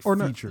never like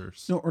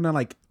features. Not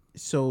like,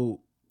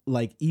 so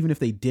like, even if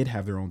they did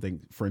have their own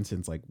thing, for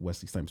instance, like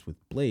Wesley Snipes with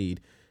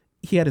Blade,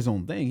 he had his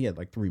own thing. He had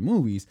like 3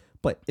 movies,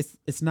 but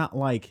it's not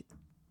like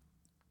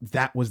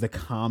that was the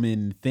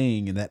common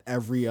thing, and that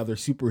every other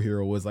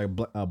superhero was like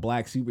a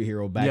Black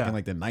superhero back in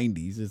like the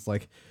 90s. It's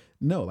like,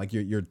 no, like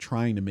you're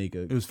trying to make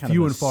it was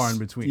few and far in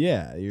between.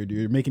 Yeah,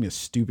 you're making a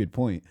stupid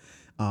point,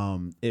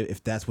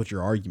 if that's what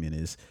your argument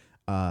is.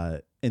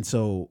 And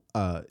so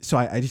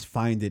I just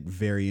find it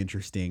very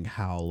interesting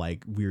how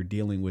like we're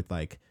dealing with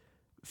like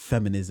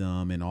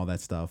feminism and all that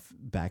stuff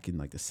back in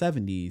like the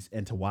 70s,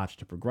 and to watch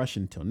the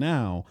progression till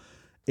now,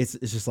 it's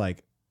just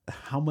like,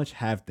 how much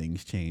have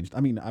things changed?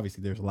 I mean,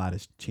 obviously there's a lot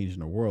of change in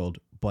the world,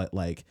 but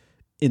like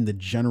in the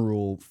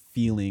general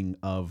feeling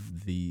of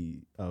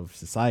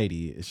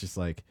society, it's just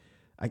like,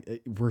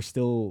 we're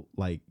still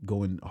like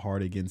going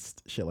hard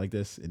against shit like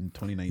this in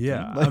 2019.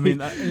 Yeah, I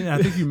mean, I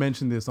think you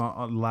mentioned this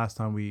on last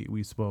time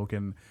we spoke,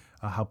 and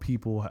how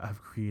people have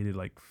created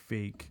like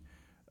fake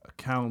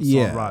accounts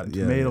on Rotten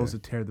Tomatoes to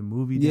tear the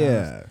movie down.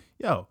 Yeah,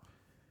 yo,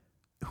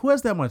 who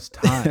has that much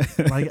time?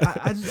 Like,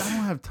 I don't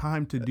have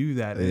time to do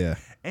that.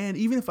 And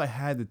even if I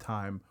had the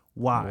time,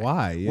 why?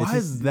 Why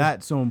is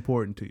that so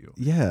important to you?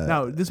 Yeah.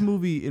 Now, this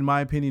movie, in my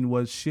opinion,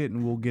 was shit,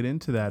 and we'll get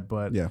into that.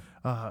 But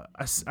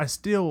I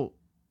still,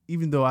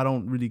 even though I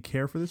don't really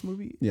care for this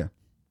movie,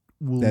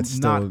 will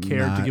not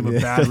care to give a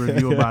bad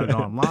review about it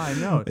online.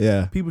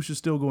 No, people should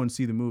still go and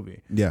see the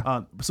movie.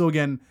 Yeah. So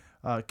again,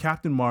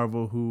 Captain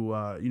Marvel, who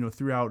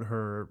throughout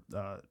her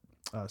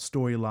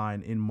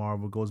storyline in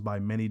Marvel goes by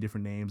many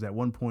different names. At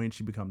one point,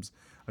 she becomes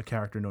a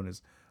character known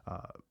as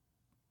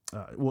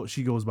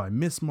she goes by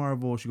Miss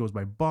Marvel. She goes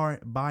by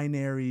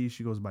Binary.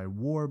 She goes by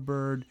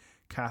Warbird,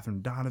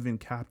 Catherine Donovan,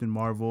 Captain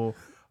Marvel.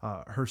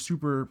 Her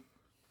super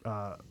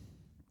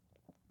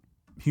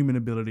human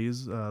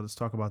abilities. Let's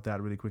talk about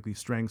that really quickly.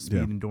 Strength,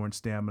 speed, endurance,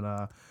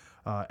 stamina,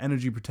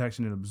 energy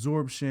protection and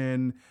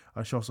absorption.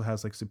 She also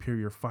has like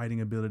superior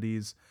fighting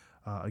abilities.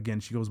 Again,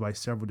 she goes by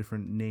several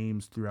different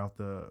names throughout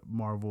the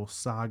Marvel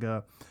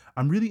saga.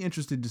 I'm really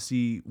interested to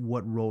see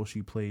what role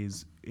she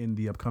plays in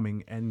the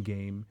upcoming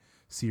Endgame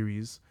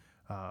series.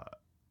 I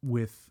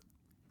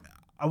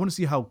want to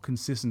see how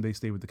consistent they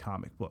stay with the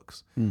comic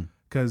books.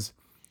 Because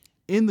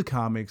in the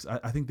comics,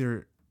 I think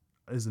there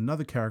is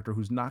another character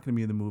who's not going to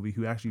be in the movie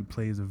who actually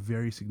plays a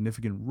very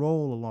significant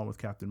role along with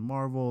Captain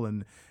Marvel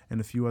and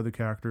a few other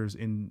characters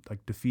in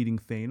like defeating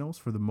Thanos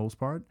for the most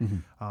part.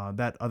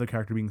 That other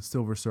character being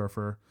Silver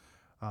Surfer.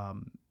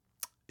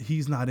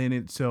 He's not in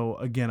it. So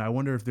again, I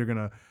wonder if they're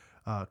going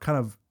to kind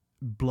of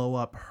blow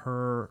up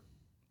her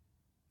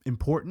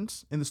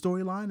importance in the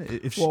storyline.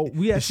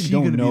 We actually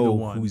don't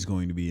know who's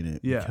going to be in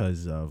it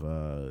because of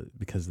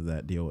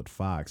that deal with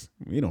Fox.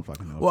 We don't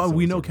fucking know. Well,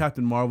 we know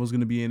Captain Marvel's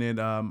going to be in it.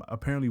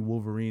 Apparently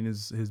Wolverine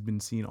has been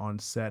seen on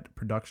set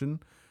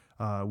production.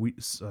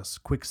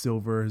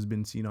 Quicksilver has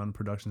been seen on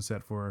production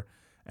set for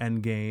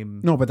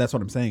Endgame. No, but that's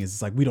what I'm saying is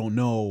it's like we don't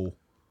know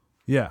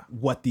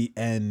what the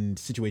end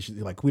situation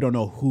is. Like we don't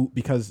know who,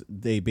 because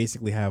they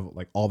basically have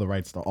like all the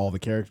rights to all the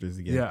characters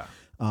again.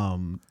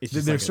 It's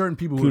just there's certain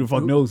people who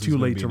are too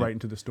late to write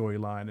into the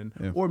storyline,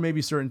 and or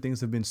maybe certain things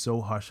have been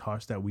so hush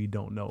hush that we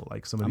don't know.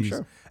 Like some of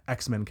these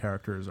X-Men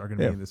characters are going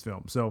to be in this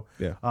film. So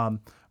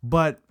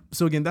but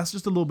so again, that's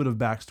just a little bit of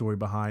backstory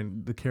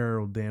behind the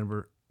Carol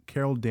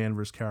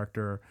Danvers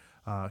character,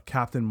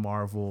 Captain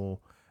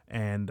Marvel,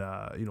 and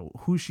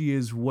who she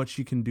is, what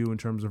she can do in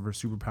terms of her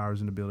superpowers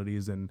and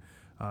abilities. And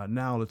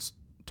now let's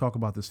talk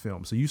about this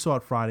film. So you saw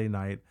it Friday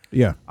night.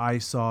 Yeah, I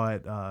saw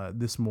it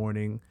this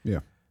morning. Yeah.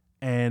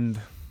 And,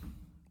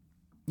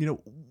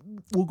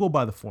 we'll go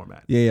by the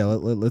format. Yeah.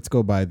 Let's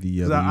go by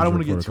the. I don't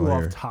want to get too here.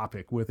 off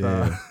topic with.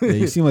 Yeah.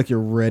 You seem like you're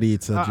ready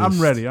to.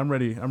 I'm ready. I'm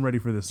ready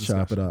for this discussion.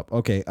 Chop it up.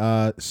 Okay.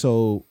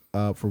 So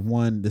for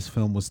one, this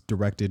film was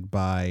directed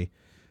by,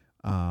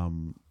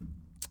 Anna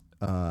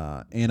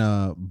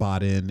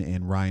Bodden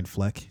and Ryan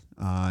Fleck.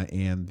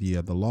 And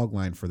the log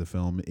line for the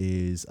film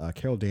is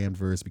Carol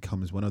Danvers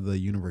becomes one of the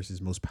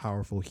universe's most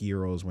powerful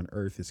heroes when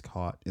Earth is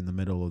caught in the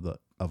middle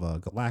of a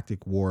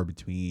galactic war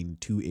between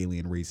two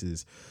alien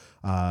races,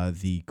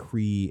 the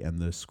Kree and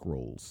the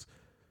Skrulls.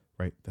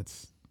 Right?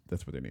 That's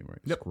what their name, right?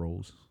 Yep.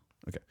 Skrulls.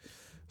 Okay.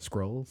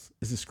 Skrulls?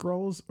 Is it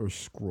Skrulls or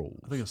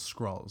Skrulls? I think it's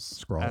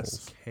Skrulls.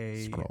 Skrulls.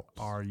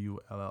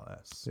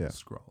 SKRULLS. Yeah.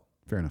 Skrull.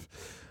 Fair enough.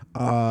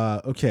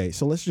 Okay,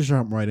 so let's just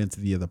jump right into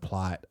the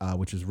plot,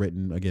 which is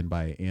written again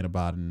by Anna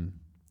Bodden,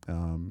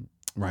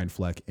 Ryan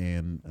Fleck,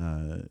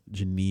 and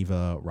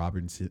Geneva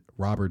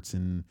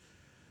Robertson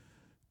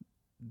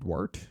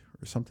Wart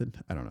or something.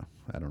 I don't know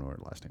what her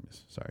last name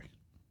is. Sorry,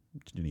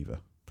 Geneva.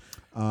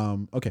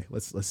 Okay,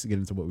 let's get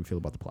into what we feel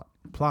about the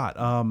plot.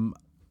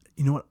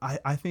 You know what?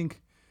 I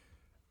think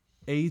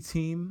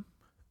A-Team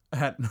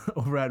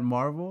over at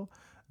Marvel,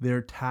 they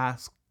were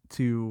tasked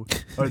to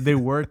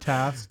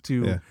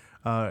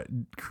Yeah.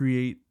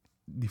 Create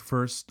the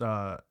first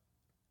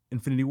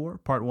Infinity War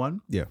Part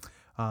 1. Yeah.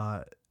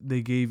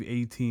 They gave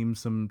A-Team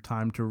some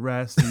time to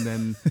rest, and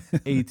then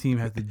A-Team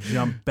had to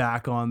jump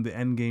back on the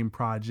Endgame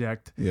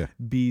project. Yeah.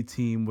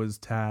 B-Team was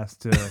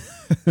tasked to,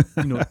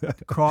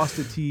 cross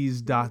the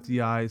T's, dot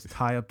the I's,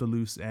 tie up the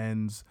loose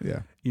ends.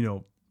 Yeah.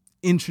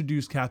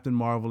 Introduce Captain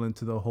Marvel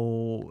into the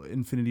whole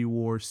Infinity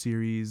War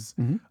series.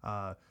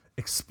 Mm-hmm.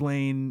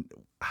 Explain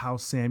how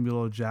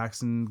Samuel L.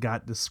 Jackson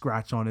got the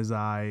scratch on his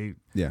eye.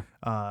 Yeah.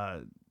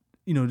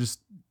 Just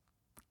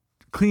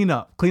clean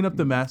up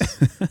the mess,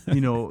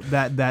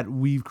 that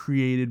we've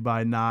created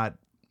by not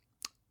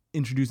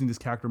introducing this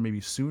character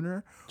maybe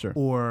sooner, Sure.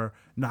 or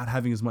not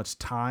having as much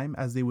time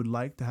as they would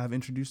like to have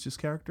introduced this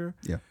character.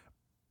 Yeah.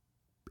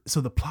 So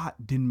the plot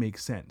didn't make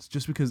sense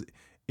just because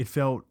it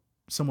felt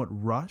somewhat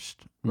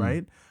rushed,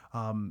 right?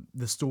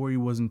 The story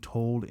wasn't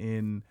told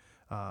in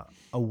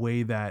a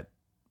way that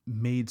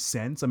made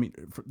sense. I mean,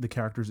 the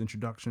character's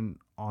introduction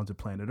onto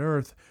planet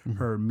Earth,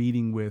 her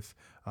meeting with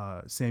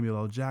Samuel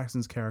L.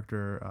 Jackson's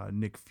character,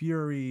 Nick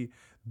Fury,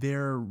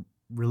 their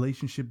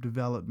relationship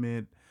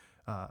development,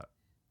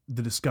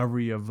 the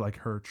discovery of like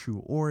her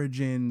true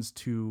origins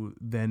to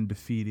then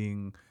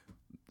defeating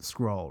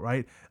Skrull,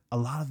 right? A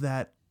lot of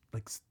that,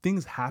 like,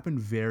 things happen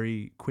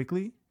very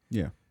quickly.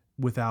 Yeah.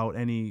 Without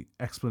any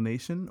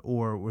explanation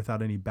or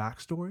without any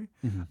backstory.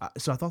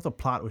 So I thought the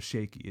plot was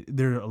shaky.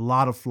 There are a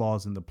lot of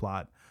flaws in the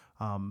plot.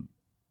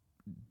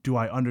 Do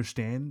I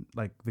understand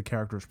like the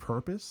character's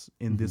purpose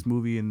in this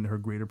movie and her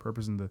greater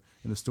purpose in the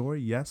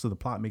story? Yes. So the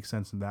plot makes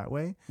sense in that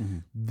way.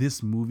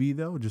 This movie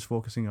though, just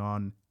focusing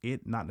on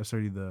it, not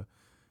necessarily the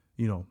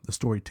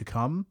story to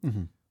come.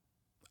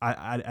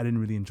 I didn't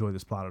really enjoy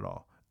this plot at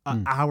all.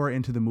 An hour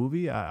into the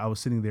movie, I was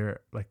sitting there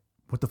like,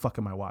 what the fuck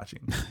am I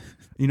watching?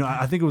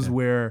 I think it was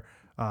where,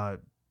 the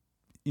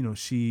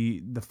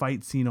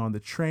fight scene on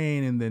the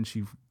train, and then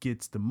she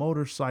gets the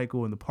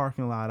motorcycle in the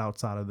parking lot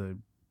outside of that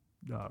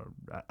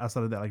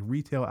like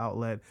retail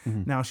outlet.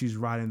 Now she's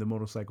riding the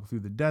motorcycle through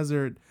the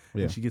desert,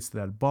 and she gets to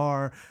that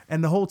bar.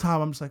 And the whole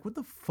time I'm just like, what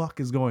the fuck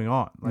is going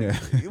on? Like,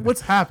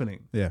 what's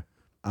happening? Yeah.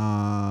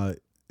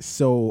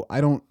 So I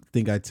don't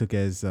think I took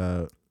as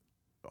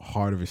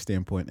hard of a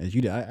standpoint as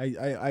you did.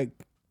 I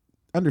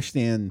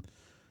understand.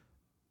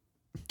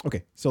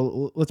 Okay,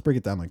 so let's break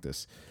it down like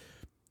this.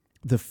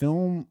 The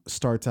film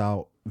starts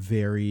out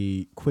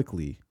very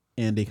quickly,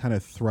 and they kind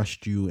of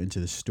thrust you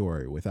into the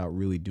story without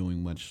really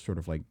doing much sort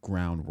of like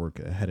groundwork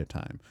ahead of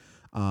time.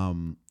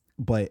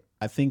 But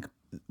I think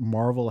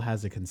Marvel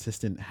has a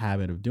consistent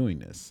habit of doing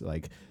this,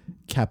 like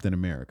Captain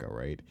America,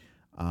 right?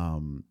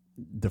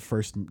 The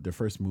first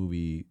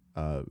movie,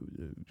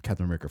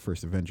 Captain America: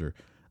 First Avenger,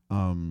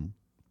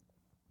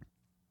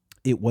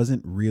 it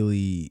wasn't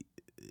really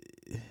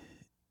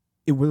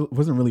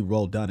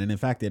well done, and in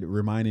fact, it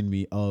reminded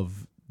me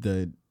of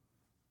the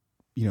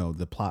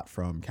plot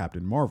from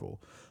Captain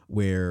Marvel,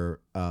 where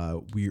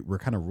we're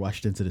kind of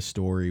rushed into the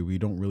story. We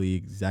don't really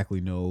exactly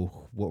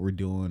know what we're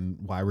doing,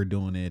 why we're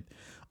doing it.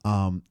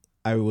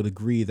 I would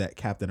agree that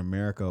Captain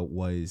America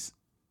was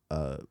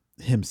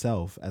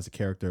himself as a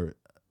character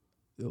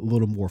a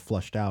little more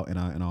fleshed out, and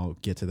I'll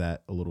get to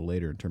that a little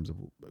later in terms of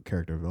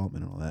character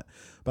development and all that.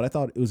 But I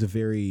thought it was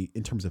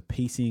in terms of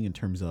pacing, in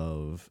terms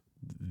of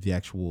the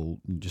actual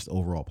just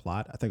overall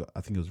plot, I think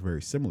it was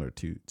very similar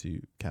to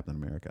Captain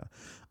America.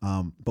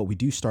 But we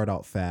do start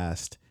out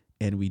fast,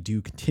 and we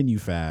do continue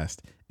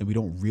fast, and we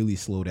don't really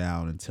slow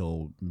down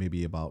until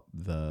maybe about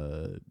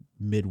the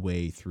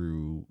midway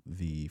through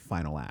the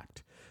final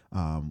act,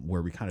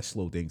 where we kind of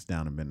slow things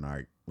down and been, all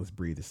right, let's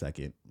breathe a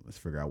second, let's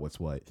figure out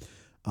what's what.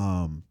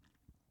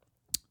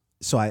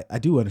 So I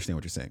do understand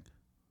what you're saying.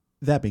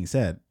 That being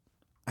said,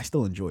 I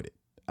still enjoyed it.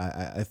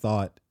 I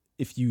thought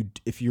if you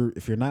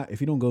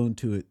don't go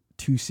into it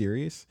too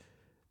serious,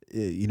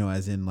 you know,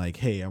 as in like,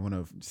 hey, I want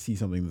to see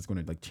something that's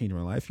going to like change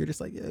my life. You're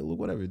just like, yeah, look,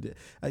 whatever.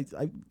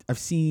 I've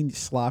seen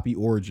sloppy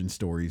origin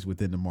stories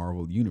within the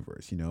Marvel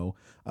universe. You know,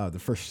 the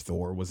first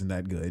Thor wasn't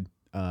that good.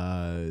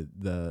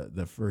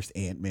 The first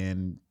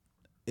Ant-Man,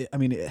 I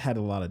mean, it had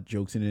a lot of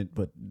jokes in it,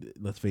 but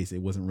let's face it,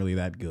 it wasn't really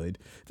that good.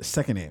 The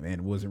second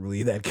Ant-Man wasn't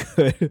really that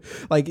good.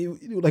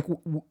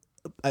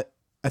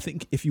 I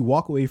think if you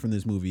walk away from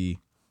this movie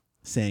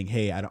saying,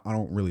 hey, I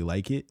don't really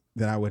like it,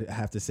 then I would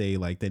have to say,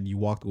 like, then you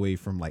walked away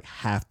from like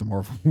half the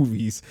Marvel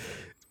movies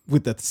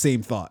with that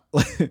same thought.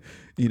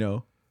 You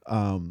know,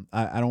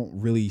 I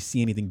don't really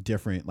see anything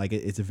different. Like,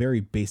 it's a very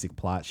basic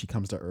plot. She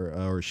comes to Earth,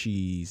 or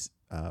she's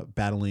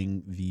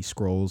battling the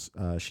Skrulls.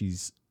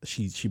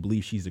 She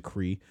believes she's a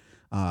Kree,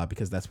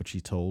 because that's what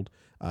she's told.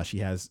 She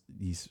has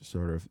these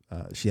sort of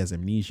she has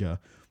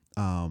amnesia.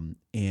 And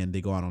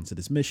they go out onto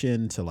this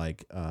mission to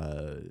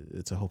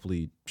to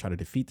hopefully try to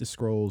defeat the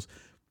Skrulls.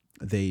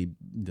 The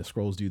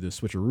Skrulls do the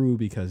switcheroo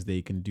because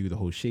they can do the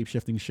whole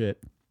shape-shifting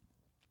shit.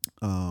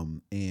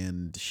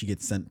 And she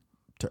gets sent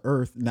to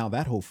Earth. Now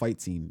that whole fight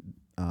scene,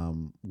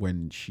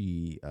 when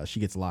she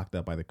gets locked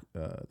up by the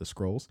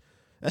Skrulls,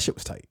 that shit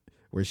was tight.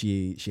 Where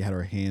she had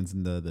her hands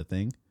in the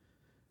thing.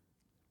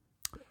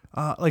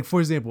 Like, for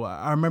example,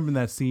 I remember in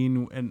that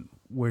scene and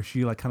where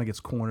she like kind of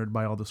gets cornered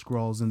by all the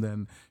Skrulls, and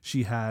then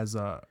she has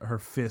her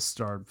fists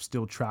are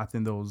still trapped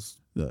in those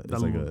that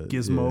little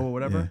gizmo or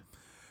whatever,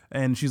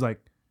 and she's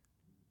like,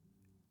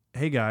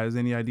 hey guys,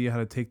 any idea how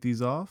to take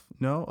these off?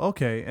 No?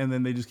 Okay. And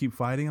then they just keep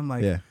fighting. I'm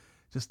like,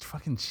 just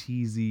fucking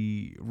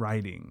cheesy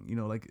writing. You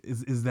know, like,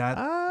 is that...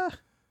 I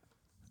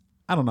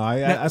don't know.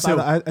 I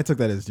took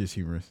that as just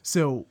humorous.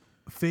 So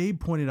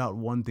Fabe pointed out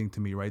one thing to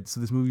me, right? So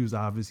this movie was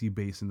obviously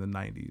based in the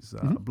 90s.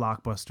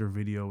 Blockbuster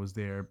Video was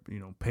there, you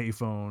know,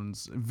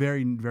 payphones,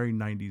 very, very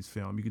 90s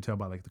film. You could tell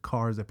by like the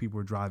cars that people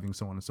were driving,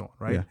 so on and so on,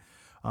 right?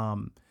 Yeah.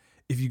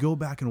 If you go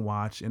back and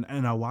watch, and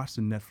I watched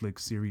a Netflix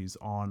series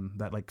on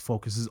that like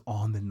focuses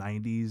on the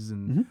 90s,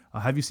 and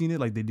have you seen it?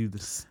 Like they do the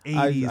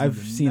 80s. I've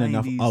seen 90s.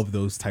 Enough of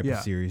those type of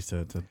series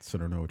to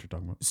sort of know what you're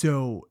talking about.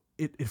 So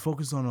it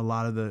focuses on a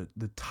lot of the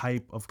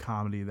type of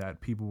comedy that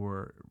people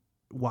were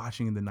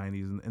watching in the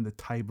 90s and the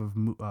type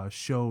of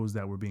shows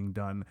that were being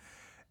done.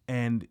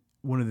 And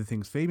one of the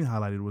things Fabian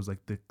highlighted was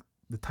like the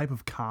type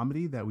of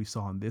comedy that we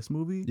saw in this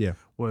movie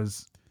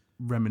was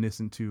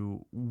reminiscent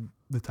to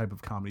the type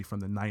of comedy from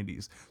the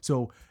 90s.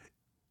 So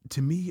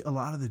to me, a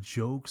lot of the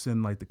jokes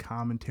and like the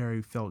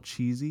commentary felt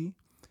cheesy,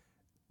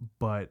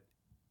 but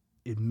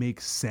it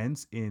makes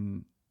sense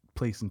in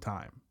place and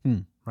time.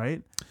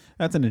 Right?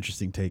 That's an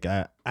interesting take.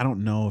 I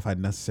don't know if I'd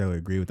necessarily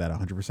agree with that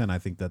 100%. I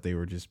think that they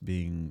were just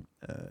being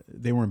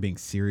they weren't being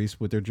serious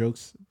with their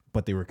jokes,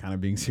 but they were kind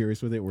of being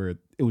serious with it, where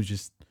it was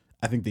just,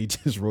 I think they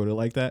just wrote it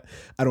like that.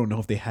 I don't know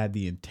if they had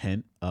the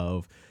intent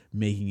of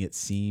making it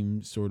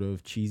seem sort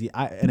of cheesy.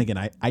 I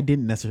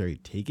didn't necessarily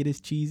take it as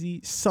cheesy.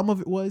 Some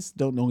of it was,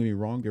 don't get me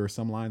wrong. There were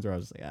some lines where I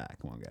was like,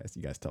 come on guys,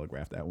 you guys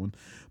telegraphed that one.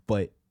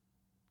 But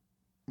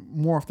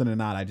more often than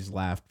not, I just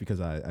laughed because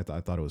I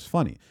thought it was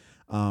funny.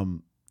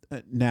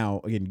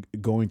 Now again,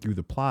 going through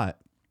the plot,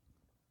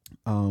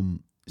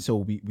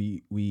 so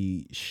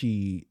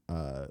she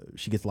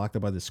gets locked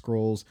up by the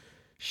Skrulls.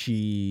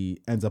 She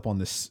ends up on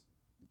this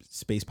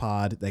space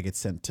pod that gets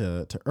sent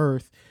to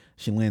Earth.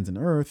 She lands in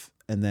Earth,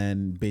 and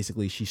then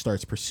basically she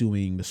starts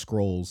pursuing the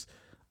Skrulls,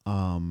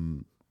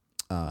 and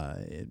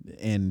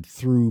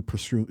through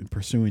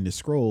pursuing the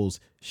Skrulls,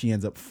 she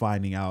ends up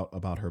finding out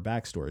about her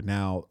backstory.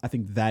 Now, I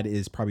think that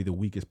is probably the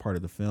weakest part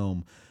of the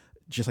film,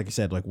 just like you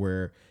said, like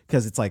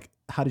because it's like,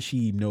 how does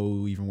she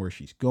know even where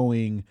she's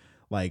going?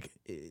 Like,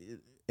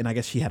 and I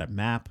guess she had a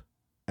map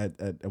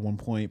at one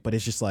point, but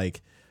it's just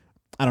like,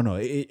 I don't know.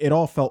 It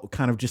all felt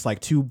kind of just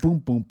like two boom,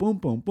 boom, boom,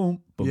 boom, boom,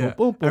 boom, boom,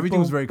 boom. Everything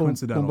boom, was very boom,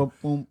 coincidental. Boom,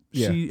 boom, boom.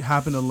 Yeah. She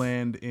happened to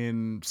land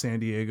in San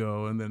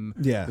Diego, and then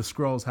the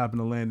Skrulls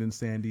happened to land in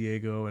San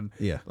Diego, and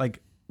like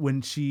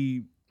when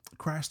she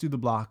crashed through the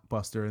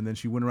Blockbuster, and then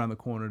she went around the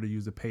corner to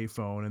use a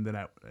payphone, and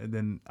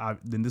then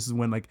this is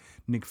when like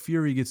Nick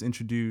Fury gets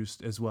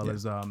introduced, as well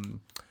as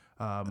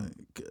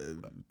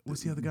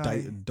what's the other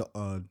guy?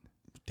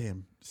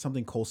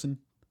 Something Coulson.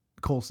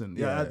 Coulson,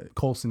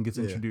 Coulson gets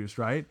introduced,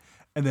 right?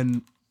 And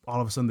then all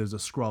of a sudden there's a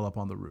Skrull up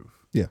on the roof.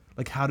 Yeah.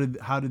 Like how did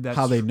that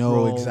how they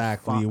know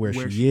exactly where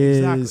she is.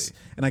 Exactly.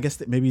 And I guess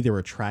that maybe they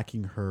were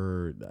tracking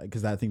her,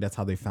 because I think that's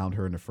how they found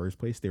her in the first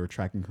place. They were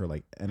tracking her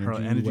like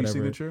energy whatever.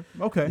 Signature.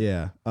 Okay.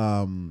 Yeah.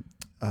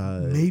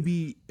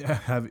 Maybe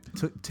have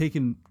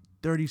taken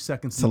 30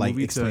 seconds to like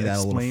explain that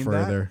a little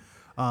further.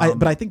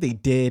 But I think they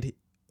did.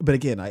 But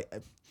again, I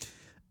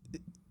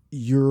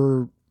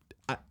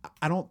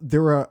don't.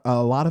 There are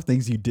a lot of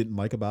things you didn't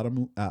like about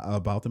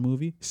the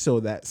movie, so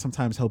that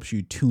sometimes helps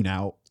you tune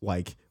out.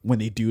 Like when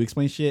they do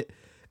explain shit,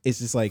 it's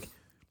just like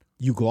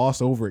you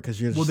gloss over it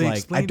because you're just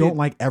like, I don't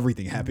like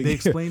everything happening. They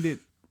explained it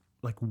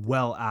like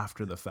well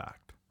after the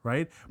fact,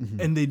 right?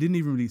 Mm-hmm. And they didn't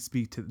even really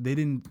speak to. They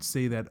didn't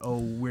say that. Oh,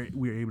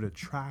 we're able to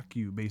track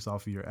you based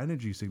off of your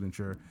energy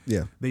signature.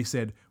 Yeah. They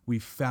said we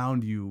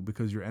found you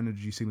because your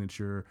energy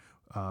signature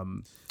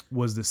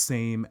was the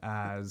same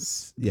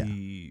as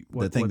the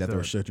thing that they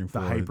were searching for,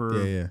 the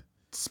hyper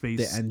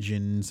space, the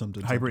engine,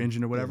 hyper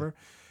engine or whatever.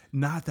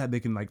 Not that they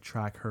can like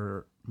track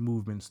her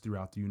movements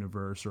throughout the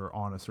universe or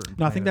on a certain.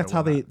 No, I think that's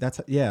how they.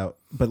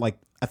 But like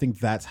I think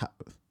that's how.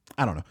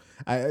 I don't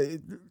know.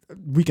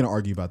 We can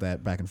argue about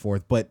that back and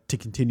forth, but to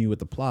continue with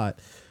the plot,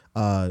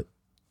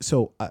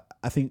 so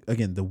I think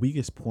again the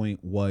weakest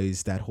point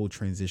was that whole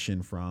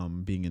transition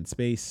from being in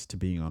space to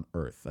being on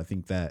Earth. I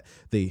think that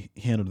they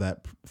handled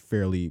that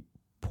fairly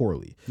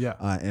poorly. Yeah.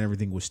 And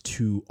everything was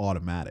too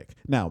automatic.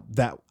 Now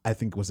that I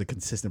think was a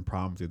consistent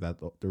problem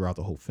throughout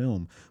the whole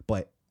film,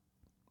 but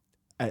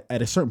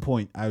at a certain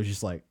point I was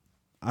just like,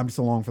 I'm just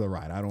along for the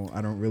ride. I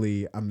don't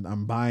really.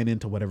 I'm buying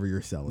into whatever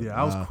you're selling. Yeah,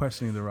 I was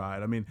questioning the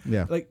ride. I mean,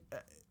 yeah, like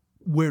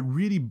where it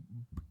really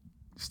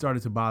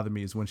started to bother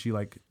me is when she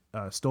like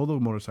stole the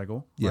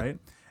motorcycle, right?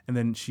 And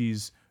then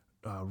she's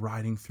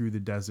riding through the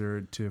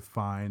desert to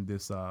find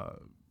this,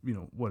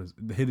 what is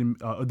it? The hidden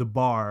the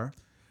bar.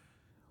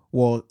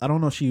 Well, I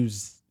don't know. She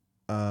was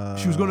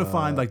going to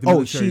find like the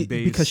military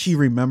base because she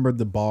remembered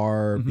the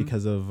bar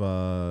because of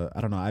I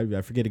don't know.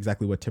 I forget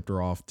exactly what tipped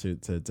her off to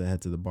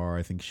head to the bar.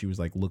 I think she was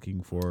like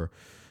looking for.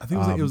 I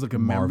think it was like a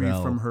memory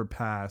from her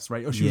past,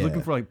 right? Or she was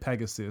looking for like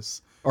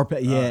Pegasus, or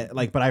but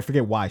I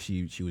forget why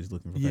she was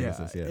looking for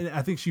Pegasus. Yeah, and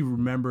I think she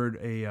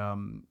remembered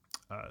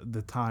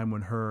the time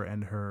when her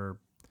and her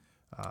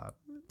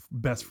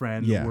best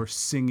friend were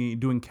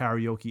doing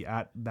karaoke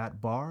at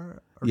that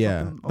bar.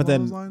 But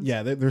then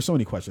there's so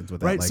many questions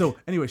with that. Right. Like, so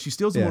anyway, she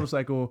steals the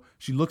motorcycle.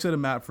 She looks at a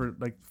map for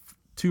like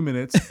 2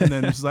 minutes, and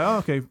then she's like, "Oh,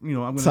 okay, I'm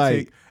going to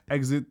take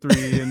exit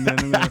 3, and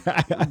then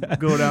I'm going to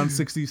go down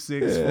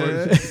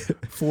 66 for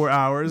 4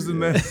 hours,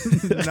 and then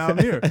now I'm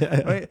here."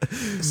 Right.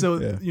 So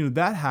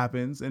that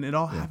happens, and it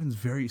all happens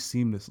very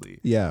seamlessly.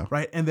 Yeah.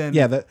 Right. And then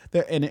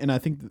and I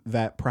think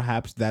that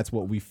perhaps that's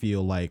what we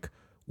feel like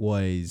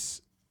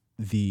was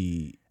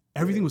the.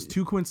 Everything was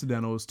too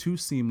coincidental. It was too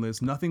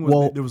seamless. Nothing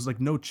was. There was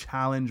like no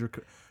challenge or.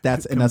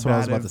 That's what I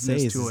was about to say.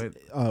 Is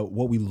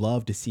what we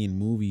love to see in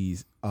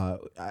movies.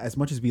 As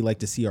much as we like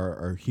to see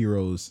our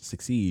heroes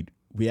succeed,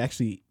 we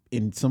actually,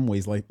 in some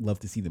ways, love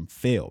to see them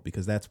fail,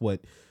 because that's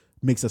what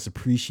makes us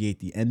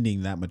appreciate the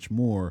ending that much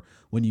more.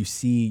 When you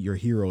see your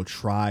hero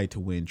try to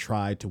win,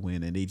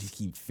 and they just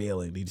keep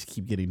failing. They just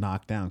keep getting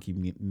knocked down,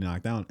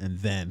 and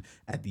then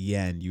at the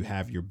end, you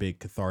have your big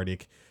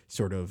cathartic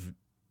sort of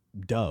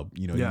dub,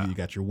 you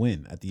got your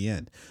win at the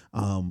end.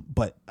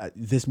 But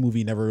this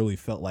movie never really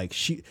felt like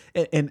she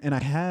and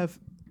I have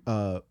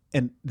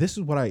and this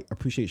is what I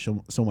appreciate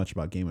so much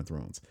about Game of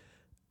Thrones.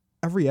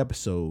 Every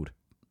episode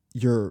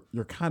you're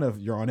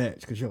on edge,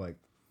 because you're like,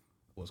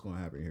 what's going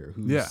to happen here?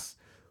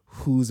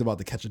 Who's about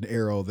to catch an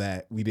arrow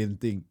that we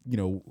didn't think,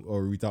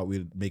 or we thought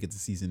we'd make it to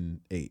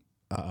season 8.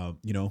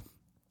 The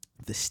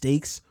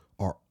stakes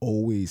are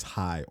always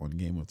high on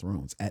Game of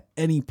Thrones. At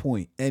any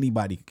point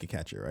anybody could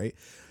catch it, right?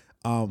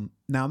 Now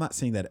I'm not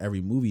saying that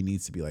every movie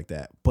needs to be like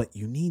that, but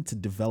you need to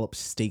develop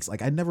stakes.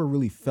 Like, I never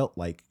really felt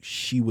like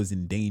she was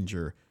in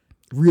danger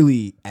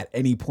really at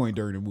any point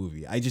during the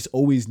movie. I just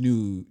always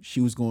knew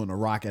she was going to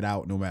rock it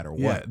out no matter what.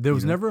 Yeah, there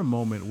was never a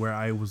moment where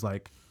I was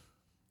like,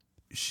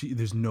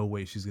 there's no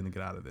way she's going to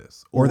get out of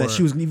this. Or that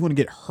she was even going to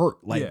get hurt.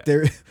 Like,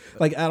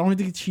 like, I don't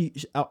think she,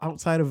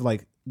 outside of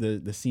like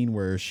the scene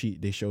where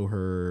they show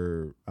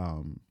her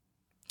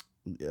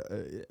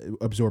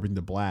absorbing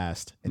the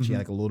blast, and she had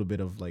like a little bit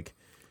of like,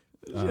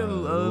 a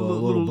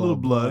little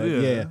blood.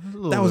 Yeah.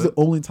 That was the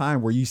only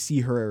time where you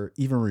see her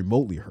even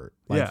remotely hurt.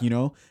 Like,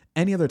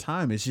 any other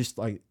time it's just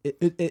like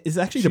it's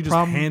actually the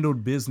problem. She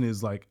handled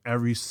business like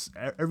every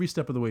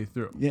step of the way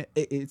through. Yeah,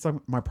 it's like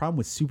my problem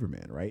with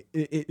Superman, right?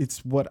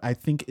 It's what I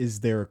think is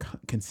their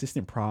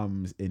consistent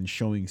problems in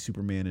showing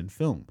Superman in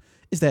film,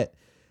 is that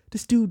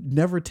this dude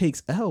never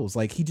takes L's.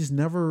 Like, he just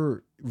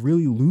never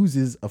really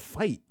loses a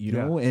fight,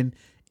 and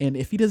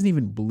if he doesn't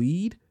even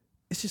bleed,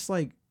 it's just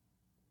like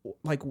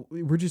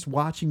we're just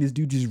watching this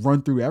dude just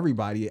run through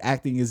everybody,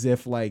 acting as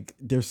if like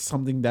there's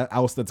something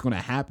else that's going to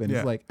happen.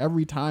 It's like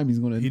every time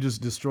he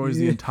just destroys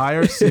the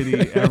entire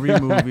city, every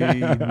movie.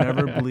 He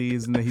never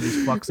bleeds, and then he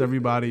just fucks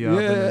everybody up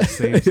and then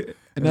saves.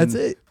 And that's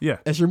it. Yeah,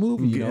 that's your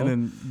movie. And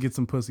then get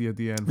some pussy at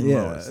the end from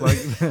Lois. Like,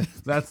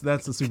 that's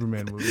the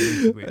Superman movie,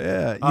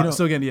 basically.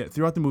 So again,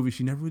 throughout the movie,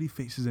 she never really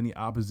faces any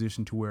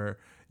opposition to where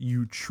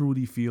you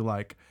truly feel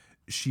like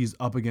she's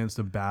up against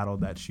a battle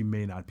that she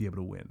may not be able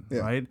to win,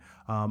 right?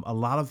 A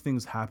lot of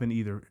things happen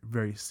either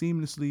very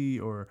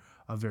seamlessly or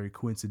very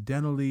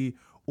coincidentally,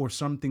 or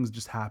some things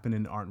just happen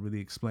and aren't really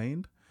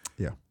explained.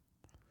 Yeah.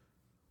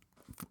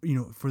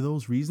 For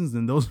those reasons,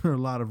 then those are a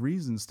lot of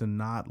reasons to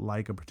not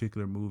like a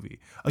particular movie.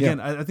 Again,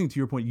 I think to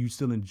your point, you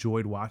still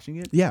enjoyed watching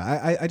it.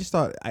 Yeah, I just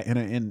thought,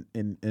 and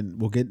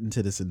we'll get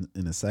into this in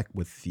a sec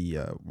with the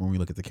when we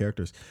look at the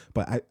characters.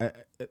 But I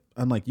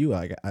unlike you,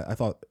 I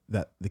thought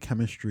that the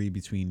chemistry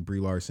between Brie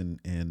Larson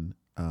and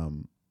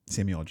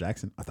Samuel L.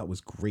 Jackson, I thought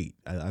was great.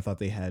 I thought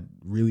they had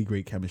really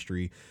great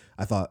chemistry.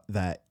 I thought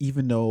that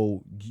even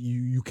though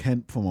you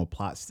can, from a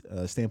plot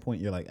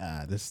standpoint, you're like,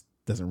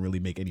 doesn't really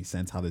make any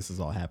sense how this is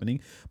all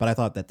happening. But I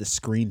thought that the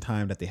screen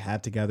time that they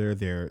had together,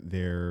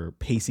 their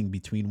pacing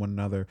between one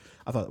another,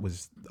 I thought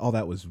all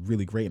that was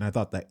really great. And I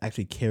thought that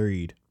actually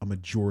carried a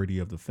majority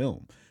of the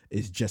film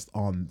is just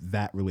on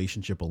that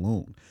relationship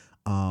alone.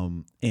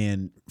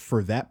 And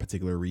for that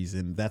particular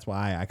reason, that's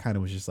why I kind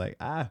of was just like,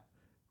 I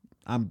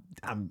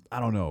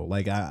don't know.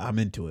 Like I'm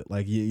into it.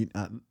 Like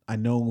I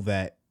know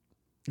that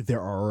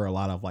there are a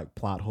lot of like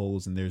plot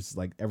holes and there's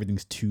like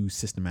everything's too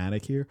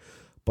systematic here,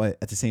 but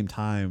at the same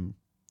time,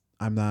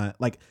 I'm not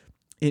like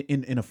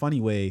in a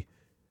funny way.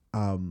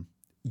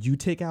 You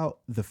take out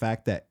the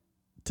fact that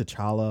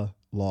T'Challa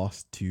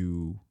lost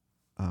to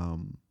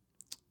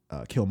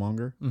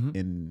Killmonger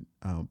in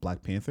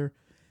Black Panther,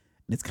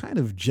 and it's kind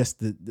of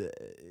just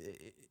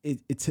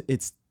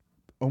it's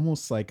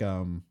almost like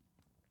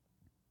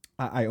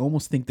I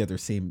almost think that they're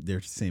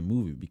the same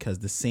movie, because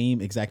the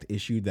same exact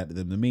issue that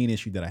the main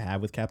issue that I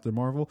have with Captain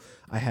Marvel,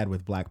 I had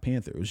with Black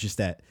Panther. It was just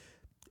that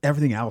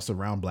everything else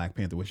around Black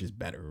Panther was just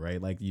better,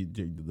 right? Like the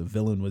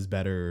villain was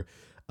better,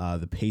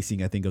 the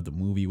pacing I think of the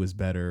movie was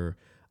better,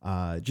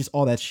 just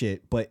all that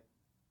shit. But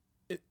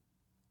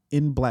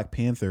in Black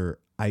Panther,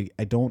 I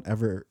didn't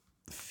ever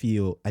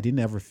feel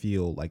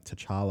like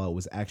T'Challa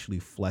was actually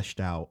fleshed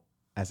out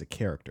as a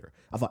character.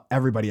 I thought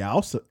everybody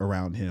else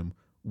around him,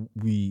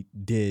 we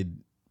did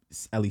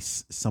at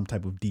least some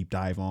type of deep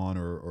dive on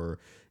or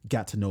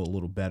got to know a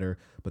little better.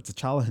 But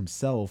T'Challa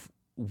himself,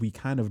 we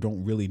kind of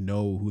don't really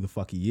know who the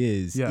fuck he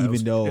is. Yeah,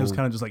 even though it was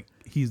kind of just like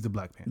he's the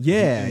Black Panther.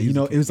 Yeah,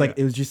 it was like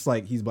it was just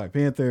like he's Black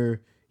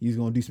Panther. He's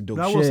gonna do some dope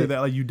shit. I will say that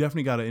like you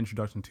definitely got an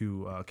introduction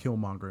to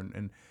Killmonger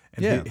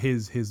and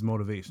his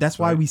motivation. That's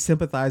why we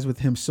sympathize with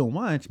him so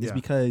much, is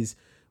because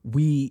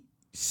we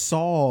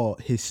saw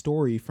his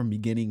story from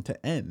beginning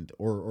to end,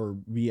 or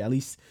we at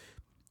least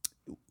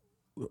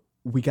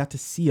we got to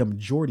see a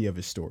majority of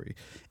his story.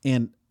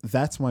 And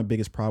that's my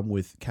biggest problem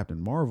with Captain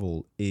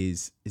Marvel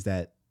is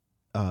that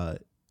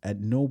at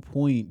no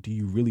point do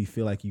you really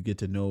feel like you get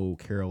to know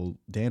Carol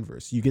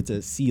Danvers. You get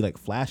to see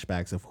like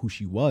flashbacks of who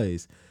she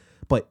was,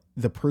 but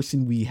the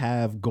person we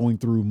have going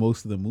through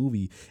most of the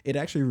movie, it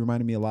actually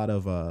reminded me a lot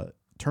of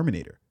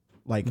Terminator.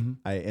 Like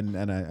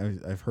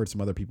I've heard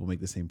some other people make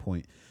the same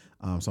point.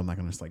 So I'm not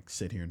gonna just like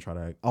sit here and try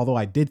to. Although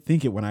I did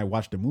think it when I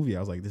watched the movie, I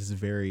was like, this is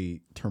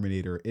very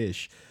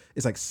Terminator-ish.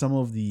 It's like some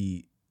of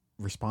the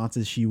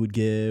responses she would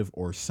give,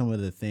 or some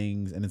of the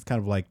things, and it's kind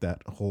of like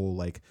that whole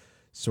like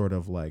sort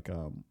of like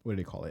what do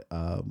they call it?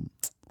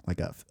 Like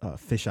a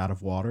fish out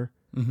of water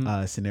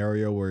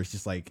scenario, where it's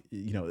just like,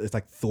 you know, it's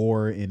like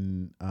Thor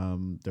in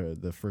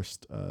the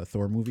first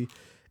Thor movie.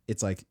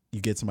 It's like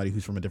you get somebody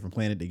who's from a different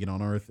planet, they get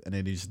on Earth, and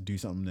then they just do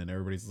something, and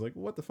everybody's like,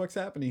 "What the fuck's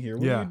happening here?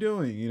 What are you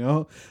doing?" You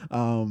know,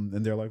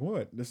 and they're like,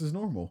 "What? This is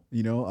normal,"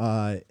 you know.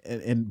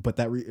 But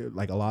that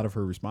like a lot of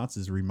her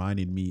responses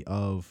reminded me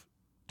of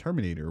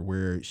Terminator,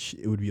 where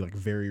it would be like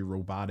very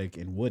robotic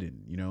and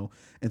wooden, you know.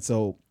 And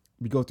so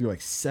we go through like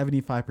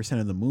 75%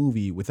 of the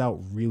movie without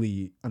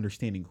really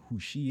understanding who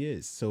she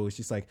is. So it's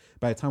just like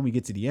by the time we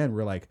get to the end,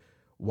 we're like,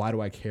 why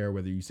do I care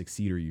whether you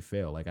succeed or you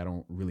fail? Like, I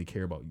don't really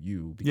care about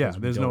you. Because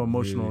there's no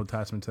emotional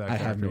attachment to that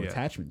character. I have no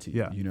attachment to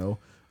you, you know?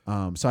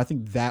 So I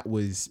think that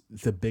was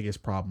the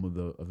biggest problem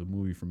of the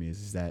movie for me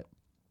is that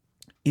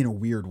in a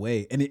weird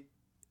way. And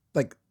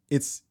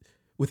it's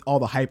with all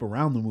the hype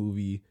around the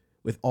movie,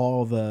 with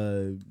all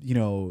the, you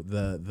know,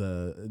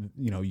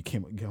 you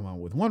come out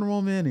with Wonder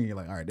Woman and you're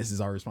like, all right, this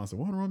is our response to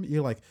Wonder Woman.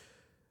 You're like,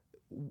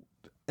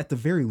 at the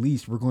very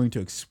least, we're going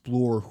to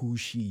explore who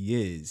she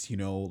is, you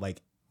know,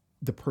 like,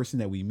 the person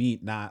that we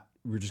meet, not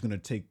we're just gonna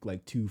take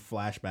like 2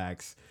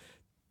 flashbacks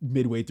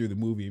midway through the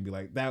movie and be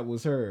like, that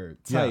was her.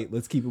 Tight,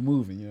 let's keep it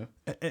moving, you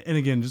know. And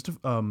again, just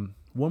one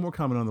more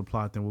comment on the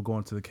plot, then we'll go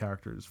on to the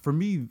characters. For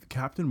me,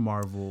 Captain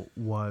Marvel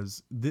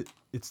was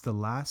it's the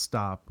last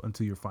stop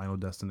until your final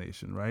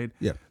destination, right?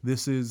 Yeah.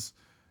 This is,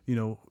 you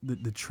know,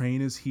 the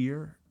train is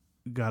here.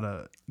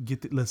 Gotta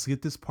let's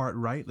get this part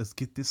right. Let's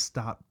get this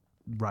stop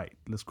right.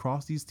 Let's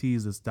cross these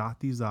T's. Let's dot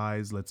these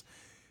I's. Let's,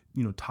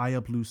 you know, tie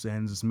up loose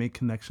ends, just make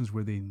connections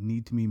where they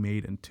need to be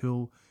made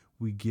until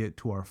we get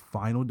to our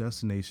final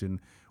destination,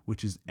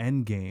 which is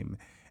Endgame.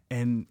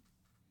 And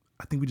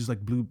I think we just like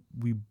blew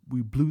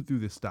through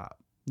this stop.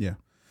 Yeah.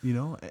 You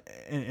know,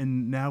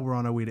 and now we're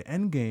on our way to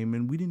Endgame,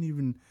 and we didn't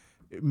even,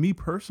 me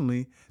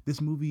personally,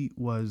 this movie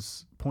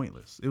was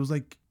pointless. It was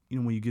like, you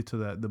know, when you get to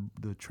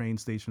the train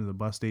station or the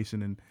bus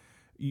station and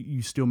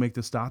you still make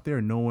the stop there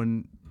and no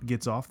one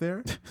gets off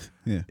there.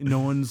 Yeah.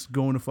 No one's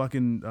going to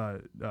fucking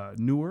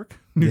Newark,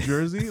 New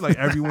Jersey. Like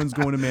everyone's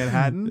going to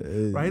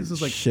Manhattan, right? It's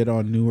just like shit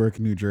on Newark,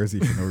 New Jersey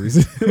for no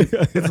reason.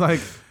 It's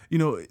like, you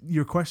know,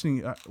 you're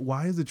questioning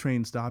why is the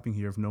train stopping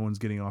here if no one's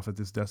getting off at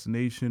this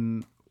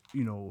destination,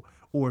 you know,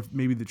 or if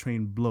maybe the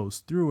train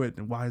blows through it,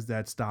 and why is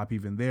that stop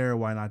even there?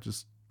 Why not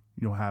just,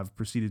 you know, have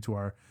proceeded to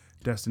our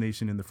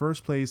destination in the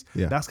first place?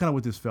 Yeah. That's kind of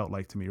what this felt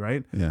like to me,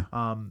 right? Yeah.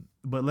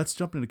 But let's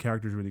jump into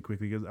characters really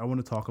quickly because I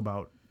want to talk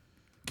about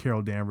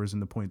Carol Danvers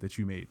and the point that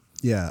you made.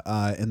 Yeah,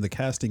 and the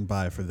casting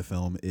by for the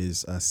film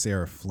is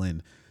Sarah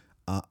Flynn,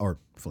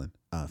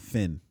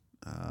 Finn.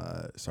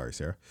 Sorry,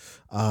 Sarah.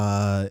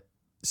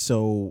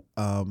 So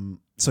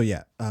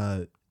yeah.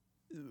 And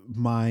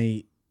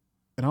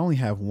I only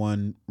have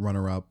one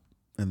runner up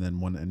and then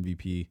one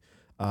MVP.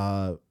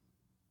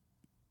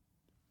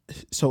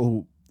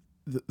 So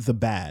the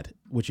bad,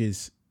 which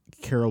is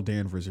Carol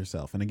Danvers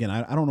herself. And again,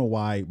 I don't know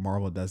why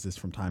Marvel does this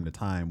from time to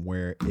time,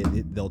 where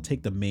they'll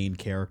take the main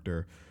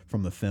character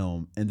from the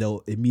film and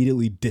they'll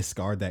immediately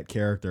discard that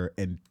character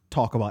and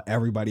talk about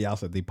everybody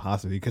else that they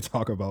possibly could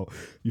talk about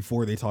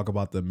before they talk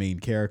about the main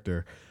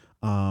character.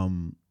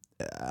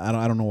 I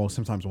don't know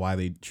sometimes why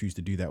they choose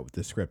to do that with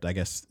the script. I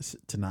guess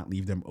to not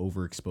leave them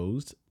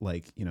overexposed,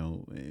 like, you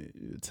know,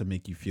 to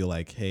make you feel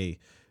like, hey,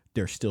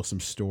 there's still some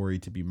story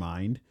to be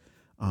mined.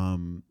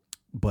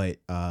 But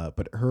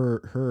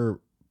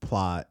her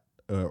plot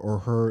or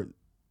her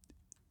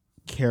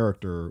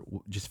character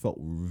just felt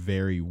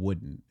very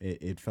wooden.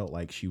 It felt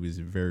like she was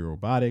very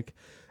robotic.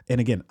 And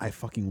again, I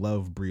fucking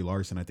love Brie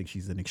Larson. I think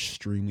she's an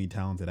extremely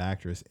talented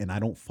actress, and I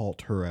don't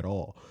fault her at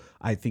all.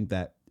 I think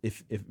that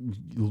if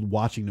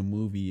watching the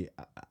movie,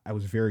 I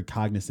was very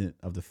cognizant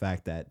of the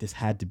fact that this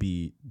had to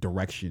be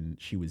direction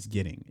she was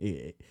getting.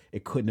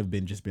 It couldn't have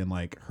just been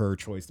like her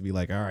choice to be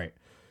like, all right,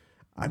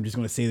 I'm just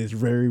going to say this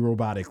very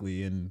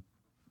robotically and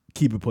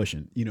keep it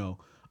pushing, you know,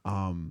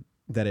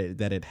 that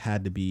it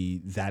had to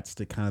be, that's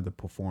the kind of the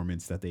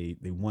performance that they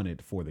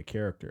wanted for the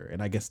character.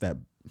 And I guess that,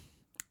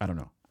 I don't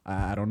know.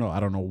 I don't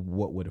know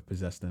what would have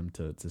possessed them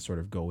to sort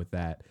of go with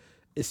that,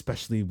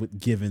 especially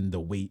given the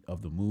weight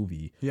of the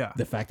movie. Yeah.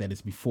 The fact that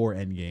it's before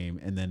Endgame,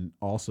 and then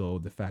also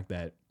the fact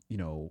that, you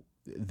know,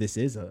 this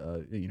is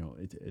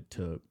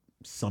to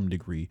some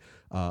degree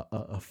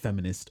a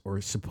feminist, or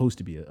supposed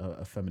to be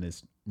a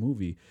feminist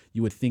movie.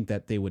 You would think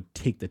that they would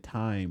take the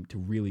time to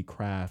really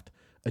craft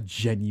a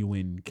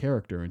genuine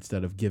character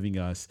instead of giving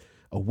us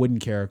a wooden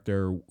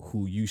character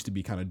who used to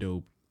be kind of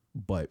dope,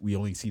 but we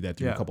only see that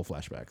through a couple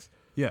flashbacks.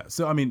 Yeah,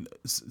 so I mean,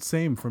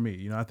 same for me.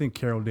 You know, I think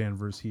Carol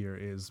Danvers here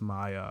is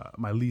my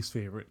my least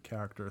favorite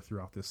character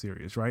throughout this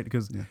series, right?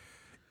 Because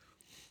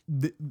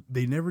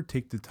they never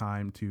take the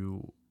time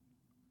to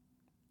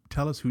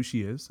tell us who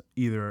she is,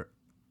 either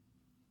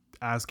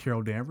as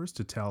Carol Danvers,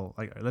 to tell,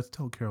 like, let's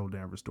tell Carol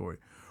Danvers' story,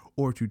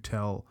 or to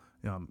tell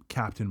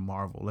Captain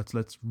Marvel.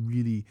 Let's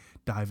really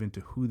dive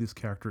into who this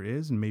character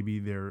is and maybe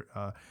their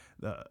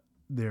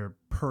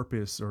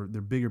purpose or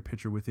their bigger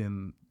picture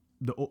within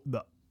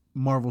the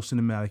Marvel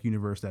Cinematic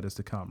Universe that is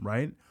to come,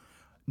 right?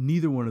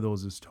 Neither one of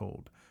those is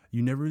told.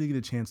 You never really get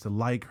a chance to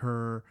like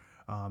her.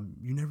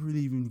 You never really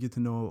even get to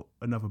know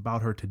enough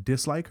about her to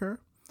dislike her,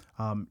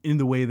 in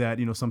the way that,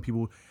 you know, some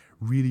people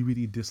really,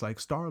 really dislike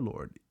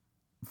Star-Lord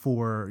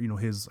for, you know,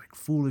 his like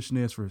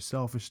foolishness, for his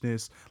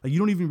selfishness. Like, you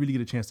don't even really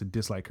get a chance to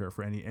dislike her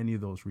for any of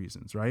those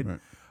reasons, right?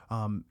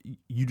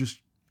 You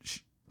just,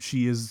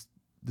 she is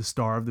the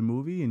star of the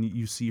movie, and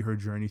you see her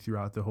journey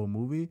throughout the whole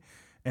movie.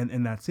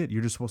 And that's it.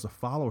 You're just supposed to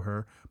follow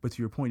her. But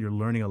to your point, you're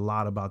learning a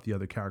lot about the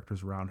other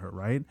characters around her,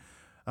 right?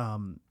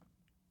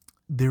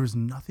 There's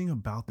nothing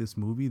about this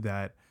movie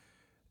that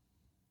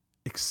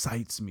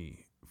excites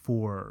me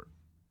for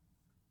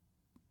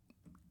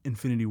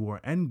Infinity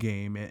War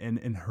Endgame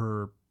and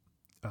her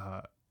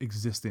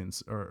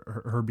existence,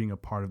 or her being a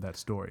part of that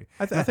story.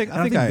 I think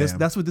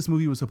that's what this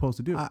movie was supposed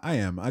to do. I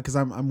am, because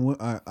I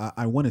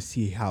want to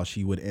see how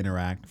she would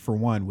interact, for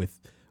one, with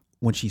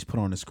when she's put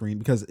on the screen,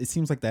 because it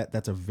seems like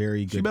that's a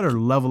very good. She better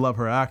level up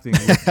her acting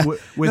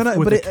with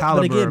the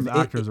caliber of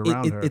actors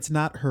around her. It's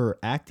not her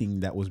acting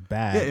that was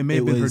bad. Yeah, it may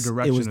have been her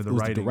direction or the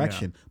writing. The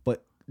direction,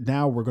 but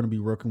now we're going to be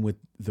working with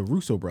the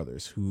Russo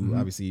brothers, who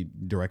obviously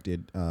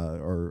directed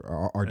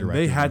or are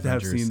directing. They had to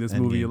have seen this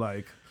movie,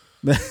 like,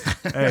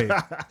 hey,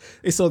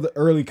 so the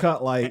early cut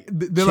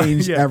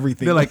changed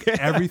everything. They're like,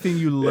 everything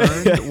you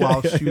learned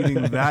while shooting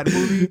that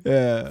movie,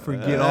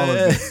 forget all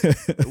of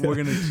it. We're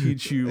gonna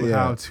teach you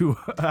how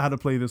to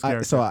play this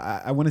character. So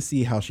I want to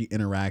see how she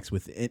interacts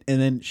with it, and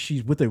then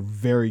she's with a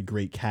very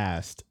great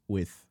cast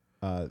with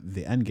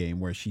the Endgame,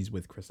 where she's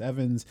with Chris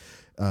Evans,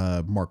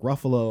 Mark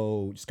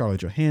Ruffalo,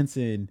 Scarlett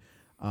Johansson,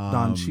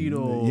 Don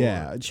Cheadle.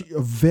 Yeah, a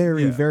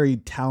very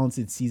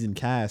talented seasoned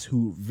cast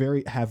who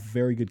have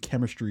very good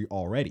chemistry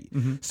already.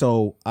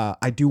 So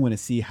I do want to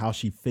see how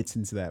she fits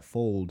into that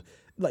fold.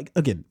 Like,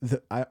 again,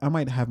 I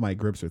might have my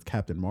grips with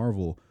Captain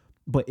Marvel,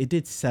 but it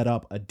did set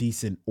up a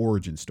decent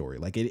origin story.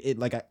 Like,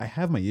 I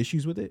have my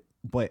issues with it,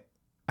 but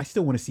I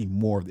still want to see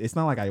more. It's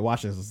not like I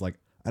watch this, it's like,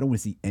 I don't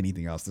want to see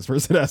anything else this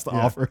person has to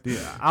offer.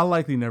 Yeah, I'll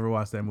likely never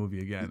watch that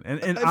movie again.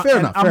 And fair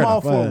enough. I'm all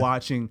for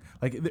watching,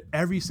 like,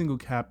 every single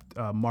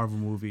Marvel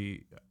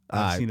movie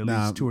I've seen at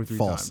least 2 or 3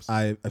 times.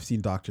 I've seen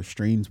Doctor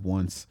Strange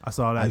once. I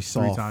saw that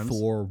 3 times.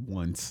 Thor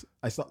once.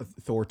 I saw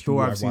Thor 2.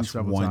 I've seen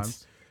several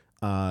once.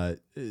 Times.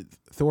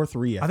 Thor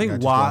 3. I think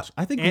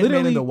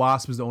Ant-Man and the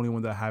Wasp is the only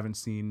one that I haven't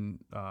seen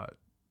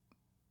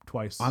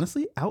twice.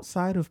 Honestly,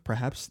 outside of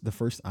perhaps the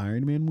first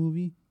Iron Man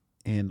movie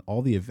and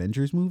all the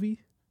Avengers movie,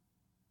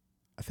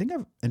 I think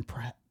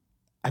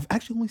I've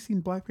actually only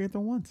seen Black Panther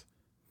once.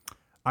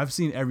 I've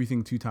seen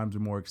everything 2 times or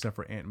more except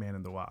for Ant-Man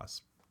and the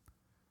Wasp.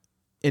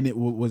 And it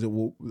was it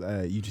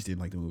you just didn't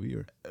like the movie,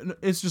 or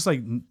It's just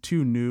like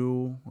too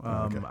new.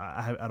 okay.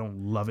 I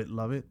don't love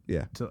it.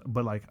 Yeah.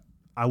 But like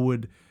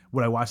would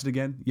I watch it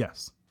again?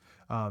 Yes.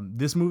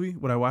 This movie,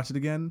 would I watch it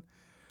again?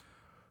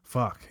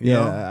 Fuck. You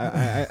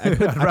know?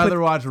 I'd rather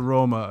watch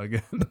Roma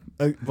again.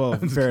 Well,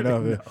 fair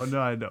enough. Yeah.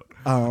 No, I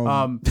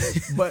don't.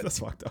 But that's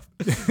fucked up.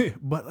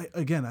 But like,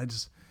 again,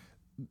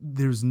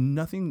 there's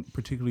nothing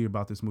particularly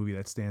about this movie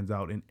that stands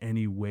out in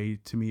any way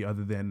to me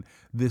other than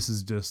this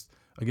is just,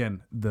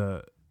 again,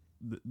 the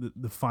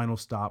final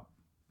stop,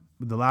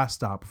 the last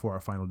stop before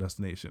our final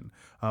destination.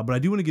 But I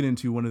do want to get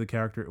into one of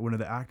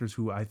the actors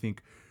who I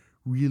think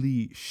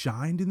really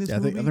shined in this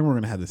movie. I think we're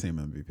gonna have the same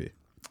MVP.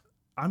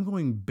 I'm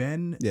going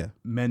Ben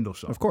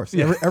Mendelsohn. Of course.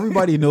 Yeah.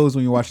 Everybody knows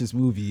when you watch this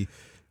movie,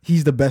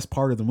 he's the best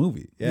part of the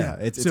movie. Yeah.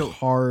 It's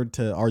hard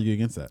to argue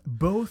against that.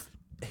 Both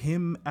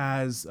him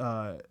as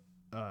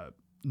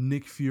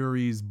Nick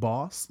Fury's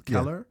boss,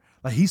 Keller,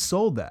 like he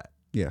sold that.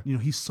 Yeah. You know,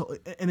 he sold,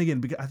 and again,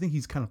 because I think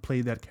he's kind of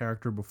played that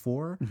character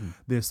before.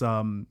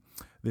 Mm-hmm.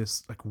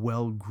 This like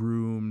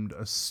well-groomed,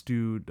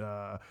 astute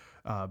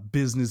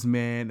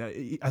businessman.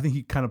 I think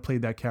he kind of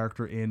played that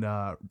character in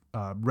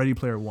Ready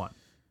Player One.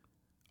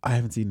 I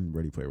haven't seen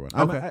Ready Player One.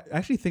 Okay. I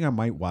actually think I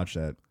might watch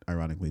that,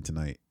 ironically,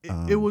 tonight.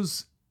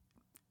 It's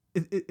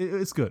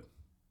good.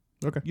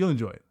 Okay. You'll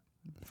enjoy it.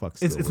 Fuck.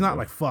 It's not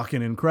like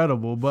fucking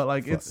incredible, but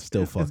like it's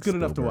good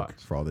enough to watch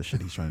for all this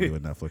shit he's trying to do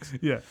with Netflix.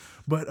 Yeah.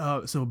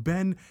 But so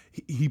Ben,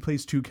 he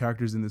plays two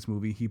characters in this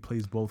movie. He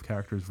plays both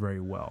characters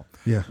very well.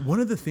 Yeah. One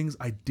of the things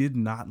I did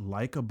not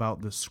like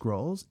about the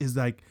Skrulls is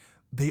like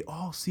they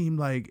all seem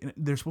like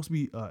they're supposed to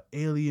be an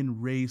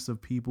alien race of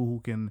people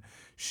who can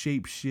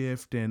shape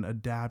shift and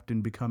adapt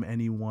and become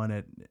anyone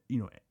at,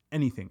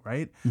 anything,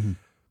 right? Mm-hmm.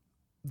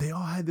 They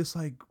all had this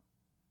like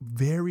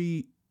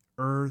very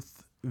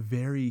Earth,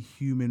 very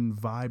human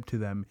vibe to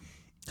them,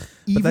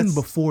 even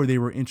before they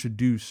were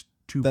introduced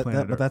to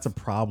planet Earth. But that's a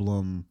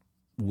problem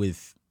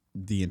with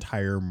the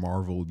entire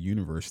Marvel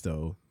universe,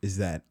 though, is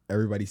that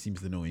everybody seems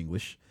to know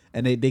English.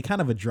 And they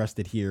kind of addressed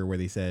it here where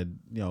they said,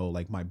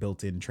 like my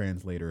built-in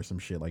translator or some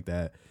shit like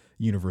that,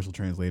 universal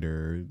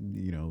translator,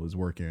 is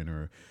working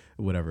or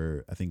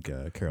whatever. I think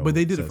Carol. But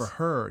they did it for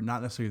her,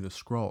 not necessarily the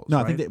Skrulls.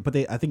 No,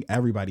 right? I think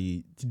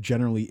everybody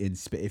generally in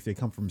space, if they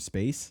come from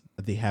space,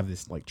 they have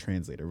this like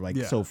translator. Like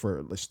so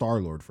for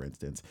Star-Lord, for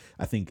instance,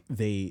 I think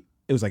it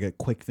was like a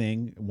quick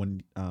thing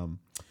when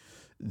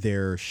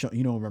they're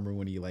remember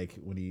when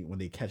when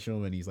they catch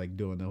him and he's like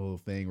doing the whole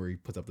thing where he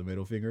puts up the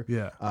middle finger.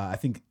 Yeah. I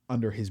think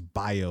under his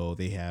bio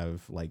they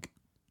have like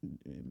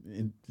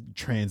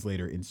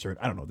translator insert.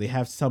 I don't know. They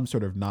have some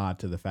sort of nod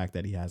to the fact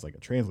that he has like a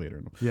translator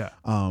in him. Yeah.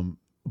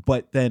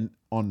 But then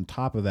on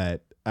top of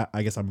that,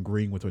 I guess I'm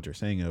agreeing with what you're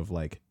saying of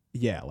like,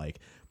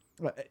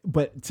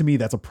 but to me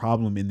that's a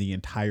problem in the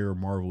entire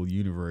Marvel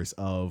universe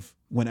of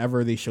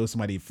whenever they show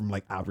somebody from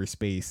like outer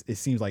space, it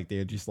seems like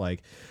they're just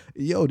like,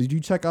 yo, did you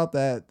check out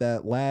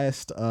that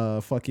last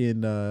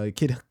fucking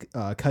Kid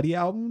Cudi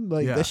album?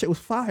 Like that shit was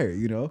fire,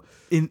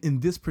 In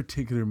this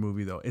particular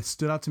movie though, it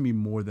stood out to me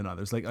more than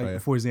others.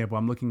 Like for example,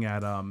 I'm looking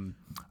at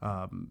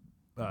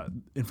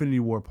Infinity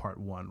War Part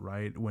 1,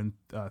 right? When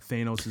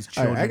Thanos'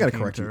 children I gotta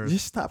came correct to you. Earth.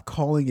 Just stop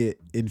calling it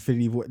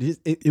Infinity War.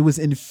 It was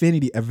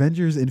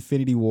Avengers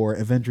Infinity War,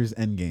 Avengers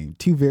Endgame.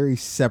 Two very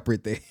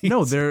separate things.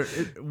 No,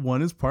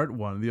 one is Part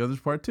 1, the other's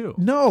Part 2.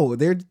 No,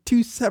 they're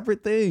two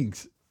separate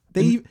things.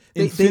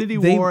 Infinity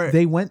War.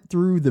 They went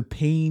through the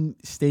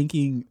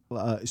painstaking.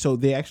 So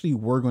they actually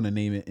were going to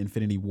name it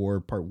Infinity War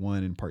Part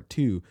 1 and Part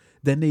 2.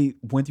 Then they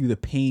went through the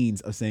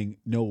pains of saying,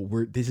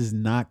 no, this is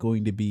not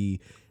going to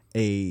be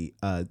a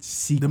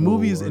sequel. The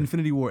movie is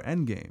Infinity War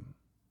Endgame.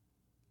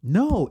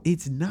 No,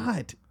 it's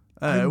not.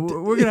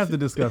 We're gonna have to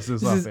discuss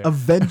this. This is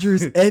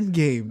Avengers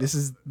Endgame. This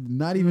is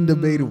not even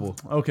debatable.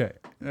 Okay,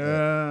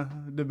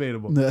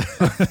 debatable. All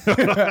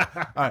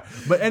right,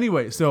 but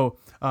anyway, so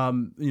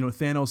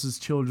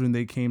Thanos' children,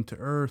 they came to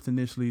Earth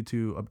initially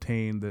to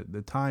obtain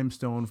the Time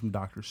Stone from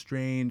Doctor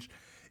Strange.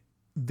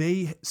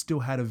 They still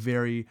had a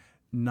very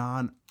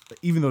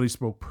even though they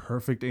spoke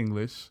perfect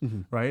English,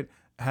 right?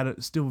 Had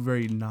a still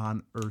very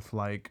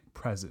non-Earth-like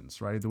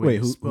presence, right? The way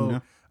they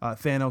spoke.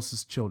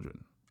 Thanos'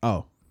 children.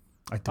 Oh.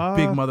 Like the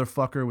big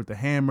motherfucker with the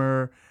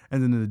hammer,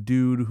 and then the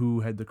dude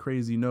who had the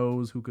crazy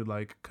nose who could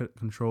like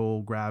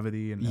control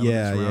gravity and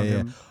elements around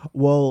him.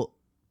 Well,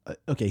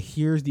 okay,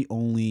 here's the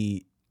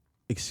only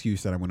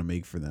excuse that I'm going to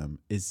make for them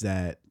is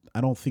that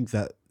I don't think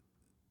that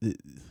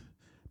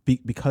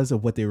because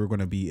of what they were going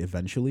to be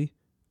eventually,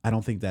 I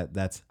don't think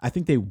I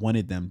think they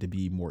wanted them to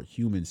be more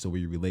human so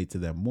we relate to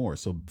them more.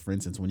 So for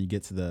instance, when you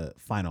get to the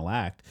final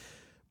act,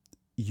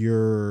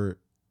 you're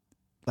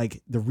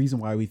like, the reason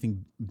why we think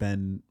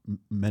Ben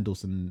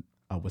Mendelsohn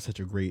was such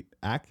a great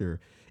actor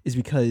is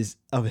because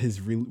of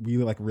his really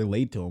like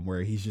relate to him,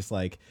 where he's just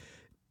like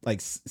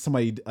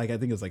somebody, like I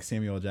think it was like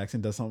Samuel L. Jackson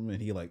does something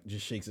and he like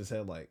just shakes his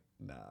head like,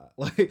 nah,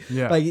 like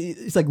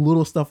it's like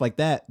little stuff like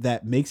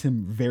that makes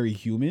him very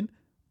human,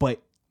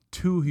 but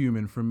too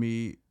human for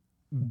me.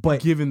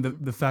 But given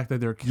the fact that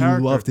they're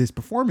characters, you loved his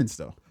performance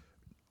though,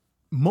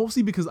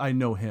 mostly because I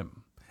know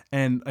him.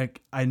 And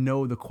like I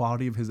know the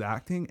quality of his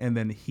acting, and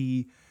then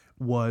he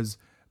was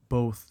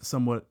both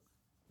somewhat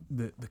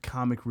the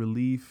comic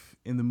relief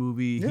in the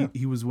movie. Yeah.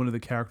 He was one of the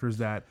characters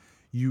that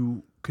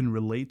you can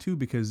relate to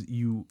because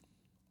you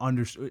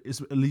understood,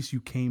 at least you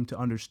came to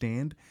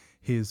understand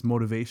his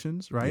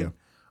motivations, right?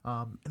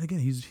 And again,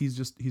 he's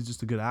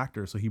just a good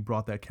actor, so he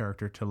brought that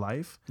character to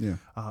life. Yeah.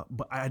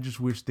 But I just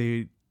wish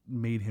they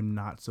made him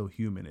not so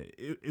human.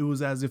 It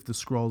was as if the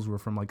Skrulls were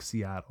from like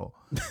Seattle,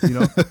 you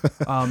know.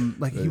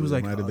 Like he was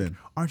like,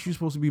 aren't you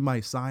supposed to be my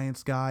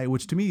science guy?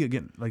 Which to me,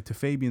 again, like to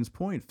Fabian's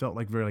point, felt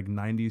like very like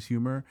 90s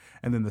humor.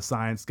 And then the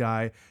science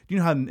guy, do you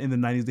know how in the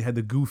 90s they had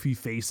the goofy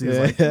faces,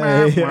 like,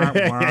 wah, wah,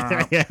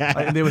 wah.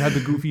 Like, and they would have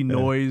the goofy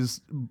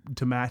noise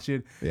to match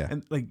it. Yeah.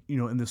 And like, you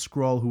know, and the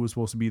Skrull who was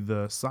supposed to be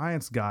the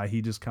science guy,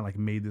 he just kind of like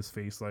made this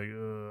face like,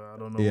 I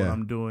don't know what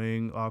I'm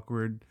doing,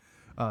 awkward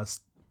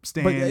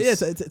stance. But yeah,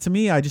 to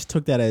me, I just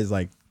took that as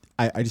like,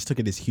 I just took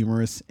it as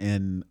humorous,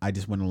 and I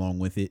just went along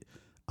with it.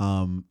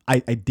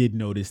 I did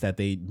notice that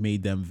they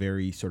made them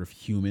very sort of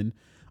human.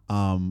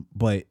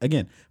 But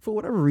again, for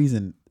whatever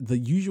reason, the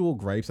usual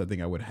gripes I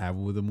think I would have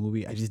with a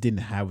movie, I just didn't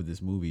have with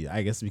this movie.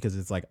 I guess because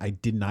it's like I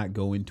did not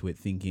go into it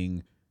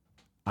thinking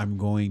I'm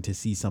going to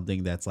see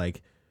something that's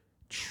like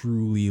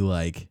truly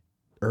like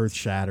earth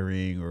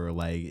shattering or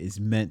like is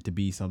meant to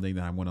be something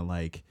that I want to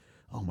like,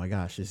 oh my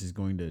gosh, this is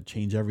going to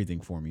change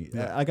everything for me.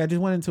 Yeah. Like I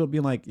just went into it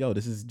being like, yo,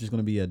 this is just going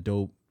to be a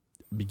dope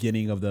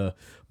beginning of the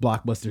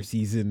blockbuster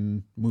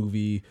season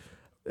movie.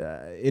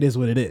 It is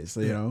what it is,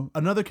 you know.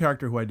 Another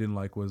character who I didn't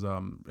like was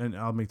and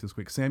I'll make this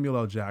quick, Samuel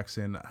L.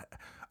 Jackson.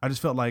 I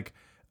just felt like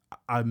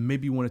I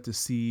maybe wanted to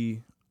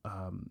see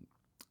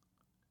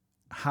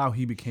how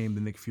he became the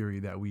Nick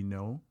Fury that we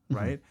know,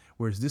 right?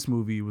 Whereas this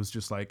movie was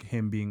just like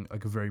him being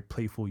like a very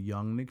playful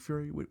young Nick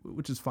Fury,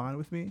 which is fine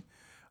with me.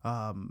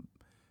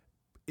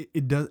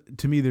 It does,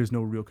 to me, there's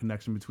no real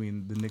connection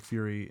between the Nick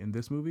Fury in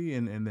this movie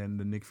and then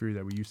the Nick Fury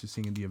that we're used to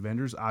seeing in the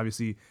Avengers.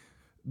 Obviously,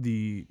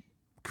 the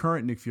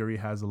current Nick Fury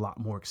has a lot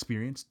more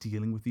experience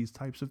dealing with these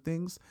types of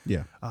things.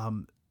 Yeah. I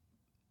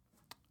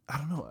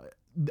don't know.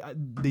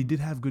 They did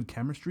have good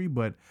chemistry,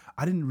 but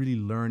I didn't really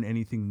learn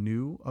anything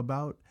new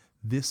about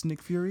this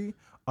Nick Fury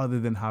other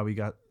than how he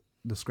got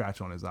the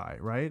scratch on his eye,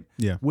 right?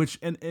 Yeah. Which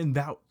and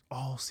that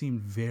all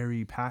seemed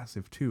very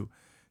passive too.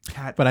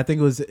 But I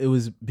think it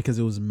was because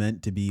it was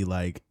meant to be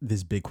like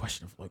this big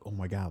question of like, oh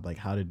my god, like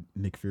how did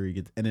Nick Fury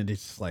get? And then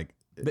it's just like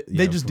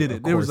they just did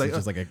it. There was like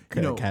just like a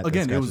cat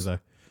again, that it was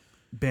scratches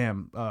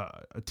bam,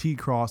 a T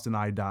crossed and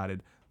I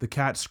dotted. The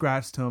cat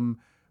scratched him,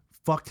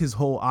 fucked his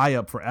whole eye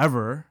up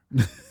forever.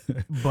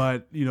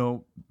 But you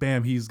know,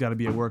 bam, he's got to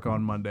be at work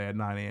on Monday at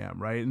 9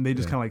 a.m. right? And they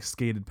just kind of like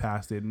skated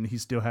past it, and he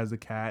still has the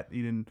cat.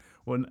 He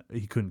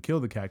couldn't kill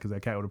the cat because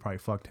that cat would have probably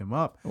fucked him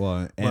up.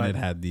 Well, and it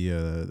had the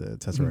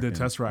Tesseract. The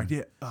Tesseract,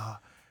 yeah.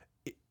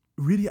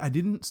 Really, I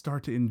didn't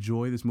start to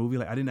enjoy this movie.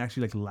 Like, I didn't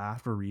actually like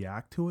laugh or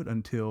react to it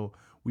until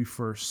we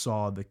first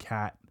saw the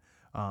cat,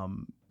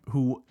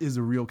 who is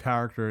a real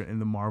character in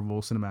the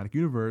Marvel Cinematic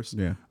Universe.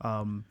 Yeah.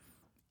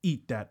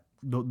 Eat that,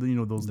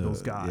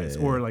 those guys,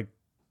 or like,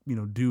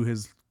 do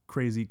his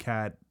crazy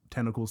cat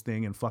tentacles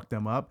thing and fuck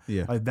them up.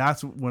 Yeah. Like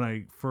that's when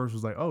I first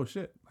was like, oh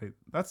shit, like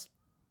that's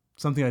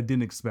something I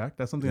didn't expect.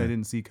 That's something I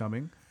didn't see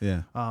coming.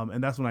 Yeah.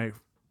 And that's when I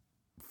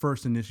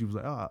first initially was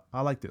like, oh,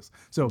 I like this.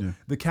 So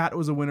the cat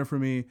was a winner for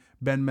me.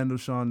 Ben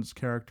Mendelsohn's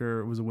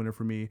character was a winner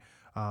for me.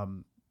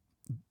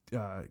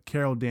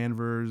 Carol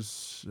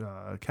Danvers,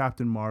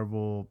 Captain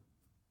Marvel,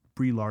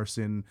 Brie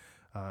Larson,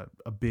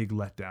 a big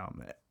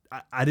letdown.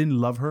 I didn't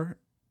love her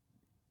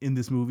in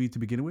this movie to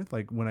begin with.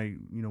 Like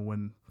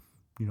when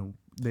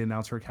they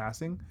announced her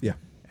casting. Yeah.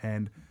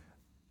 And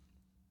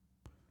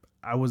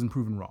I wasn't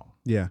proven wrong.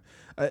 Yeah.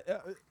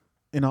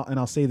 And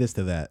I'll say this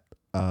to that.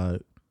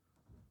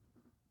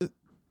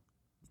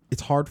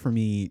 It's hard for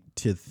me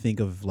to think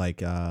of like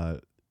to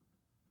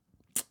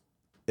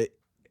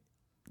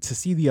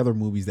see the other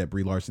movies that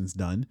Brie Larson's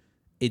done.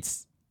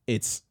 It's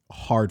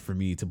hard for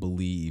me to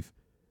believe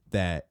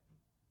that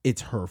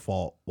it's her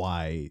fault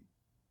why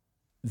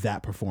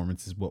that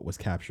performance is what was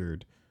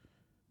captured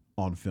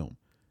on film.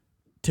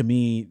 To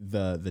me,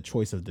 the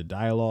choice of the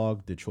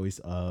dialogue, the choice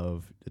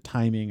of the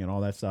timing and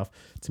all that stuff,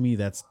 to me,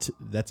 that's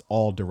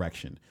all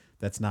direction.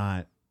 That's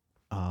not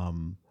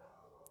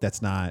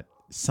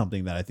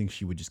something that I think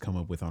she would just come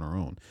up with on her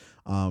own.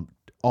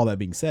 All that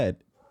being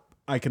said,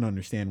 I can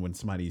understand when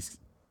somebody's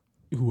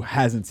who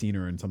hasn't seen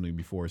her in something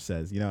before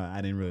says,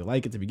 I didn't really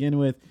like it to begin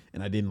with,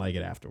 and I didn't like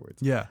it afterwards.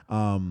 Yeah.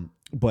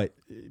 But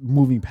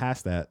moving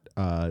past that,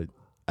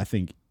 I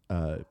think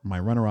my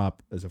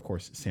runner-up is, of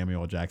course,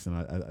 Samuel L. Jackson.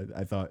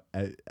 I thought,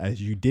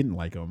 as you didn't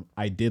like him,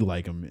 I did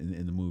like him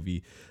in the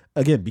movie.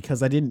 Again,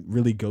 because I didn't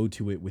really go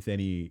to it with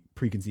any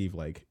preconceived,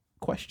 like,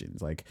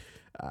 questions. Like,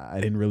 I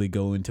didn't really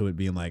go into it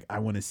being like, I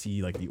want to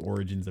see, like, the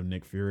origins of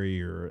Nick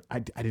Fury, or I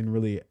didn't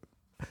really...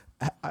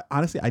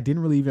 honestly, I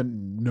didn't really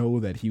even know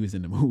that he was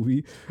in the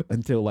movie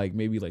until, like,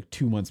 maybe, like,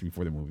 2 months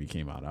before the movie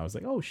came out. I was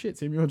like, oh, shit,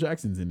 Samuel L.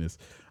 Jackson's in this.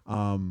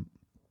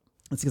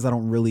 It's because I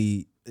didn't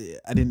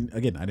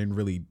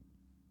really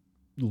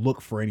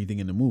look for anything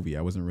in the movie.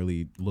 I wasn't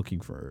really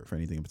looking for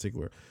anything in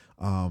particular.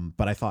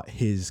 But I thought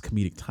his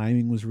comedic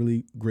timing was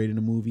really great in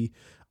the movie.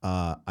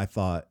 I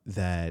thought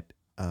that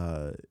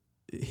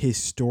his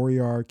story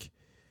arc,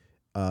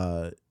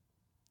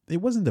 it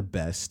wasn't the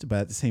best, but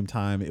at the same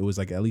time, it was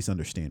like at least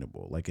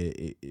understandable. Like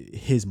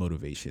his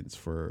motivations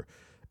for,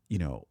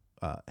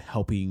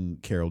 helping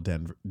Carol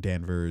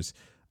Danvers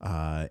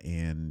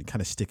and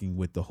kind of sticking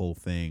with the whole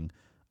thing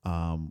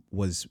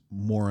was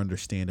more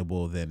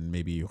understandable than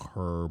maybe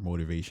her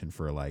motivation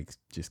for like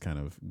just kind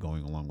of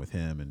going along with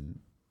him and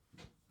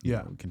you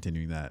know,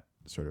 continuing that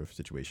sort of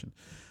situation.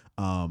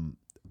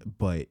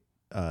 But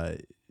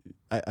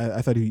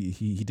I thought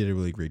he did a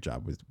really great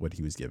job with what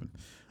he was given.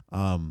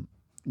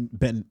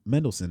 Ben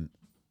Mendelsohn,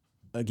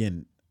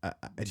 again, I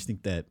just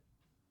think that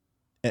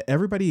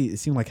everybody, it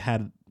seemed like,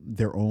 had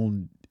their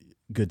own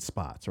good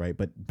spots, right?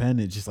 But Ben,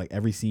 is just like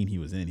every scene he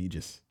was in, he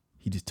just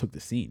took the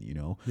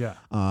scene, Yeah.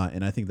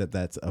 And I think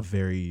that's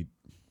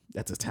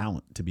a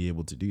talent to be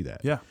able to do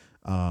that. Yeah.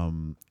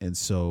 And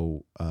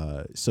so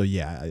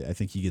yeah, I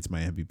think he gets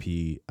my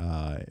MVP.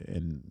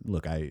 And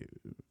look, I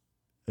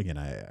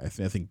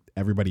think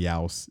everybody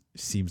else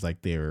seems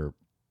like they're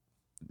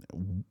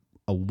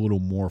a little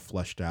more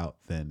fleshed out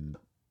than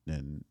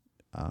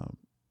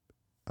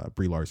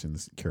Brie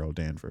Larson's Carol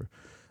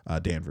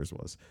Danvers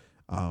was.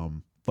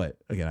 But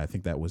again, I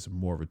think that was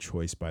more of a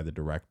choice by the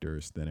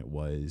directors than it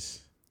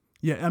was.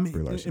 Yeah, I mean,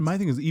 and my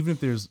thing is, even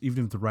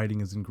if the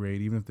writing isn't great,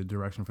 even if the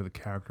direction for the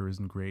character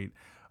isn't great,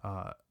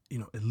 at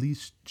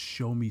least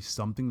show me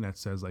something that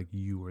says like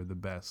you are the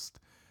best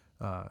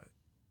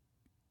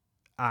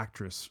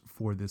actress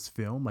for this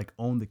film. Like,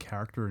 own the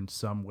character in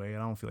some way. I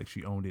don't feel like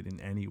she owned it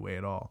in any way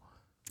at all.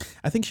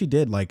 I think she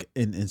did, like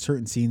in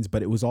certain scenes,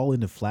 but it was all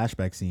in the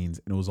flashback scenes,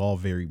 and it was all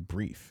very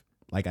brief.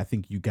 Like, I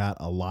think you got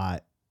a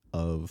lot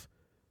of,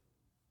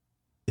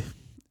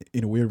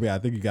 in a weird way, I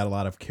think you got a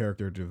lot of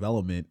character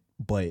development,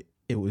 but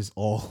it was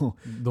all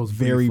those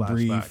very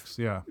brief,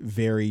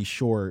 very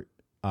short.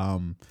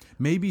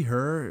 Maybe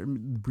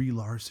Brie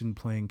Larson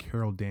playing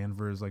Carol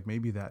Danvers, like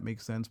maybe that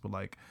makes sense, but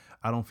like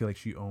I don't feel like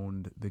she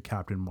owned the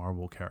Captain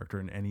Marvel character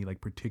in any like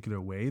particular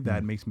way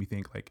that makes me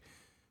think like,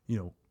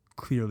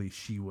 clearly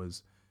she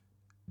was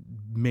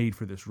made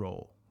for this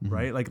role,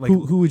 right? Like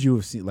who would you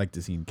have liked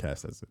to see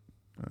cast as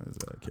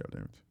Carol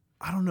Danvers?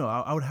 I don't know.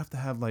 I would have to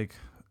have like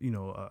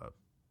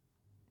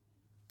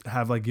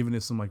have like given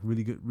it some like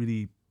really good,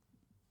 really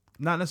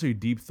not necessarily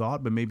deep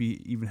thought, but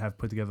maybe even have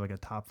put together like a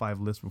top 5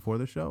 list before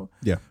the show.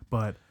 Yeah.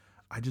 But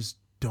I just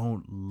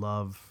don't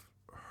love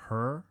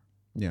her.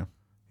 Yeah.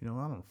 I don't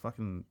know,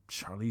 fucking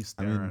Charlize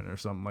Theron or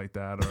something like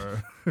that,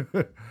 or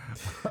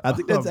I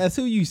think that's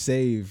who you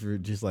save for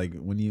just like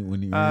when you're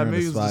on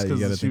the spot, you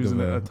gotta she think was of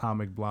an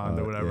Atomic Blonde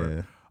or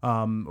whatever.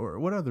 Yeah. Or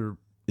what other?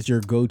 It's your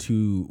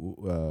go-to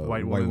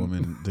white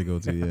woman to go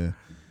to. Yeah.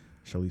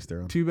 Charlize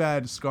Theron. Too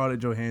bad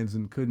Scarlett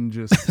Johansson couldn't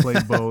just play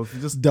both.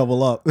 Just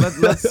double up. Let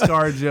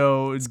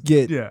ScarJo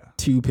get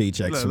 2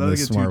 paychecks from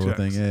this Marvel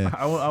thing. Yeah.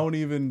 I won't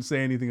even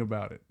say anything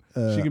about it.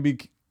 She can be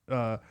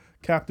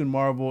Captain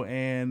Marvel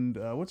and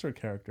what's her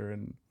character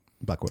in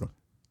Black Widow?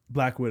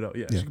 Black Widow.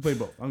 Yeah, she can play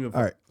both. I'm good.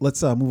 All right,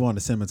 let's move on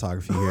to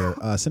cinematography here.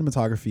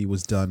 Cinematography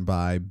was done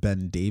by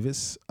Ben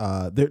Davis.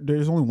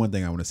 There's only one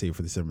thing I want to say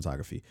for the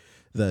cinematography: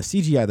 the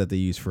CGI that they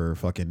use for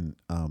fucking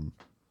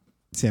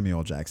Samuel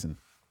L. Jackson.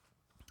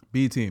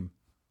 B team.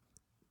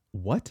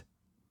 What?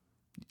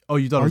 Oh,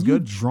 you thought it was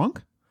good? Are you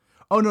drunk?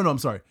 Oh, no, I'm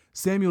sorry.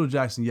 Samuel L.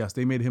 Jackson, yes,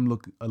 they made him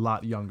look a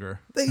lot younger.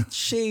 They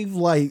shaved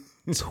like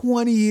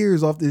 20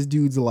 years off this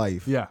dude's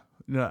life. Yeah.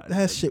 No,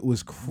 that shit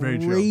was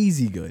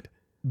crazy good.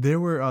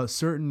 There were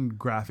certain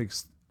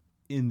graphics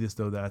in this,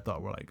 though, that I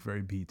thought were like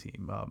very B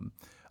team.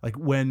 Like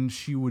when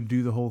she would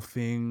do the whole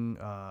thing,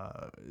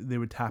 they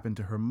would tap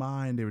into her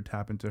mind. They would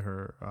tap into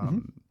her...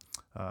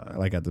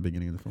 like at the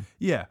beginning of the film.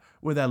 Yeah,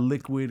 where that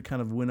liquid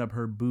kind of went up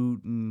her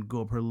boot and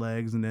go up her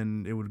legs, and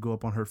then it would go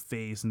up on her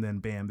face, and then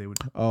bam, they would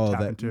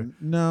tap into.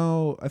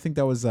 No, I think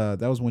that was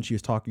when she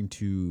was talking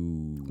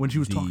to. When she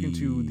was talking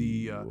to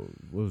the.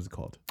 What was it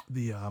called?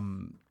 The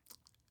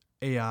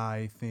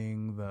AI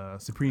thing, the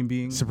Supreme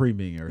Being. Supreme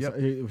Being, or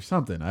it was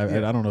something.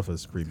 I don't know if it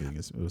was Supreme Being.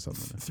 It was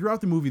something.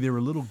 Throughout the movie, there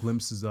were little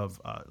glimpses of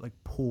like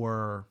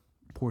poor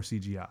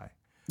CGI.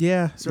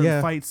 Yeah,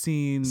 certain fight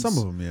scenes. Some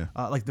of them, yeah.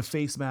 Like the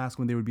face mask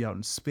when they would be out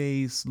in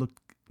space looked,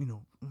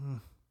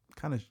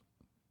 kind of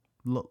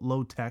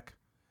low tech.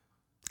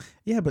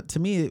 Yeah, but to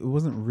me it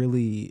wasn't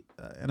really.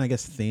 And I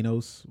guess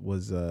Thanos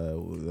was.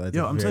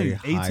 I'm telling you,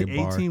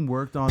 A-Team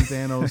worked on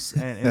Thanos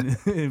and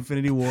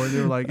Infinity War. They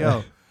were like,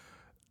 yo,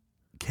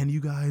 can you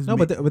guys? No,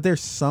 but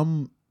there's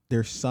some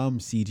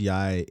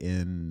CGI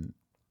in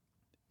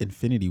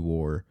Infinity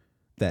War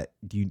that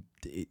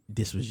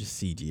this was just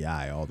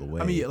CGI all the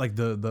way. I mean, like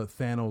the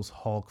Thanos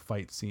Hulk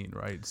fight scene,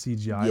 right?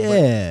 CGI.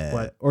 Yeah,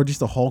 but or just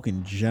the Hulk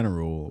in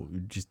general.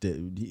 Just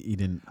he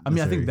didn't. I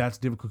mean, I think that's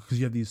difficult because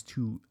you have these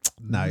two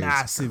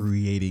massive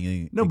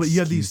creating. But you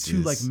have these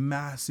two like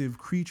massive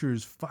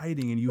creatures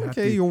fighting, and you have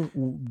to. You're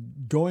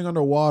going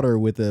underwater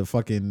with a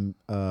fucking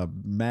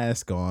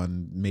mask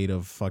on made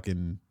of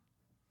fucking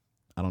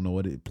I don't know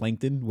what it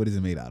plankton. What is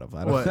it made out of?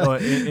 I don't What, know.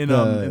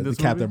 in this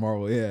the Captain movie?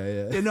 Marvel.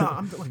 Yeah. No,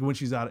 I'm like when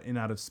she's out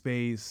of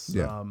space.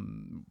 Yeah.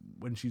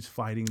 When she's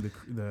fighting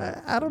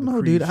I don't the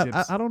know, Kree dude.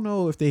 ships. I don't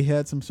know if they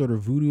had some sort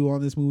of voodoo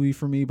on this movie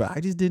for me, but I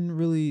just didn't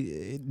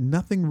really.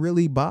 Nothing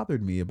really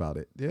bothered me about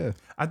it. Yeah.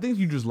 I think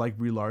you just like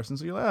Brie Larson,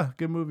 so you're like,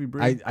 good movie,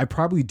 Brie. I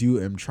probably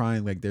do. Am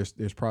trying like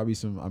there's probably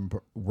some. I'm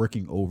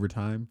working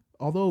overtime.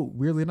 Although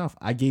weirdly enough,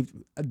 I gave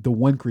the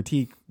one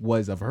critique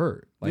was of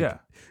her. Like, Yeah.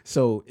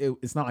 So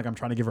it's not like I'm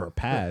trying to give her a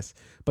pass,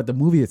 but the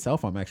movie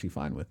itself, I'm actually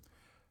fine with.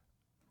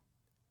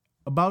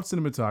 About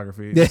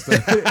cinematography, so,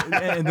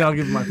 and then I'll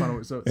give my final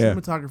word. So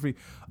cinematography,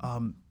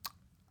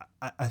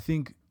 I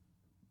think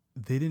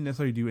they didn't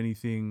necessarily do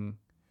anything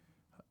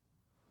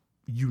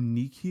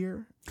unique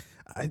here.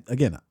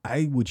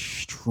 I would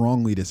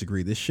strongly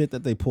disagree. This shit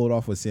that they pulled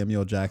off with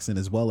Samuel Jackson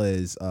as well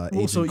as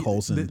Agent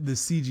Coulson, the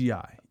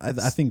CGI.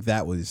 I think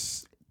that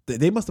was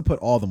they must have put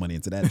all the money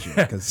into that shit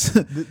because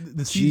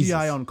the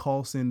CGI on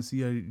Coulson,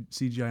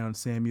 CGI on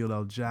Samuel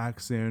L.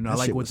 Jackson. I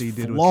like what they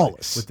did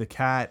with the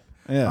cat.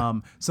 Yeah.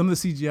 Some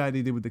of the CGI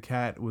they did with the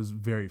cat was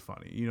very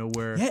funny.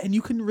 Where and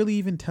you couldn't really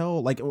even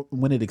tell like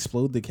when it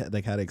exploded,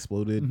 the cat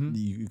exploded. Mm-hmm.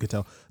 You could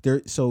tell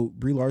there. So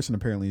Brie Larson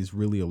apparently is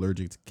really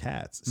allergic to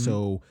cats. Mm-hmm.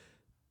 So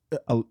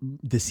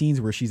the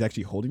scenes where she's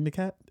actually holding the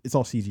cat, it's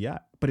all CGI.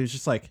 But it's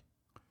just like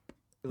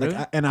really?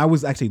 and I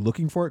was actually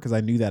looking for it because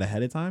I knew that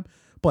ahead of time.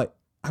 But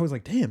I was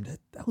like, damn,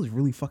 that was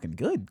really fucking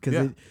good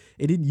because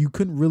it didn't. You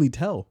couldn't really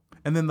tell.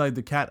 And then like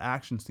the cat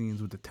action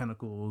scenes with the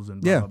tentacles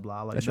and blah blah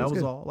blah, like that was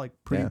good. All like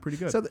pretty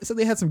good. So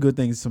they had some good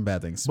things, some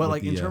bad things. But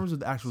like in terms of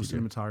the actual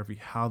cinematography,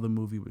 how the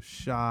movie was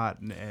shot,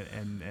 and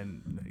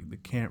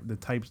the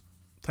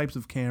types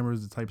of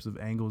cameras, the types of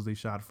angles they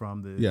shot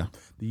from, the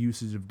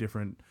usage of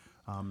different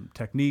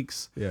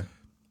techniques. Yeah,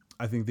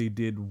 I think they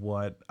did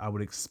what I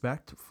would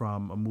expect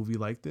from a movie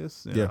like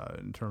this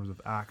in terms of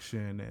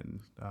action, and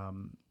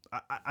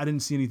I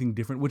didn't see anything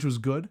different, which was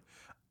good.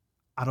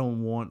 I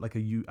don't want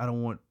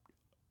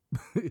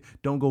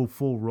don't go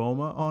full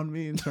Roma on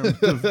me in terms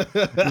of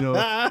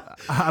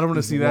I don't want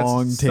to see that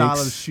style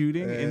of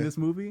shooting in this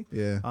movie.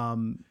 Yeah.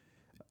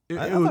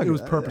 It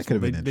was purposeful.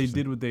 They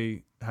did what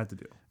they had to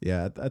do.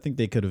 Yeah, I think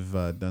they could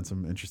have done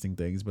some interesting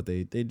things, but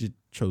they just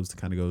chose to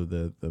kind of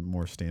go the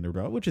more standard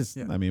route, which is,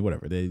 I mean,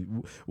 whatever.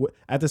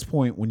 At this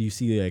point, when you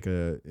see like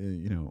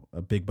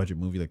a big budget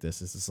movie like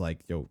this, it's just like,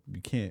 yo, you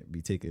can't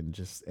be taking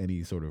just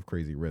any sort of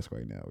crazy risk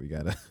right now. You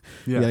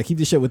gotta keep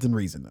the shit within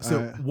reason.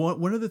 So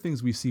one of the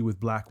things we see with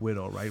Black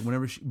Widow, right?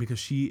 Whenever because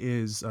she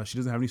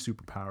doesn't have any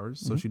superpowers,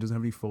 so she doesn't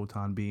have any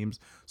photon beams.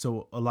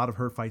 So a lot of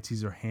her fight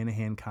scenes are hand to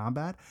hand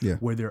combat,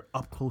 where they're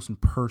up close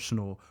and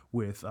personal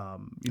with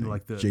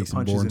like the punches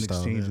Bourne and style,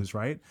 exchanges,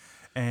 right?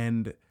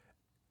 And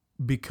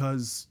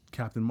because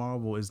Captain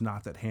Marvel is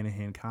not that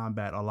hand-to-hand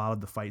combat, a lot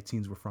of the fight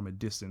scenes were from a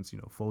distance,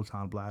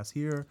 photon blast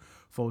here,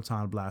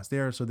 photon blast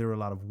there. So there were a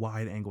lot of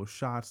wide-angle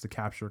shots to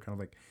capture kind of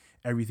like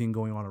everything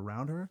going on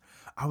around her.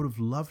 I would have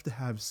loved to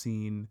have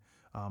seen,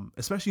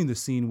 especially in the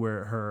scene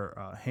where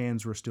her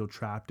hands were still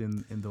trapped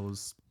in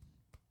those,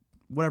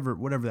 whatever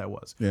that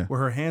was, where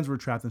her hands were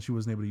trapped and she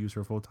wasn't able to use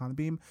her photon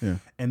beam,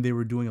 and they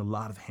were doing a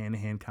lot of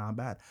hand-to-hand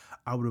combat.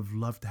 I would have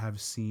loved to have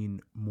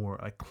seen more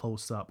like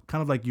close-up,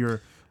 kind of like your...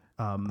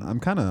 I'm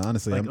kind of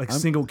honestly I'm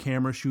single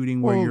camera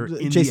shooting where you're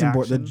in the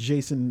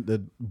action.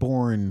 The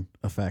Bourne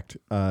effect,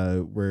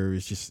 where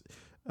it's just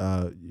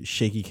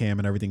shaky cam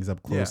and everything's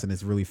up close and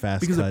it's really fast.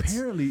 Because cuts.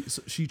 Apparently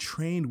she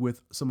trained with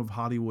some of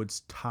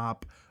Hollywood's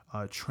top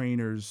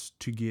trainers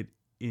to get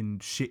in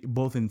shape,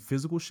 both in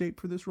physical shape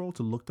for this role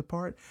to look the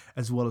part,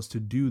 as well as to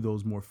do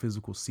those more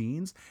physical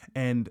scenes.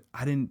 And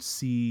I didn't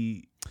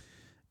see.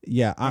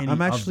 Yeah, I'm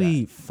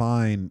actually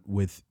fine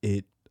with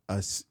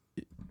us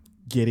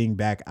getting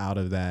back out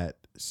of that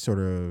sort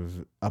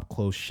of up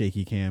close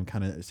shaky cam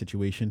kind of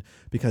situation,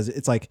 because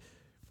it's like,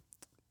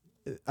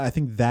 I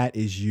think that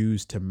is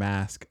used to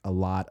mask a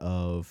lot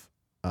of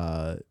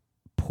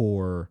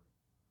poor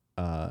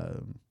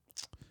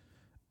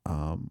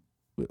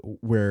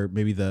where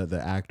maybe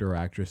the actor or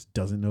actress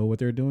doesn't know what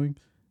they're doing.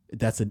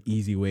 That's an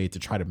easy way to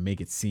try to make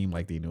it seem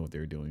like they know what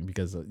they're doing,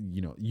 because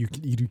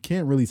you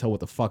can't really tell what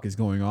the fuck is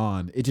going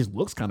on. It just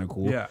looks kind of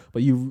cool,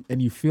 but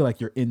you feel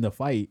like you're in the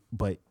fight,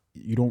 but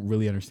you don't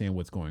really understand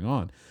what's going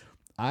on.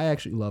 I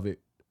actually love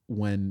it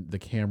when the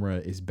camera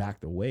is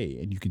backed away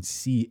and you can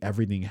see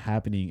everything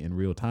happening in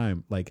real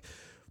time. Like,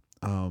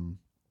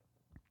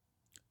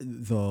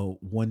 the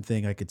one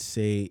thing I could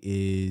say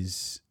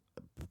is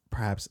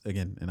perhaps,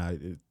 again, and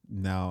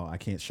I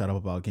can't shut up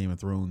about Game of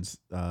Thrones,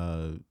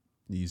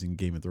 using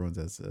Game of Thrones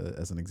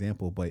as an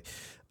example, but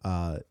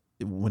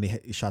when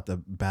they shot the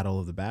Battle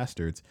of the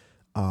Bastards,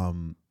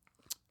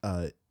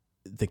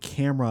 the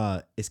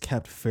camera is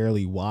kept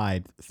fairly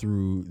wide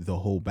through the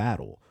whole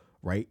battle,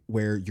 right?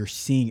 Where you're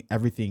seeing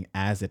everything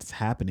as it's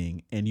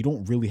happening, and you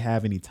don't really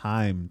have any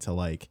time to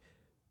like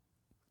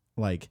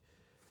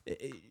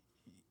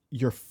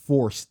you're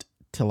forced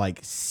to like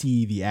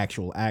see the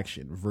actual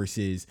action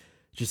versus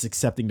just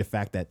accepting the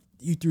fact that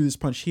you threw this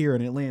punch here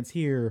and it lands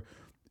here,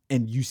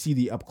 and you see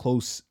the up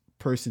close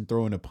person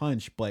throwing a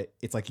punch, but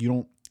it's like you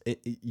don't.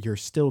 You're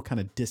still kind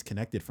of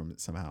disconnected from it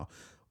somehow.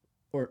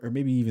 Or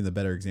maybe even the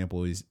better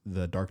example is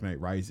the Dark Knight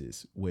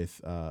Rises with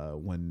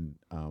when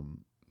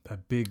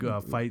that big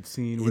fight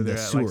scene where in they're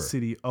the at sewer. like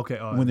city. Okay,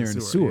 When they're in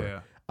the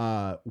sewer,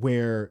 yeah.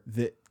 where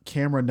the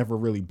camera never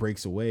really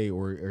breaks away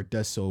or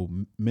does so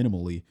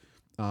minimally,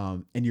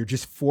 and you're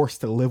just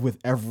forced to live with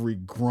every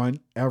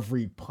grunt,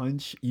 every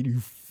punch. You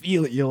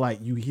feel it. You're like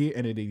you hear,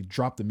 and then they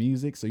drop the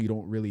music, so you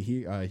don't really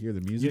hear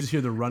the music. You just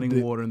hear the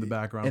running water in the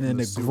background, and then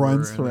the sewer,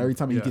 grunts from then, every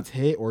time he gets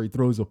hit or he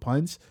throws a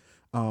punch.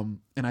 And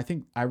I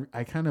think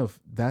I kind of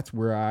that's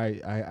where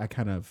I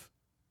kind of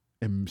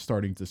am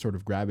starting to sort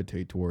of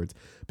gravitate towards,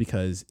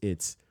 because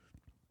it's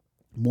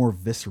more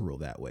visceral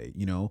that way,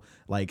 you know,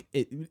 like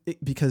it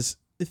because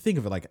think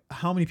of it, like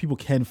how many people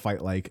can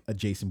fight like a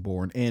Jason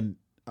Bourne, and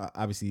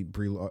obviously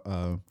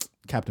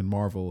Captain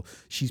Marvel,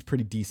 she's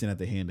pretty decent at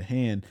the hand to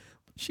hand.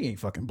 She ain't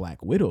fucking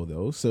Black Widow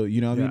though, so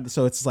you know what I mean.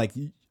 So it's like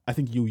I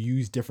think you'll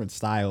use different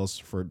styles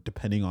for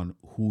depending on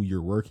who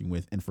you're working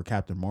with. And for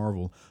Captain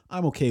Marvel,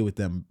 I'm okay with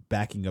them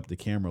backing up the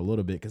camera a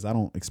little bit, because I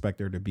don't expect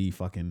her to be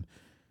fucking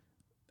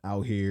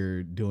out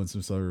here doing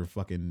some sort of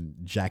fucking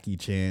Jackie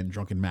Chan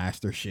drunken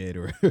master shit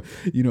or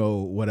you know,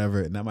 whatever.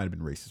 And that might have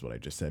been racist what I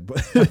just said,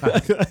 but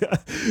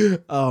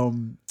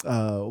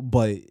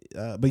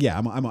but yeah,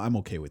 I'm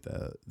okay with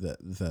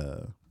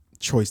the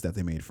choice that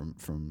they made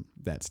from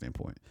that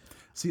standpoint.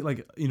 See,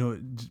 like, you know,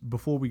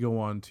 before we go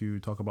on to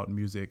talk about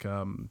music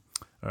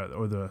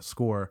or the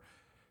score,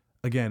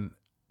 again,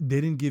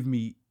 they didn't give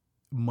me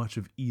much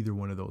of either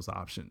one of those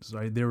options,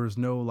 right? There was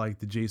no like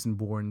the Jason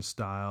Bourne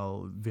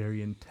style,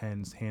 very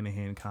intense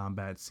hand-to-hand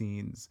combat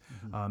scenes.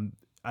 Mm-hmm.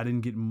 I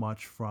didn't get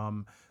much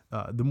from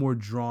the more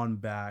drawn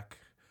back,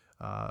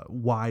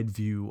 wide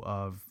view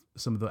of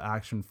some of the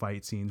action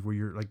fight scenes where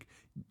you're like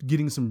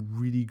getting some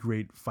really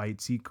great fight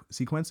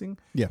sequencing.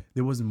 Yeah.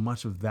 There wasn't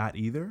much of that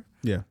either.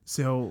 Yeah.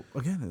 So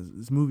again,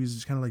 this movie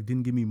just kind of like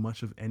didn't give me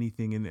much of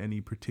anything in any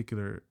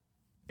particular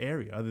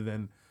area other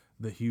than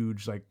the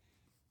huge, like,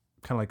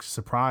 kind of like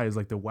surprise,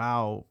 like the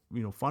wow,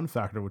 you know, fun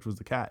factor, which was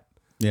the cat.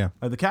 Yeah.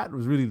 The cat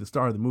was really the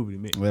star of the movie to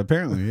me. Well,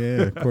 apparently,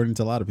 yeah, according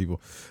to a lot of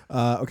people.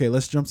 Okay,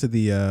 let's jump to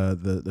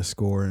the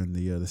score and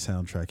the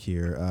soundtrack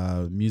here.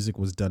 Music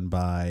was done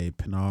by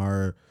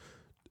Pinar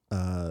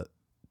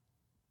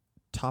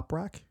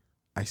Toprak.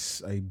 I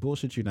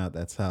bullshit you not.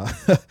 That's how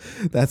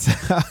it's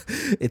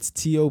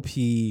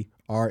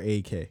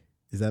Toprak.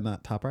 Is that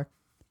not Toprak?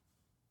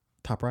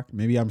 Toprak?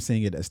 Maybe I'm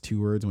saying it as two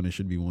words when it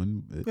should be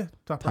one. Yeah,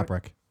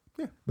 Toprak.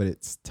 Yeah, but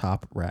it's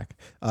top rack.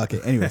 Okay.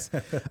 Anyways,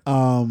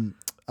 I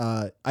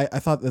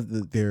thought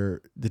that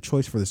the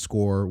choice for the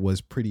score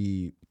was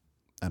pretty,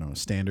 I don't know,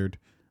 standard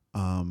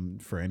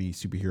for any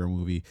superhero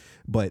movie,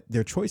 but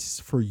their choice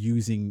for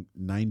using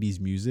 90s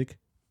music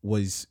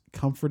was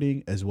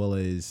comforting as well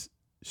as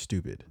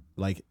stupid.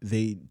 Like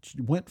they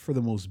went for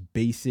the most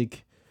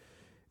basic,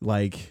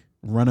 like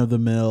run of the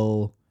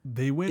mill.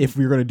 They went. If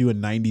we were going to do a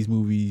 90s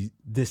movie,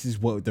 this is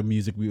what the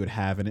music we would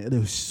have. And it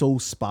was so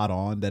spot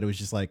on that it was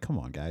just like, come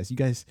on, guys. You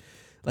guys,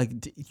 like,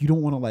 you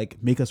don't want to,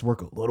 like, make us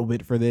work a little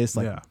bit for this.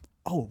 Like,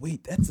 oh,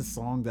 wait, that's a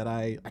song that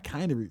I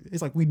kind of,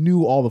 it's like we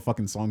knew all the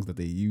fucking songs that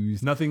they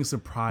used. Nothing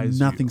surprised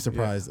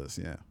us.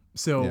 Yeah.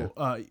 So,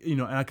 you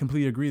know, and I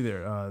completely agree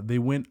there. They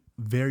went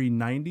very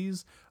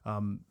 90s.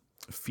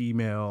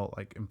 Female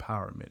like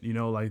empowerment, you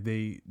know, like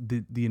they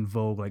did the In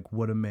Vogue, like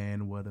what a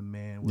man, what a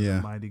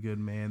mighty good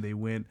man. They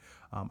went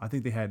I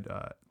think they had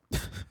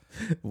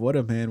what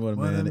a man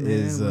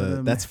is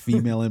that's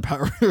female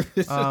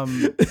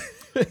empowerment.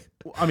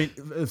 I mean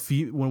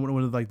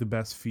one of like the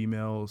best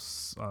female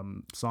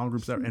song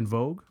groups ever. In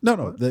Vogue.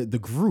 No, the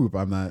group.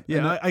 I'm not.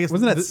 Yeah, I guess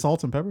wasn't that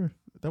Salt and Pepper?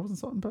 That wasn't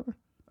Salt and Pepper.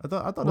 I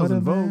thought that was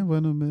In Vogue. What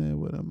a man,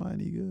 what a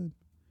mighty good,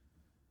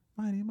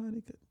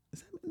 mighty good.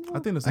 I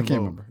think that's. I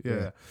can't remember.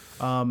 Yeah.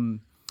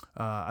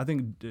 I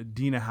think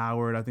Dina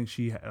Howard. I think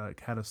she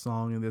had a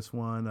song in this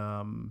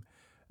one.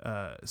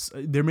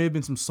 There may have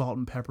been some Salt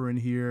and Pepper in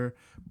here.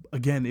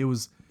 Again, it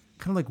was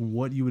kind of like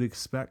what you would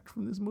expect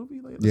from this movie.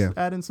 Like, let's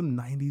add in some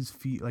 '90s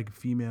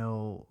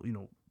female. You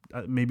know,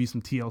 maybe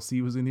some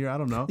TLC was in here. I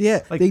don't know.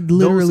 Yeah, like, they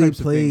literally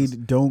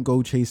played "Don't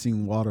Go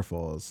Chasing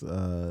Waterfalls"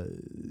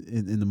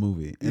 in the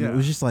movie, and it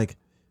was just like.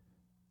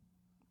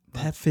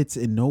 That fits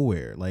in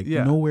nowhere. Like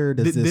nowhere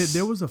does this.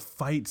 There was a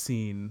fight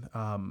scene.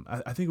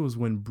 I think it was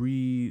when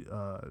Bree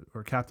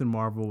or Captain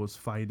Marvel was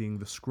fighting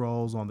the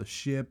Skrulls on the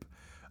ship.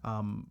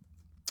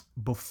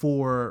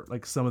 Before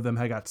like some of them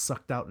had got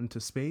sucked out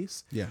into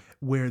space. Yeah,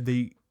 where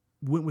they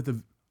went with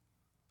a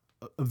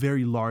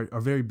very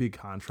big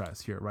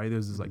contrast here. Right,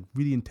 there's this like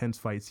really intense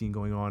fight scene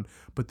going on,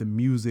 but the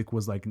music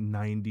was like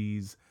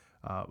 90s.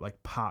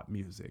 Like pop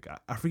music.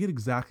 I forget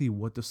exactly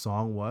what the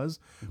song was,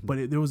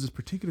 but there was this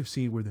particular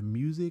scene where the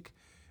music,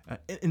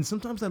 and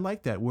sometimes I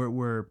like that,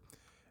 where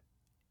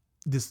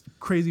this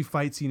crazy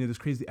fight scene or this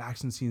crazy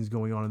action scene is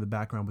going on in the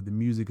background, but the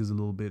music is a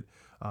little bit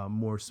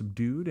more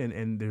subdued,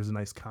 and there's a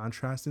nice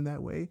contrast in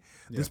that way.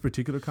 Yeah. This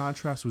particular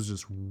contrast was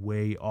just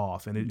way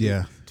off, and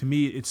it to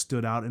me it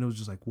stood out, and it was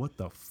just like, what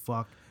the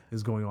fuck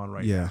is going on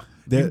right Yeah.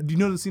 now. Do you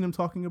know the scene I'm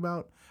talking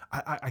about?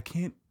 I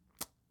can't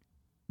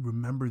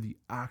remember the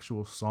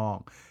actual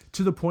song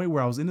to the point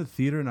where I was in the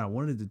theater and I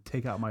wanted to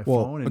take out my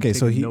phone and okay, take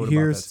so a note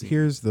about that scene.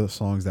 here's the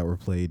songs that were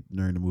played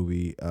during the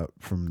movie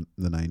from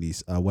the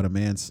 90s. What a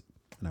Man's,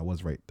 and I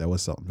was right, that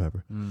was Salt and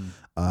Pepper.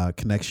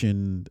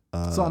 Connection.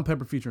 Salt and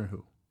Pepper featuring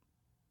who?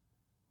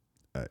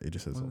 It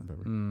just says Salt and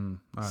Pepper. All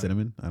right.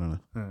 Cinnamon? I don't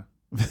know.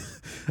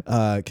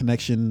 Yeah.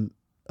 Connection.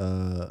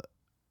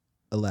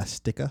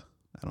 Elastica.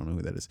 I don't know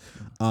who that is.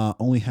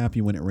 Only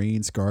Happy When It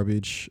Rains.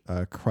 Garbage.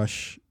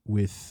 Crush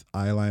with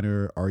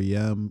Eyeliner.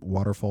 REM.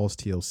 Waterfalls.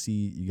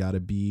 TLC. You Gotta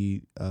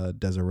Be.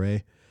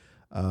 Desiree.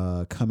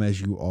 Come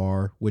As You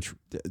Are. Which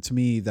to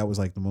me that was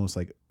like the most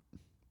like.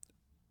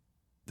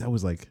 That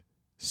was like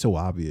so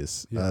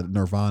obvious. Yeah.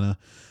 Nirvana.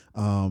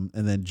 And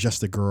then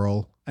Just a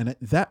Girl. And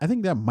I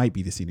think that might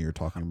be the scene you're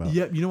talking about.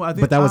 Yeah, you know what? I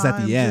think but that was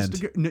at the end.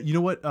 You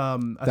know what?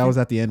 That was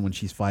at the end when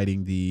she's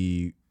fighting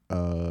the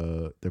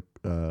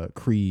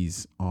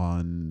Krees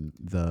on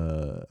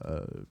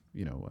the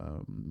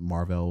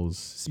Marvel's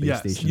space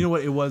station. You know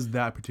what? It was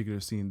that particular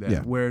scene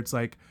then where it's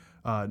like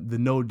the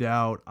No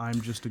Doubt,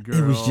 I'm Just a Girl.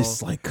 It was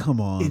just like, come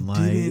on,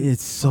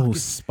 it's so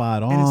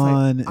spot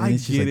on. And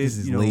it's just like, this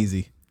is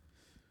lazy.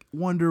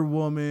 Wonder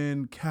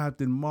Woman,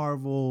 Captain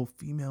Marvel,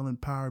 female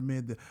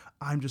empowerment, the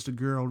I'm Just a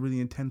Girl,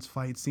 really intense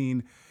fight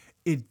scene.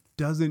 It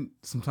doesn't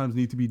sometimes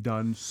need to be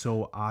done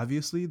so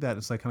obviously that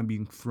it's like kind of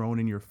being thrown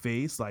in your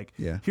face. Like,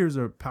 here's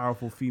a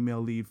powerful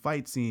female lead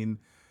fight scene.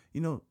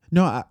 No,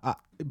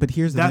 but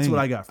here's the thing. That's what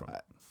I got from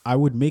it. I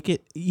would make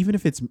it, even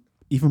if it's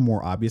even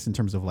more obvious in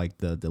terms of like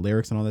the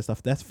lyrics and all that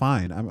stuff, that's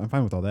fine. I'm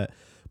fine with all that.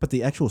 But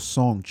the actual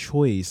song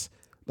choice,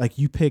 like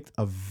you picked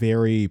a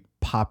very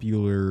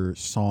popular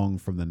song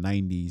from the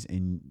 90s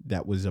and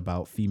that was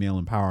about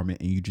female empowerment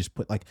and you just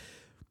put like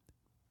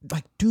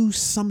do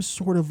some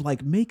sort of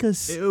like make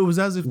us. It was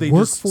as if they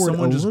just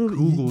someone just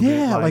Googled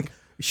it. Like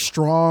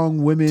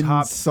strong women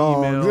top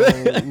song.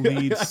 Female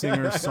lead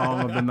singer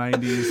song of the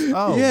 90s.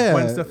 Oh, yeah.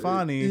 Gwen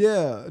Stefani.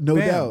 Yeah, no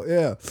doubt.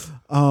 Yeah.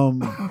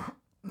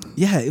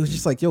 Yeah, it was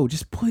just like, yo,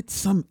 just put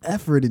some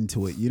effort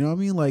into it. You know what I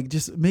mean? Like,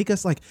 just make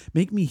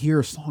me hear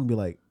a song and be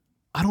like,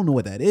 I don't know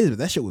what that is, but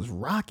that shit was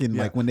rocking.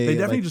 Yeah. Like when they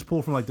definitely just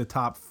pulled from like the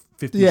top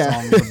 50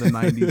 songs of the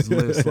 90s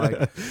list. Like,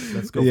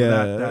 let's go for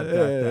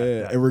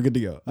that. And we're good to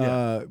go.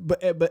 Yeah.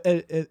 But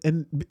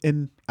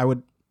I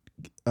would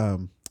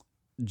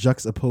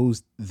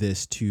juxtapose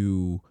this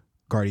to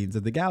Guardians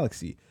of the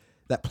Galaxy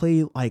that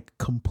play like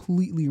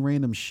completely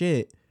random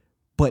shit,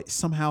 but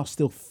somehow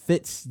still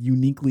fits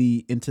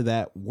uniquely into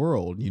that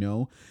world,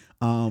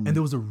 and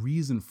there was a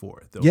reason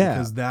for it, though. Yeah,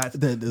 because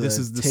this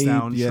is the tape,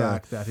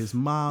 soundtrack that his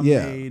mom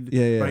made.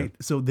 Right.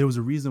 So there was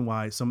a reason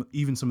why some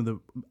of the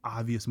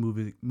obvious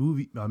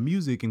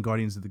music in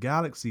Guardians of the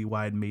Galaxy,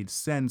 why it made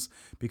sense,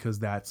 because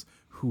that's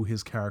who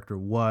his character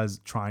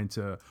was, trying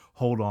to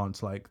hold on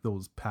to like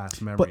those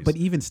past memories. But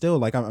even still,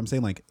 like I'm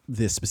saying, like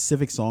the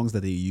specific songs that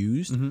they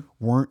used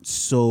weren't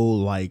so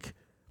like.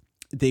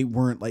 They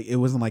weren't like, it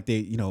wasn't like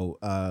they,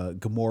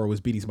 Gamora was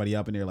beating somebody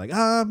up and they're like,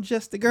 I'm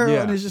just a girl.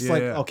 And it's just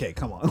okay,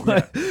 come on. Yeah.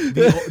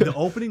 The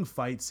opening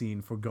fight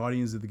scene for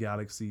Guardians of the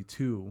Galaxy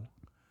 2,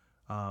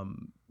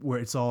 where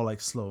it's all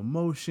like slow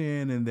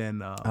motion. And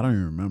then I don't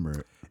even remember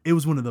it. It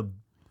was one of the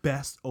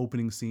best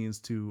opening scenes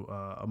to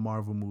a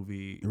Marvel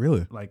movie.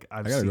 Really? Like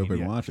I gotta go back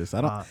and watch this. I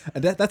don't.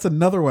 That's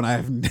another one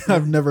I've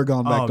never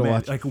gone back to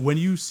watch. Like when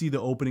you see the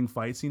opening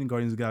fight scene in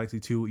Guardians of the Galaxy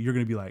 2, you're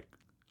gonna be like,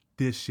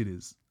 this shit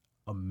is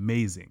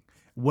amazing.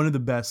 One of the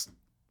best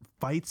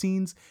fight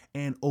scenes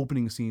and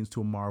opening scenes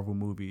to a Marvel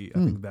movie, I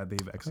think, that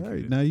they've executed. All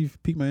right, now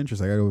you've piqued my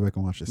interest. I gotta go back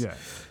and watch this. Yeah.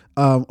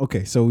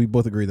 Okay, so we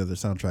both agree that the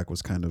soundtrack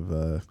was kind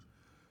of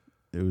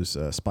it was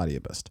spotty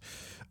at best.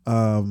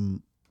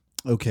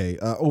 Okay.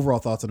 Overall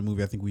thoughts on the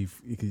movie. I think you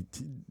could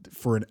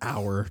for an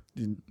hour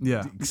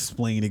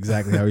explain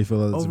exactly how we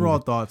feel about this overall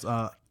movie. Thoughts.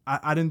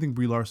 I didn't think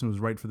Brie Larson was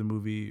right for the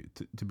movie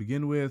to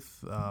begin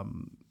with,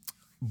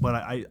 but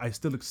I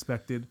still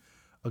expected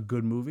a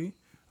good movie.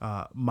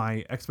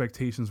 My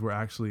expectations were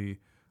actually,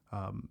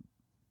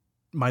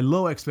 my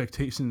low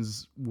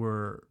expectations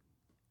were,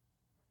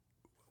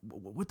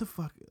 what the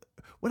fuck?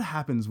 What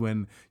happens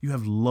when you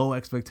have low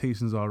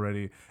expectations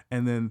already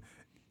and then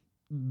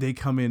they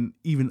come in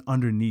even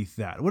underneath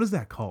that? What is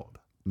that called?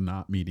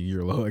 Not meeting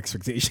your low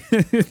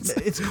expectations.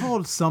 It's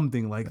called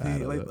something like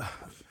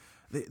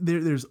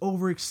there's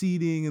over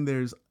exceeding and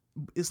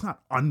it's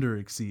not under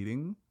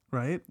exceeding.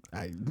 Right?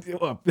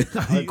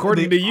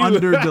 According to you,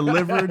 under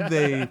delivered.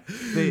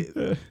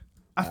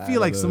 I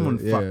feel like someone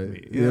fucked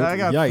me. Yeah, I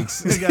got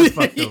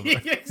fucked over.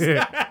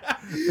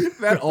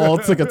 That all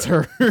took a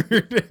turn.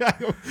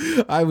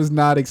 I was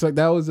not expecting.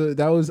 That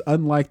was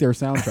unlike their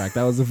soundtrack.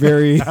 That was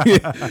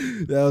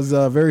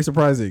very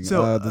surprising.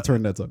 So, the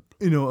turn that took.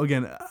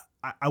 Again,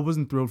 I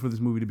wasn't thrilled for this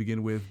movie to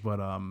begin with, but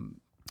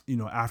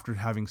after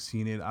having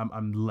seen it,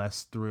 I'm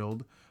less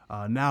thrilled.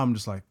 Now I'm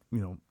just like,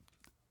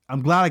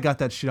 I'm glad I got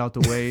that shit out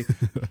the way,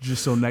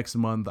 just so next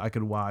month I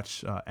could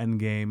watch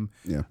Endgame.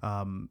 Yeah.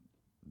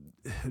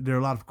 there are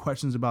a lot of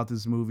questions about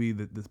this movie.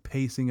 The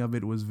pacing of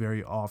it was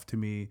very off to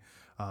me.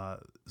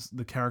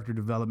 The character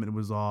development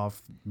was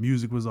off.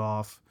 Music was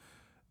off.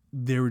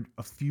 There were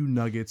a few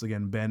nuggets.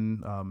 Again,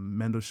 Ben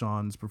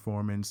Mendelsohn's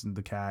performance and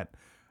the cat.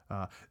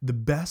 The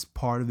best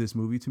part of this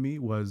movie to me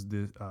was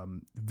the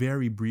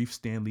very brief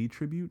Stan Lee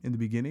tribute in the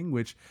beginning,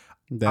 which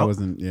I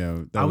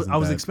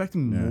was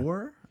expecting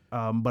more.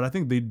 But I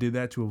think they did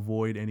that to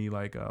avoid any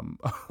like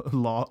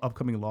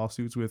upcoming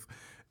lawsuits with,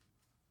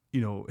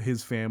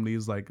 his family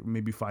is like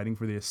maybe fighting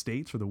for the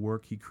estates for the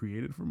work he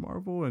created for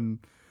Marvel. And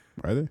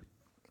are they?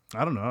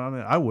 I don't know. I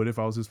mean, I would if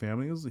I was his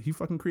family. He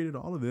fucking created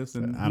all of this,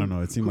 and I don't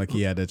know. It seemed like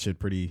he had that shit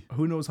pretty.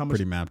 Who knows how much?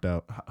 Pretty mapped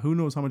out. Who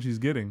knows how much he's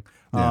getting?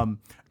 Yeah.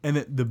 And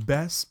the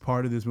best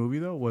part of this movie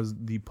though was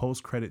the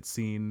post-credit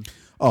scene.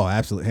 Oh,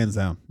 absolutely, hands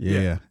down.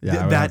 Yeah.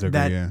 I would have to agree,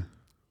 yeah.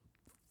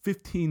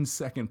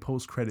 15-second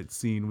post-credit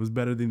scene was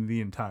better than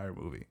the entire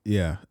movie.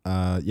 Yeah.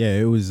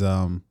 It was.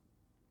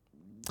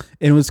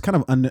 It was kind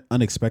of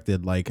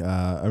unexpected. Like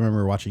I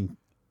remember watching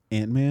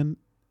Ant-Man,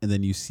 and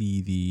then you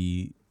see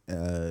the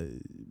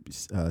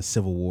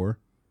Civil War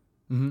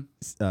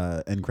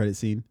end credit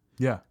scene.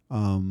 Yeah.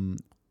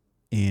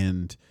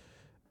 And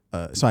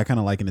so I kind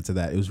of liken it to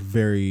that. It was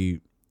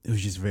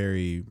just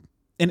very,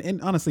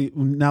 and honestly,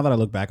 now that I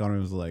look back on it,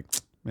 it was like,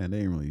 man, they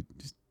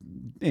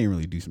didn't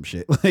really do some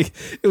shit. Like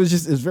it was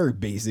very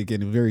basic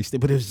and very,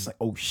 but it was just like,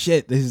 oh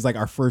shit, this is like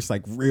our first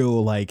like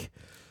real like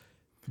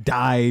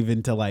dive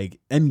into like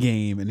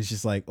Endgame, and it's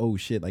just like, oh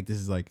shit, like this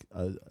is like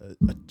a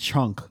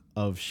chunk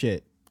of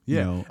shit.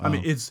 Yeah, I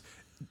mean, it's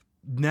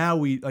now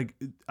we like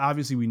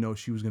obviously we know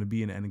she was going to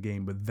be in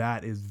Endgame, but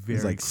that is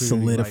very like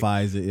clearly,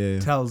 solidifies it. Yeah,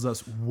 tells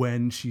us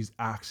when she's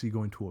actually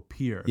going to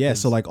appear. Yeah,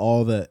 so like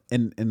all the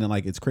and then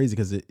like it's crazy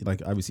because it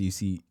like obviously you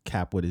see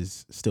Cap with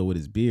his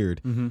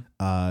beard.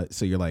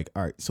 So you're like,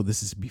 all right, so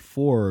this is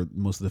before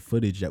most of the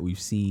footage that we've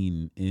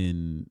seen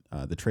in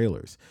the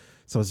trailers.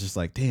 So it's just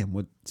like, damn,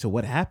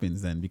 what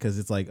happens then? Because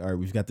it's like, all right,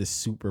 we've got this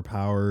super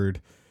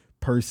powered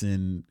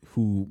person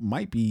who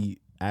might be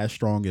as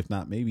strong, if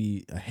not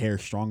maybe a hair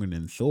stronger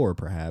than Thor,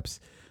 perhaps.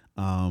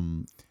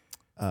 And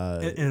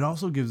it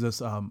also gives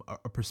us a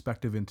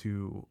perspective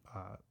into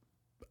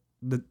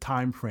the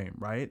time frame,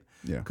 right?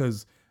 Yeah.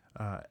 Because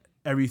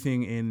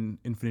everything in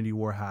Infinity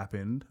War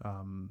happened.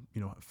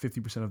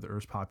 50% of the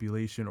Earth's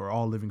population or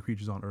all living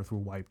creatures on Earth were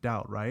wiped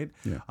out, right?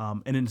 Yeah.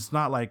 And it's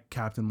not like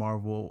Captain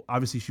Marvel.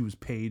 Obviously, she was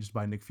paged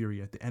by Nick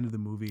Fury at the end of the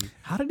movie.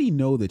 How did he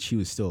know that she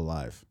was still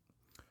alive?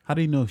 How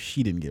did he know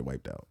she didn't get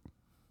wiped out?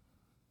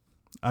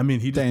 I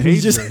mean, he just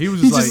paged her. He was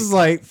just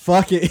like,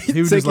 fuck it.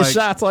 He was Take just your like,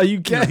 shots while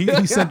you can.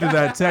 He sent her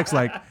that text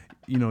like,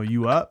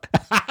 you up?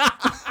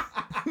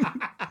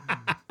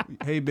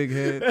 Hey, big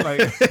head.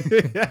 Like,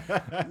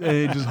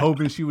 and just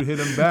hoping she would hit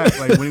him back.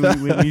 Like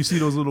when you see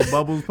those little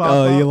bubbles pop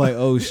up. You're like,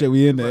 oh shit,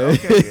 we in there.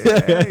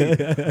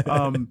 Okay,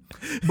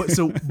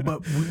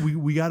 but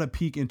we got to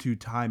peek into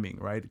timing,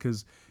 right?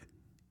 Because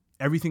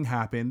everything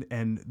happened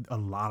and a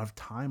lot of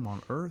time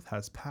on Earth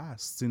has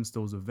passed since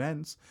those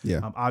events.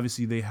 Yeah.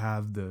 Obviously they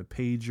have the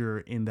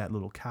pager in that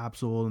little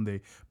capsule and they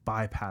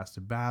bypass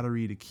the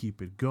battery to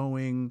keep it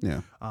going.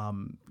 Yeah.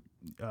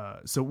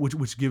 So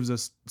which gives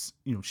us,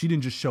 she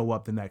didn't just show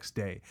up the next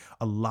day.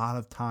 A lot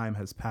of time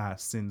has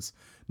passed since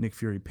Nick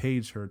Fury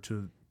paged her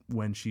to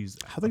when she's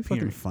how they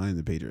fucking find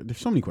the pager. There's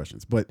so many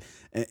questions, but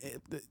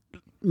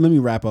let me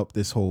wrap up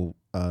this whole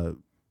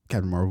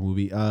Captain Marvel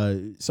movie.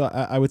 So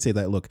I would say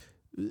that, look,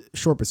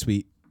 short but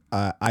sweet.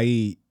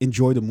 I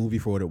enjoyed the movie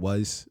for what it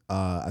was.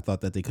 I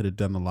thought that they could have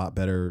done a lot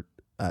better.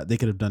 They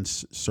could have done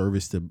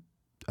service to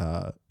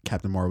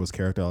Captain Marvel's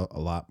character a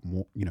lot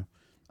more,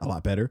 a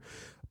lot better,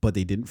 but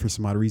they didn't for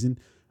some odd reason.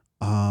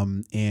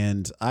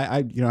 And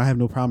I have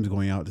no problems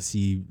going out to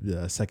see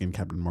the second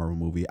Captain Marvel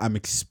movie. I'm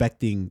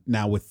expecting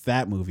now with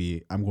that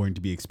movie, I'm going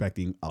to be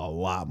expecting a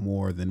lot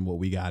more than what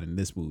we got in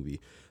this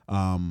movie.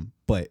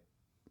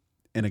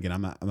 And again,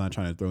 I'm not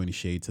trying to throw any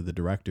shade to the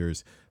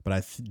directors, but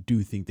I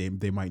do think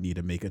they might need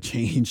to make a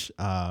change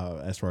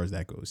as far as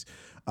that goes.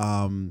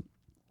 And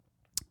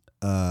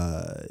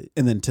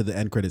then to the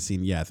end credit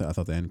scene, yeah, I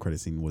thought the end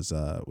credit scene was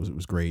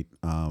great.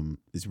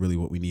 It's really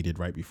what we needed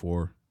right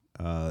before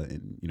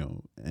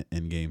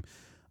Endgame.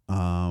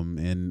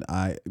 And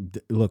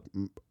look,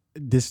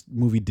 this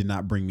movie did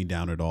not bring me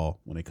down at all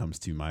when it comes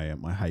to my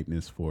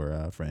hypeness for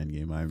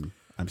Endgame.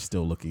 I'm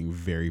still looking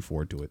very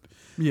forward to it.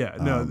 Yeah,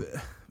 no.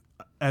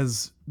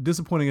 As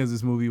disappointing as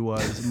this movie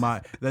was,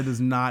 that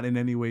does not in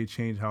any way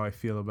change how I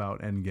feel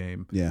about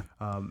Endgame. Yeah.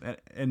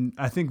 And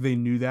I think they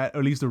knew that,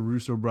 or at least the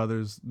Russo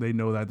brothers, they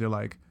know that. They're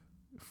like,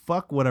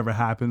 fuck whatever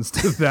happens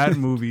to that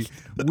movie.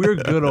 We're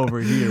good over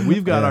here.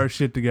 We've got our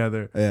shit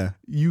together. Yeah.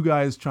 You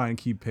guys try and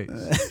keep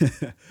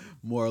pace.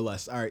 More or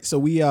less. All right. So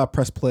we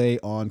press play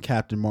on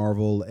Captain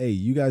Marvel. Hey,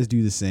 you guys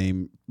do the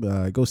same.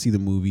 Go see the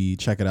movie.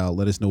 Check it out.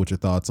 Let us know what your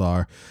thoughts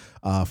are.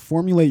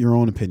 Formulate your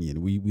own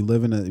opinion. We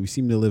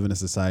seem to live in a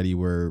society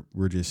where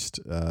we're just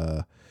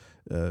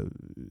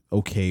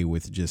okay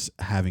with just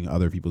having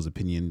other people's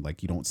opinion.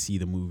 Like you don't see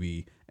the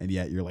movie and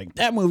yet you're like,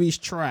 that movie's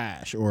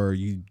trash, or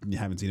you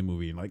haven't seen the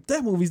movie and like,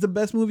 that movie's the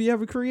best movie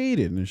ever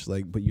created, and it's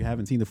like, but you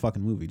haven't seen the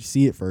fucking movie. Just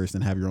see it first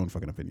and have your own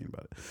fucking opinion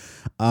about it.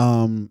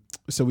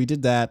 So we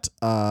did that.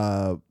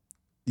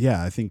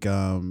 Yeah, I think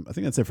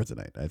that's it for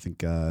tonight. I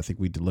think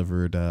we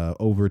delivered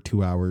over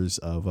 2 hours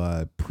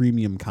of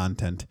premium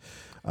content.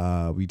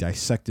 We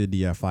dissected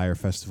the Fyre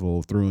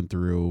Festival through and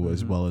through,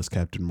 as well as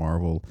Captain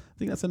Marvel. I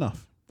think that's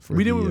enough.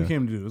 We did what we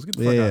came to do. Let's get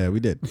the fuck out. Yeah, we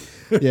did.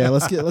 Yeah,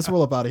 let's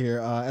roll up out of here.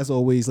 As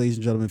always, ladies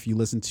and gentlemen, if you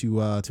listen to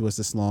us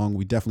this long,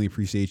 we definitely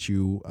appreciate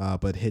you.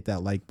 But hit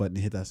that like button,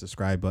 hit that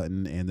subscribe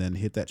button, and then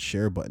hit that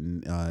share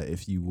button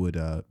if you would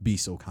be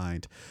so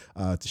kind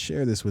to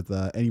share this with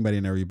anybody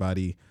and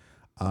everybody.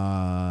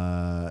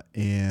 And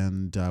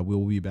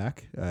we'll be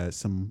back at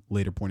some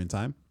later point in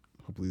time,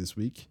 hopefully this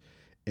week,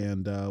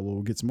 and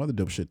we'll get some other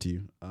dope shit to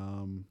you.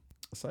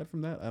 Aside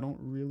from that, I don't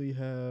really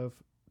have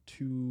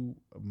too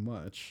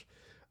much.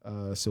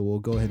 So we'll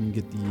go ahead and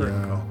get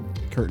the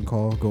curtain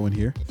call going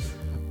here.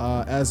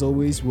 As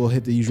always, we'll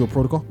hit the usual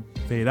protocol.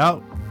 Fade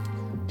out.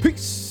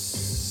 Peace.